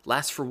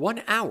 Lasts for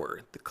 1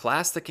 hour. The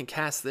class that can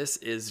cast this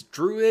is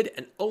Druid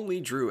and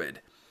only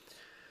Druid.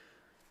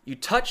 You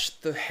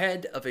touch the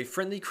head of a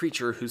friendly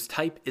creature whose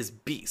type is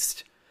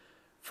Beast.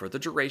 For the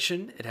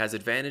duration, it has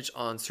advantage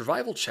on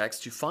survival checks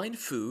to find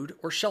food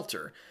or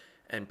shelter,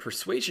 and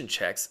persuasion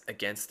checks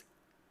against...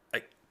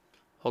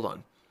 hold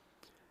on.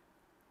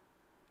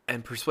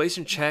 And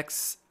persuasion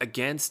checks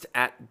against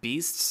at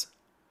beasts.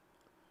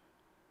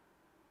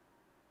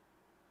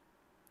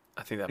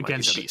 I think that might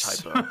Against be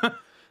beasts. another typo.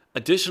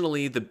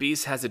 Additionally, the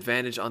beast has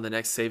advantage on the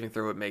next saving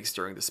throw it makes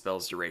during the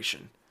spell's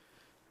duration.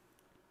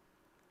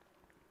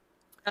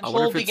 That I wonder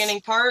whole if it's-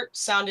 beginning part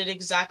sounded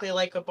exactly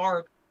like a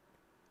bard.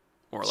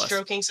 More or less.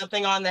 Stroking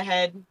something on the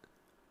head.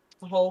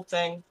 The whole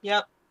thing.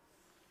 Yep.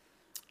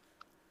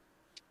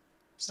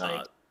 It's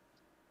like,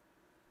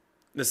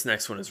 This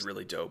next one is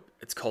really dope.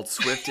 It's called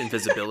Swift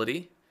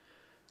Invisibility.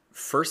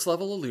 First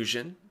level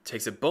illusion,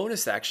 takes a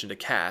bonus action to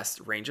cast,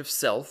 range of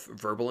self,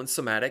 verbal and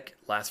somatic,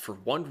 lasts for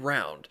 1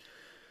 round.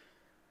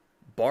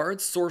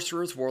 Bards,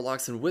 sorcerers,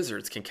 warlocks, and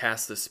wizards can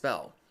cast this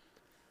spell.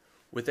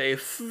 With a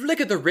flick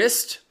of the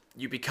wrist,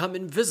 you become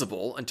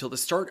invisible until the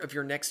start of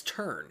your next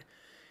turn.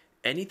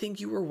 Anything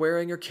you are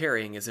wearing or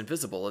carrying is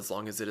invisible as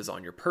long as it is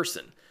on your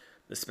person.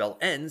 The spell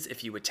ends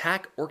if you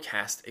attack or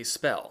cast a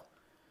spell.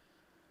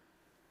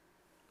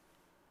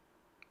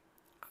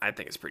 I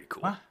think it's pretty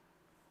cool. What?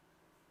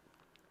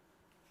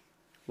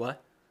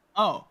 What?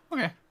 Oh,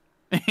 okay.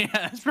 Yeah,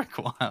 that's pretty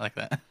cool. I like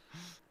that.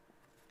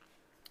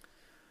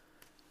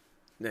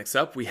 Next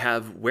up, we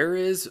have Where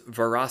is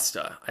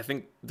Varasta? I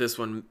think this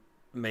one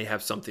may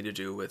have something to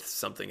do with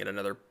something in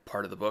another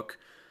part of the book.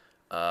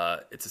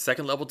 It's a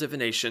 2nd level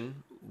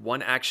divination,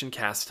 1 action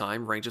cast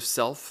time, range of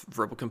self,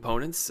 verbal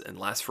components, and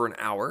lasts for an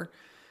hour.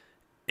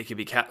 It can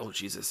be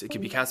It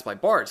can be cast by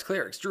bards,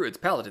 clerics, druids,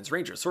 paladins,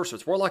 rangers,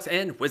 sorcerers, warlocks,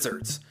 and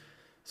wizards.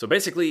 So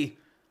basically,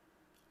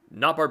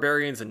 not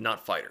barbarians and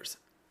not fighters.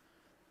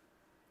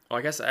 Oh,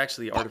 I guess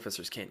actually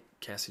artificers can't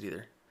cast it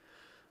either.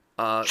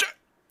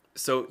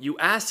 So you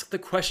ask the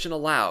question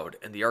aloud,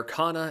 and the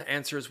Arcana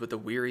answers with a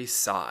weary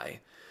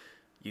sigh.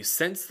 You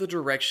sense the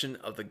direction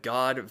of the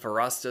god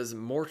Varasta's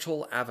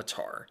mortal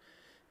avatar.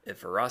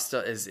 If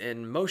Varasta is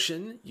in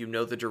motion, you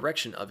know the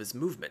direction of his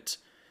movement.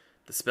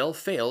 The spell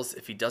fails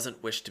if he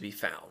doesn't wish to be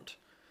found.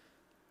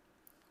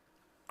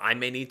 I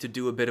may need to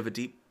do a bit of a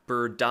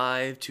deeper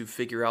dive to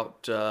figure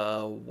out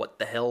what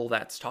the hell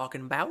that's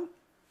talking about.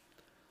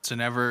 It's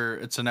an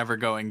ever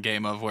going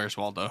game of Where's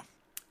Waldo?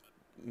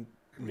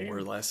 More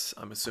or less,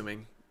 I'm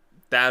assuming.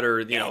 That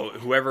or,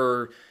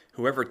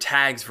 whoever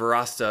tags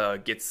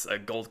Varasta gets a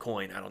gold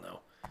coin. I don't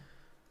know.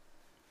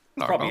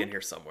 It's probably in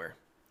here somewhere.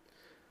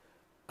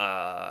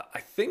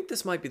 I think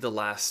this might be the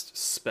last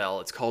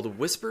spell. It's called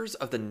Whispers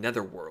of the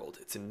Netherworld.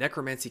 It's a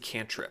necromancy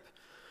cantrip.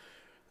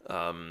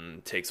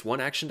 Takes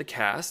 1 action to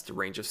cast,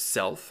 range of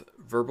self,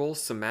 verbal,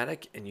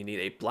 somatic, and you need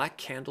a black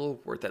candle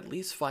worth at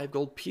least 5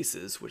 gold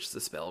pieces, which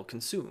the spell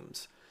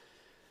consumes.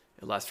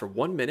 It lasts for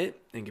 1 minute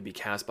and can be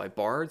cast by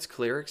bards,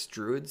 clerics,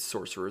 druids,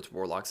 sorcerers,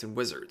 warlocks, and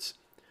wizards.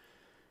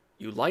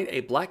 You light a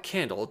black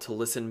candle to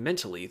listen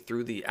mentally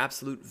through the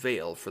absolute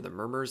veil for the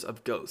murmurs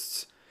of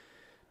ghosts.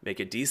 Make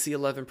a DC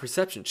 11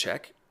 perception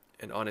check,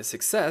 and on a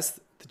success,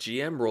 the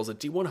GM rolls a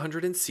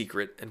D100 in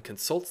secret and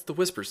consults the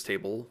Whispers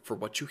table for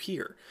what you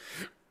hear.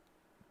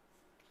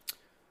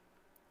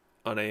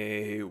 On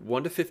a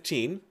 1 to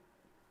 15,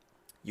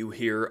 you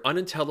hear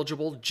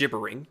unintelligible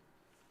gibbering.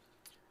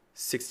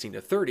 16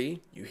 to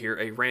 30, you hear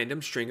a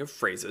random string of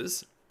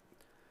phrases.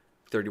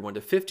 31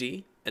 to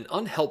 50, an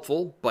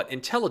unhelpful but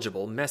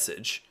intelligible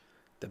message.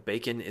 The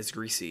bacon is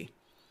greasy.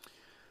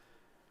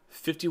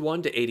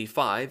 51 to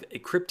 85, a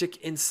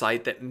cryptic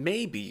insight that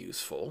may be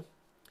useful.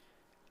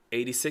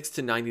 86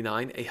 to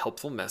 99, a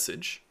helpful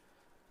message.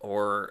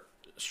 Or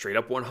straight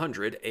up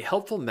 100, a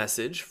helpful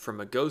message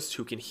from a ghost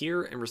who can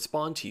hear and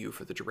respond to you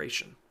for the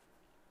duration.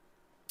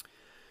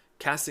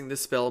 Casting this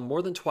spell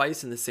more than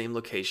twice in the same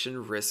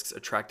location risks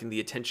attracting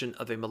the attention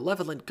of a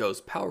malevolent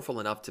ghost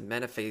powerful enough to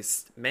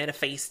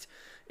manifest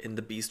in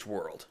the beast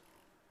world.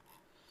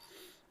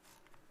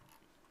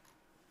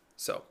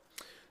 So,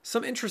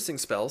 some interesting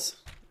spells.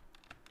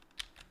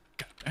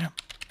 Goddamn.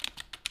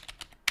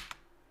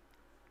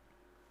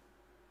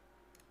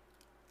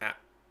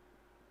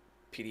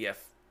 PDF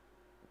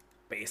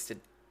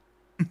basted.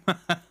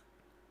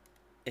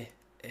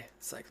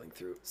 Cycling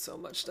through so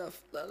much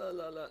stuff. La la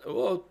la la.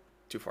 Oh,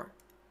 too far.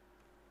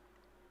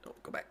 Oh,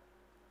 go back.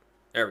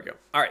 There we go.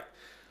 All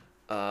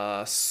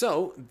right.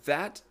 So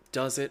that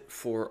does it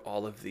for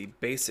all of the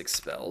basic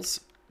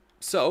spells.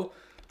 So,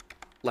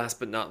 last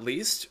but not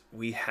least,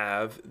 we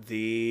have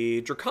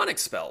the draconic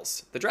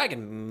spells, the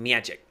dragon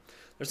magic.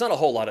 There's not a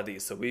whole lot of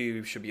these, so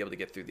we should be able to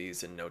get through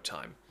these in no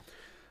time.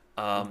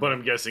 But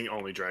I'm guessing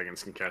only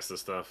dragons can cast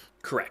this stuff.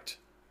 Correct.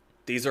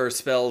 These are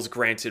spells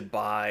granted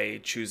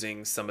by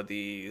choosing some of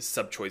the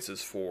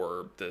sub-choices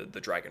for the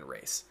dragon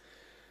race.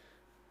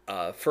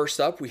 First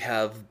up, we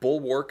have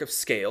Bulwark of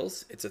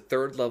Scales. It's a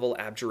 3rd level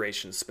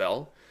abjuration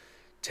spell.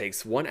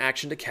 Takes 1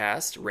 action to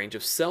cast, range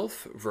of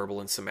self, verbal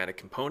and somatic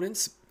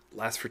components,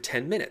 lasts for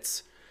 10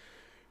 minutes.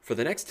 For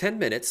the next 10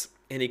 minutes,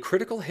 any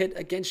critical hit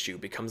against you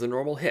becomes a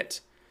normal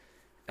hit.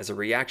 As a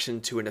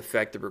reaction to an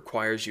effect that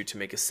requires you to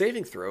make a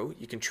saving throw,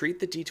 you can treat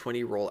the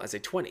d20 roll as a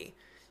 20.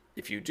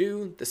 If you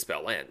do, the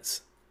spell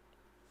ends.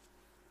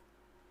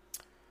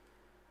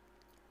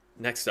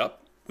 Next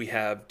up, we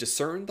have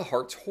Discern the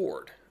Heart's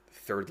Hoard,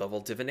 3rd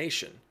level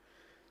divination.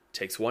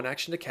 Takes 1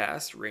 action to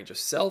cast, range of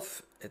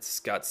self, it's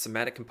got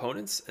somatic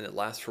components, and it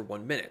lasts for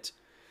 1 minute.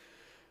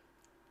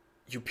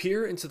 You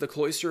peer into the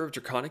cloister of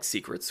draconic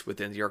secrets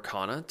within the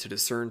Arcana to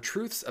discern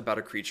truths about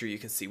a creature you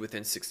can see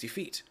within 60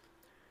 feet.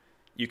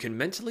 You can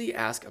mentally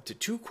ask up to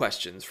 2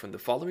 questions from the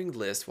following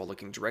list while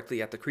looking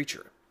directly at the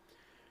creature.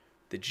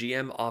 The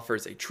GM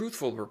offers a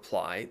truthful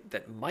reply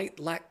that might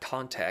lack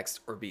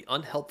context or be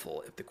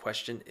unhelpful if the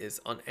question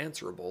is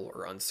unanswerable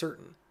or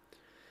uncertain.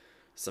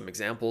 Some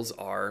examples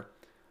are,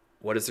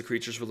 what is the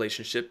creature's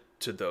relationship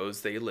to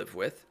those they live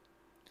with?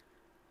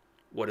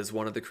 What is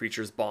one of the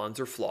creature's bonds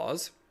or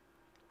flaws?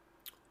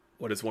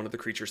 What is one of the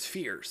creature's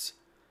fears?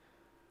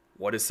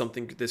 What is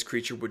something this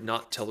creature would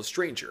not tell a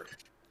stranger?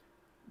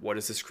 What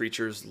is this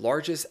creature's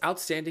largest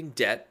outstanding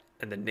debt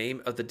and the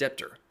name of the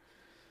debtor?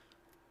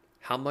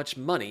 How much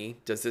money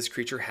does this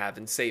creature have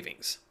in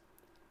savings?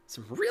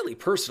 Some really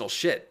personal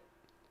shit.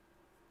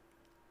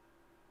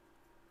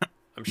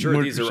 I'm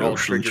sure these are all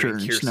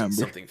triggering Kirsten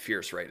something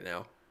fierce right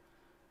now.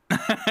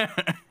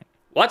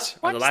 What?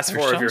 On the last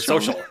 4 of your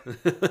social.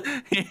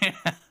 Yeah.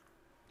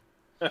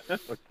 Oh,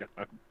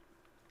 God.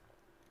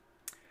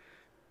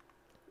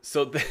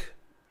 So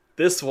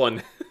this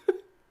one,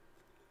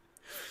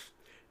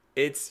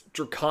 it's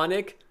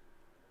Draconic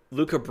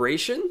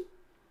Lucubration.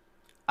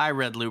 I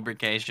read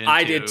lubrication.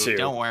 I did too.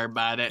 Don't worry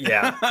about it.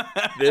 Yeah.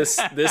 This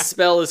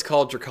spell is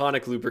called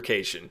Draconic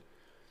Lubrication.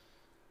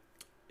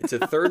 It's a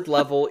 3rd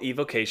level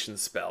evocation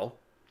spell.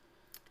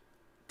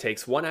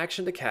 Takes 1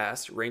 action to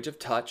cast, range of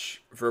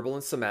touch, verbal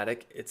and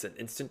somatic. It's an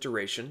instant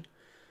duration.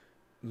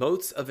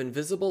 Motes of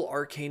invisible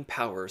arcane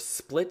power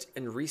split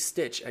and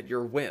restitch at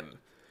your whim.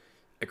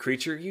 A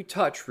creature you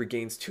touch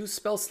regains 2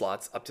 spell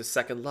slots up to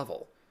 2nd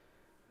level.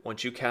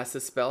 Once you cast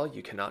this spell,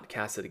 you cannot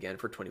cast it again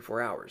for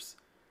 24 hours.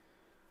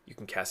 You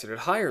can cast it at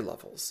higher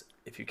levels.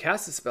 If you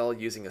cast a spell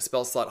using a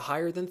spell slot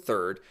higher than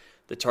 3rd,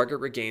 the target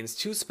regains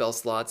 2 spell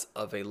slots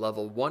of a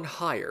level 1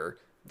 higher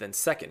than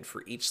 2nd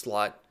for each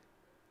slot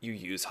you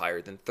use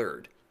higher than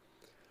 3rd.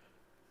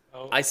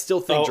 I still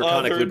think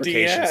Draconic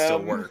Lubrication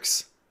still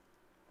works.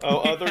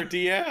 Other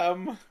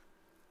DM.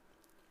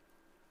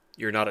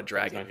 You're not a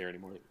dragon. He's not here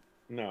anymore.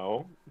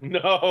 No.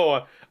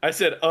 I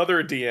said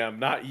other DM,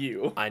 not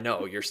you. I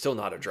know, you're still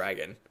not a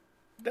dragon.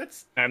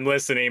 I'm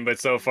listening, but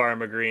so far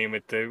I'm agreeing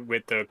with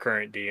the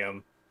current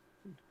DM.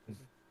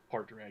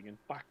 Part dragon.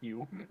 Fuck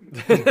you.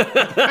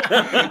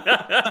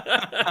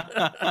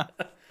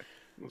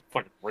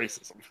 Fucking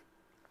racism.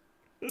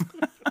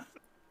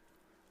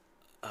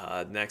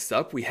 Next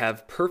up, we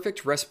have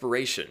Perfect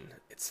Respiration.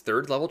 It's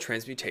 3rd level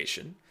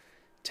transmutation.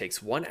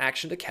 Takes 1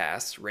 action to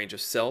cast, range of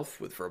self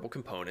with verbal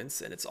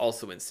components, and it's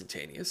also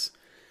instantaneous.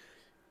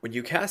 When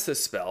you cast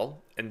this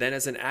spell, and then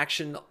as an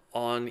action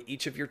on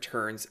each of your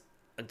turns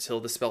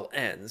until the spell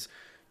ends,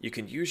 you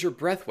can use your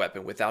breath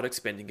weapon without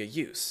expending a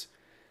use.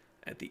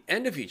 At the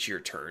end of each of your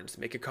turns,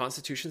 make a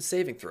Constitution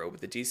saving throw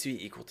with a DC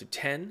equal to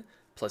 10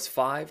 plus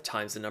 5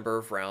 times the number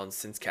of rounds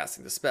since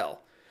casting the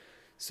spell.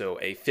 So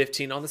a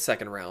 15 on the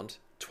 2nd round,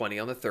 20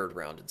 on the 3rd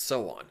round, and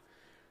so on.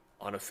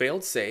 On a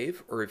failed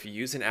save, or if you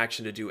use an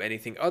action to do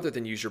anything other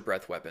than use your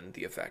breath weapon,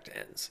 the effect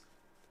ends.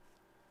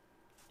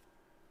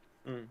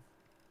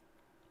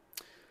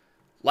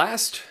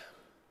 Last,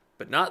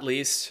 but not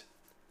least,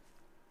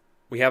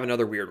 we have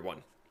another weird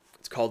one.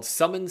 It's called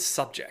Summon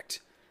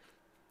Subject.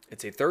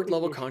 It's a 3rd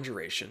level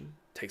conjuration,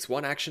 takes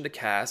 1 action to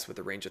cast with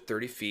a range of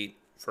 30 feet,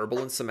 verbal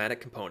and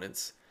somatic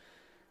components.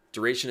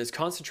 Duration is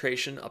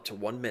concentration up to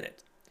 1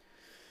 minute.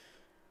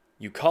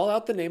 You call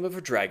out the name of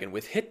a dragon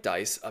with hit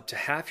dice up to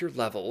half your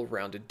level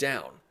rounded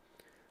down.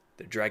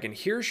 The dragon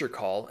hears your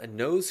call and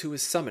knows who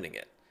is summoning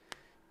it.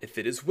 If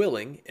it is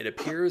willing, it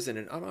appears in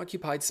an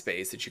unoccupied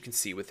space that you can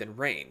see within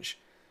range.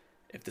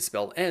 If the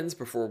spell ends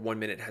before 1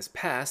 minute has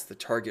passed, the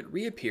target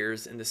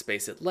reappears in the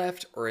space it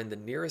left or in the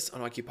nearest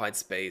unoccupied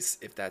space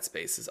if that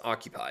space is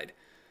occupied.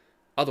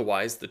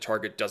 Otherwise, the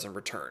target doesn't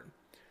return.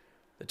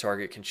 The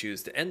target can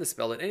choose to end the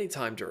spell at any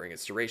time during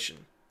its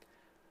duration.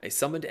 A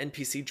summoned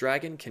NPC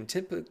dragon can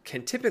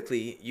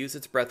typically use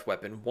its breath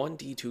weapon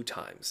 1d2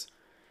 times.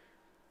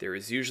 There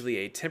is usually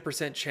a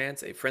 10%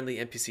 chance a friendly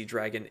NPC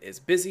dragon is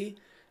busy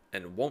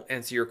and won't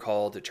answer your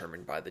call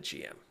determined by the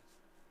GM.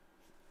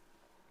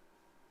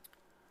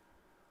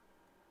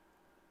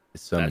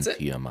 Summon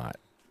Tiamat.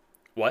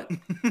 What?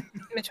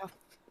 Mitchell.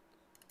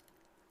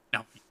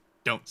 No,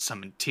 don't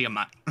summon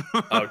Tiamat.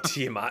 Oh,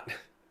 Tiamat.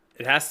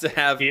 It has to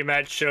have...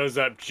 Tiamat shows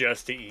up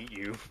just to eat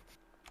you.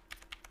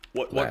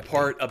 What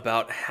part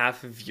about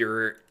half of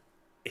your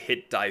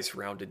hit dice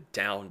rounded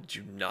down did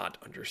you not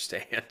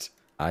understand?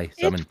 I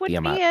summon It would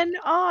Tiamat. be an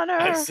honor.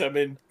 I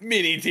summon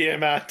mini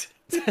Tiamat.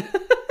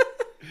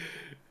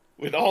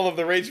 With all of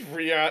the rage and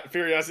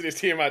furiosity of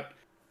Tiamat,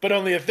 but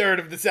only 1/3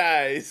 of the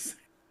size.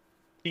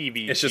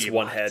 It's just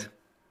one head.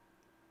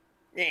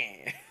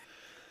 Yeah.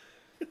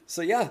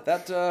 So yeah,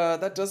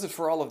 that does it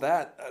for all of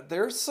that.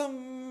 There's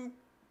some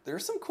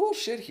cool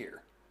shit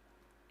here.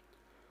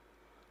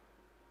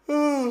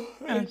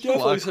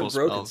 Definitely some cool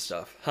broken spells.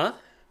 stuff, huh?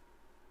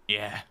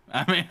 Yeah,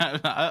 I mean,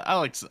 I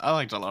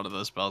liked a lot of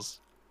those spells.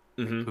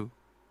 Mm-hmm. Cool.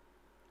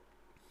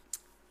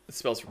 The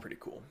spells were pretty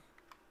cool.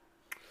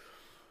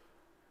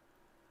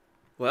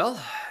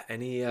 Well,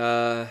 any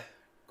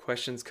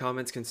questions,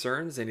 comments,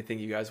 concerns? Anything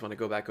you guys want to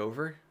go back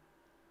over?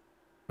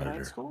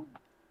 That's cool.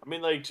 I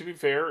mean, like, to be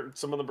fair,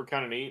 some of them are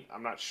kind of neat.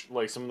 I'm not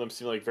like some of them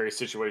seem like very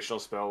situational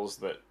spells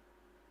that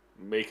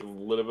make a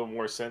little bit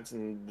more sense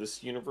in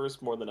this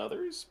universe more than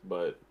others.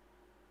 But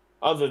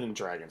other than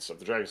dragon stuff,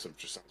 the dragon stuff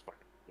just sounds fine.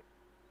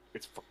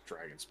 It's fucking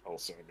dragon spell,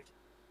 so.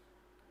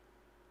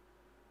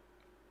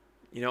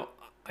 You know,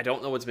 I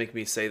don't know what's making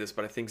me say this,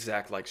 but I think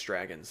Zach likes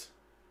dragons.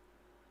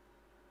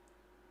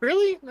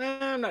 Really?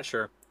 I'm not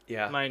sure.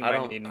 Yeah, Might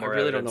need I more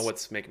really don't know evidence.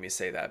 what's making me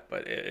say that,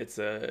 but it's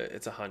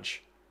a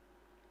hunch.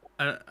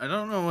 I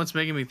don't know what's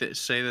making me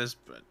say this,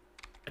 but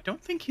I don't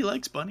think he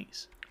likes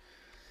bunnies.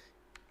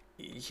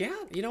 Yeah,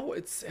 you know,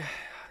 it's...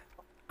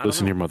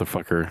 Listen here,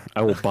 motherfucker.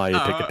 I will buy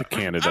a ticket to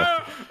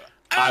Canada.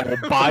 I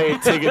will buy a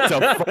ticket to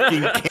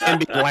fucking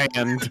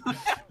Candyland.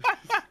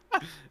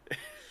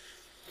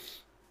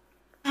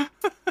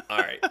 All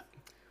right.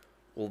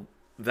 Well,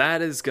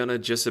 that is gonna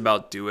just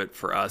about do it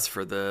for us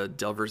for the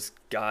Delver's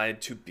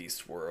Guide to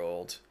Beast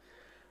World.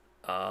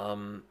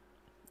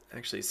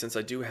 Actually, since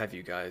I do have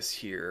you guys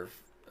here,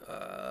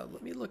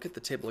 let me look at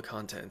the table of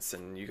contents,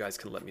 and you guys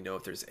can let me know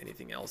if there's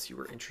anything else you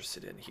were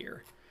interested in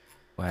here.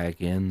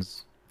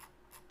 Wagons.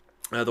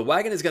 The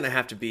wagon is going to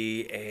have to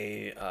be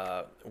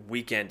a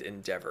weekend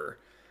endeavor.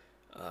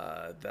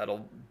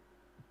 That'll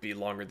be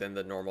longer than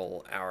the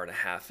normal hour and a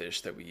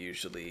half-ish that we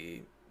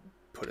usually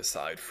put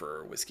aside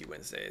for Whiskey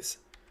Wednesdays.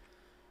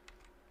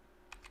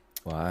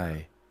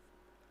 Why?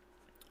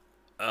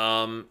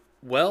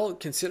 Well,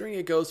 considering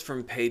it goes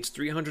from page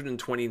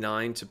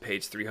 329 to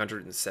page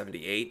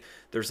 378,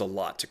 there's a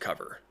lot to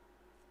cover.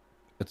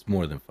 That's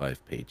more than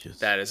 5 pages.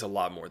 That is a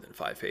lot more than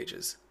 5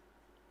 pages.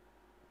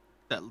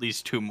 At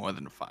least 2 more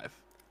than 5.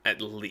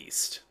 At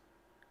least.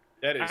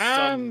 That is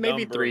some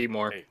maybe number 3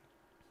 more.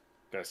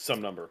 That's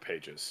some number of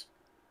pages.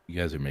 You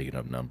guys are making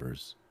up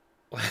numbers.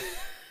 What,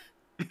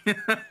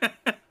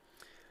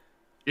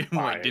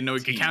 didn't know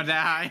we could count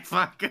that high?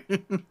 Fuck.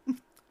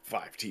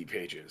 5T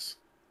pages.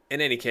 In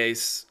any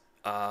case,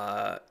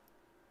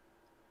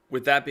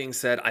 with that being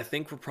said, I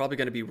think we're probably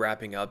going to be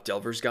wrapping up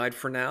Delver's Guide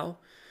for now.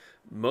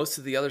 Most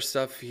of the other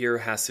stuff here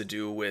has to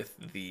do with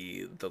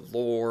the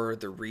lore,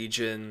 the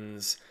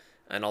regions,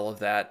 and all of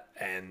that.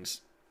 And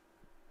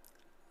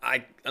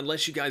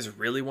unless you guys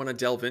really want to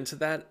delve into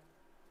that,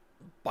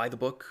 buy the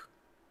book.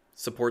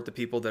 Support the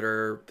people that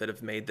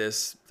have made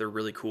this. They're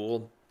really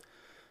cool,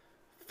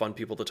 fun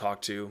people to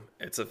talk to.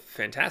 It's a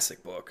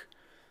fantastic book.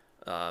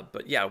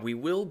 But yeah, we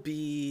will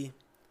be,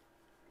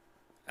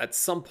 at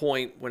some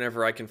point,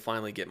 whenever I can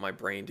finally get my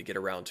brain to get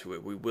around to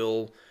it, we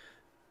will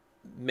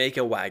make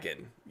a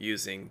wagon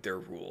using their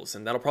rules.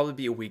 And that'll probably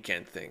be a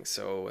weekend thing.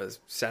 So as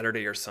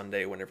Saturday or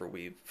Sunday, whenever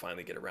we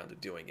finally get around to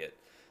doing it,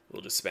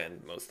 we'll just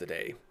spend most of the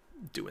day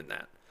doing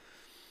that.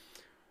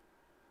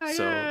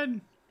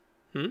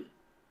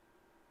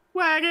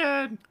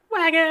 Wagon!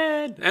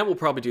 Wagon! And we'll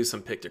probably do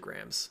some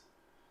pictograms.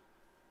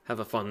 Have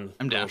a fun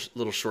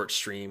little short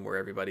stream where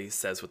everybody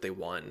says what they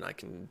want, and I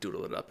can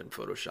doodle it up in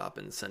Photoshop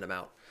and send them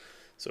out.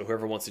 So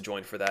whoever wants to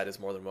join for that is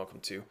more than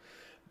welcome to.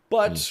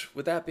 But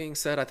with that being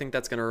said, I think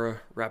that's going to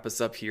wrap us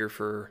up here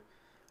for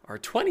our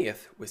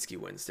 20th Whiskey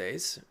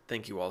Wednesdays.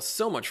 Thank you all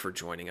so much for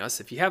joining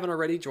us. If you haven't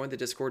already, join the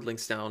Discord.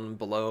 Links down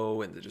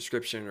below in the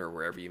description or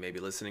wherever you may be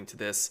listening to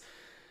this.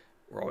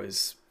 We're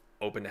always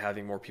open to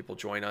having more people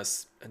join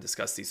us and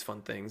discuss these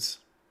fun things.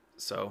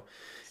 So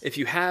if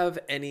you have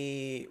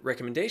any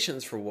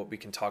recommendations for what we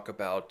can talk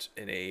about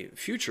in a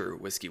future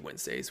Whiskey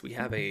Wednesdays, we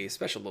have a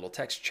special little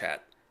text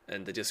chat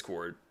in the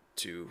Discord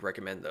to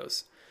recommend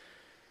those.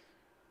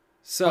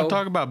 So I'll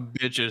talk about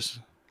bitches.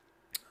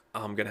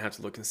 I'm going to have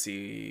to look and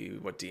see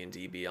what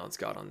D&D Beyond's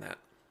got on that.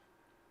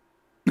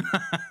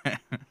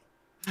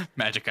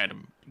 Magic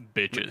item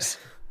bitches.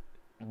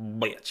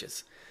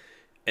 Bitches.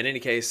 In any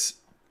case,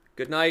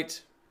 good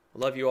night.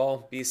 Love you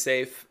all. Be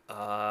safe.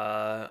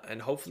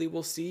 And hopefully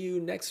we'll see you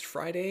next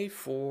Friday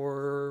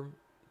for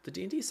the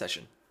D&D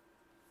session.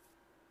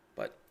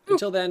 But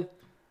until then,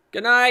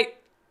 good night.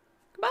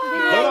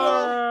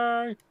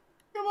 Goodbye.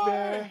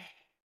 Goodbye.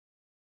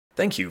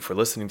 Thank you for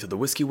listening to the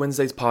Whiskey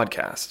Wednesdays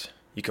podcast.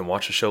 You can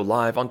watch the show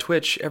live on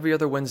Twitch every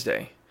other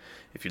Wednesday.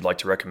 If you'd like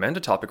to recommend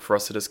a topic for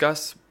us to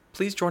discuss,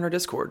 please join our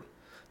Discord.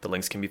 The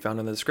links can be found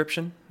in the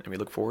description, and we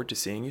look forward to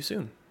seeing you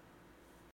soon.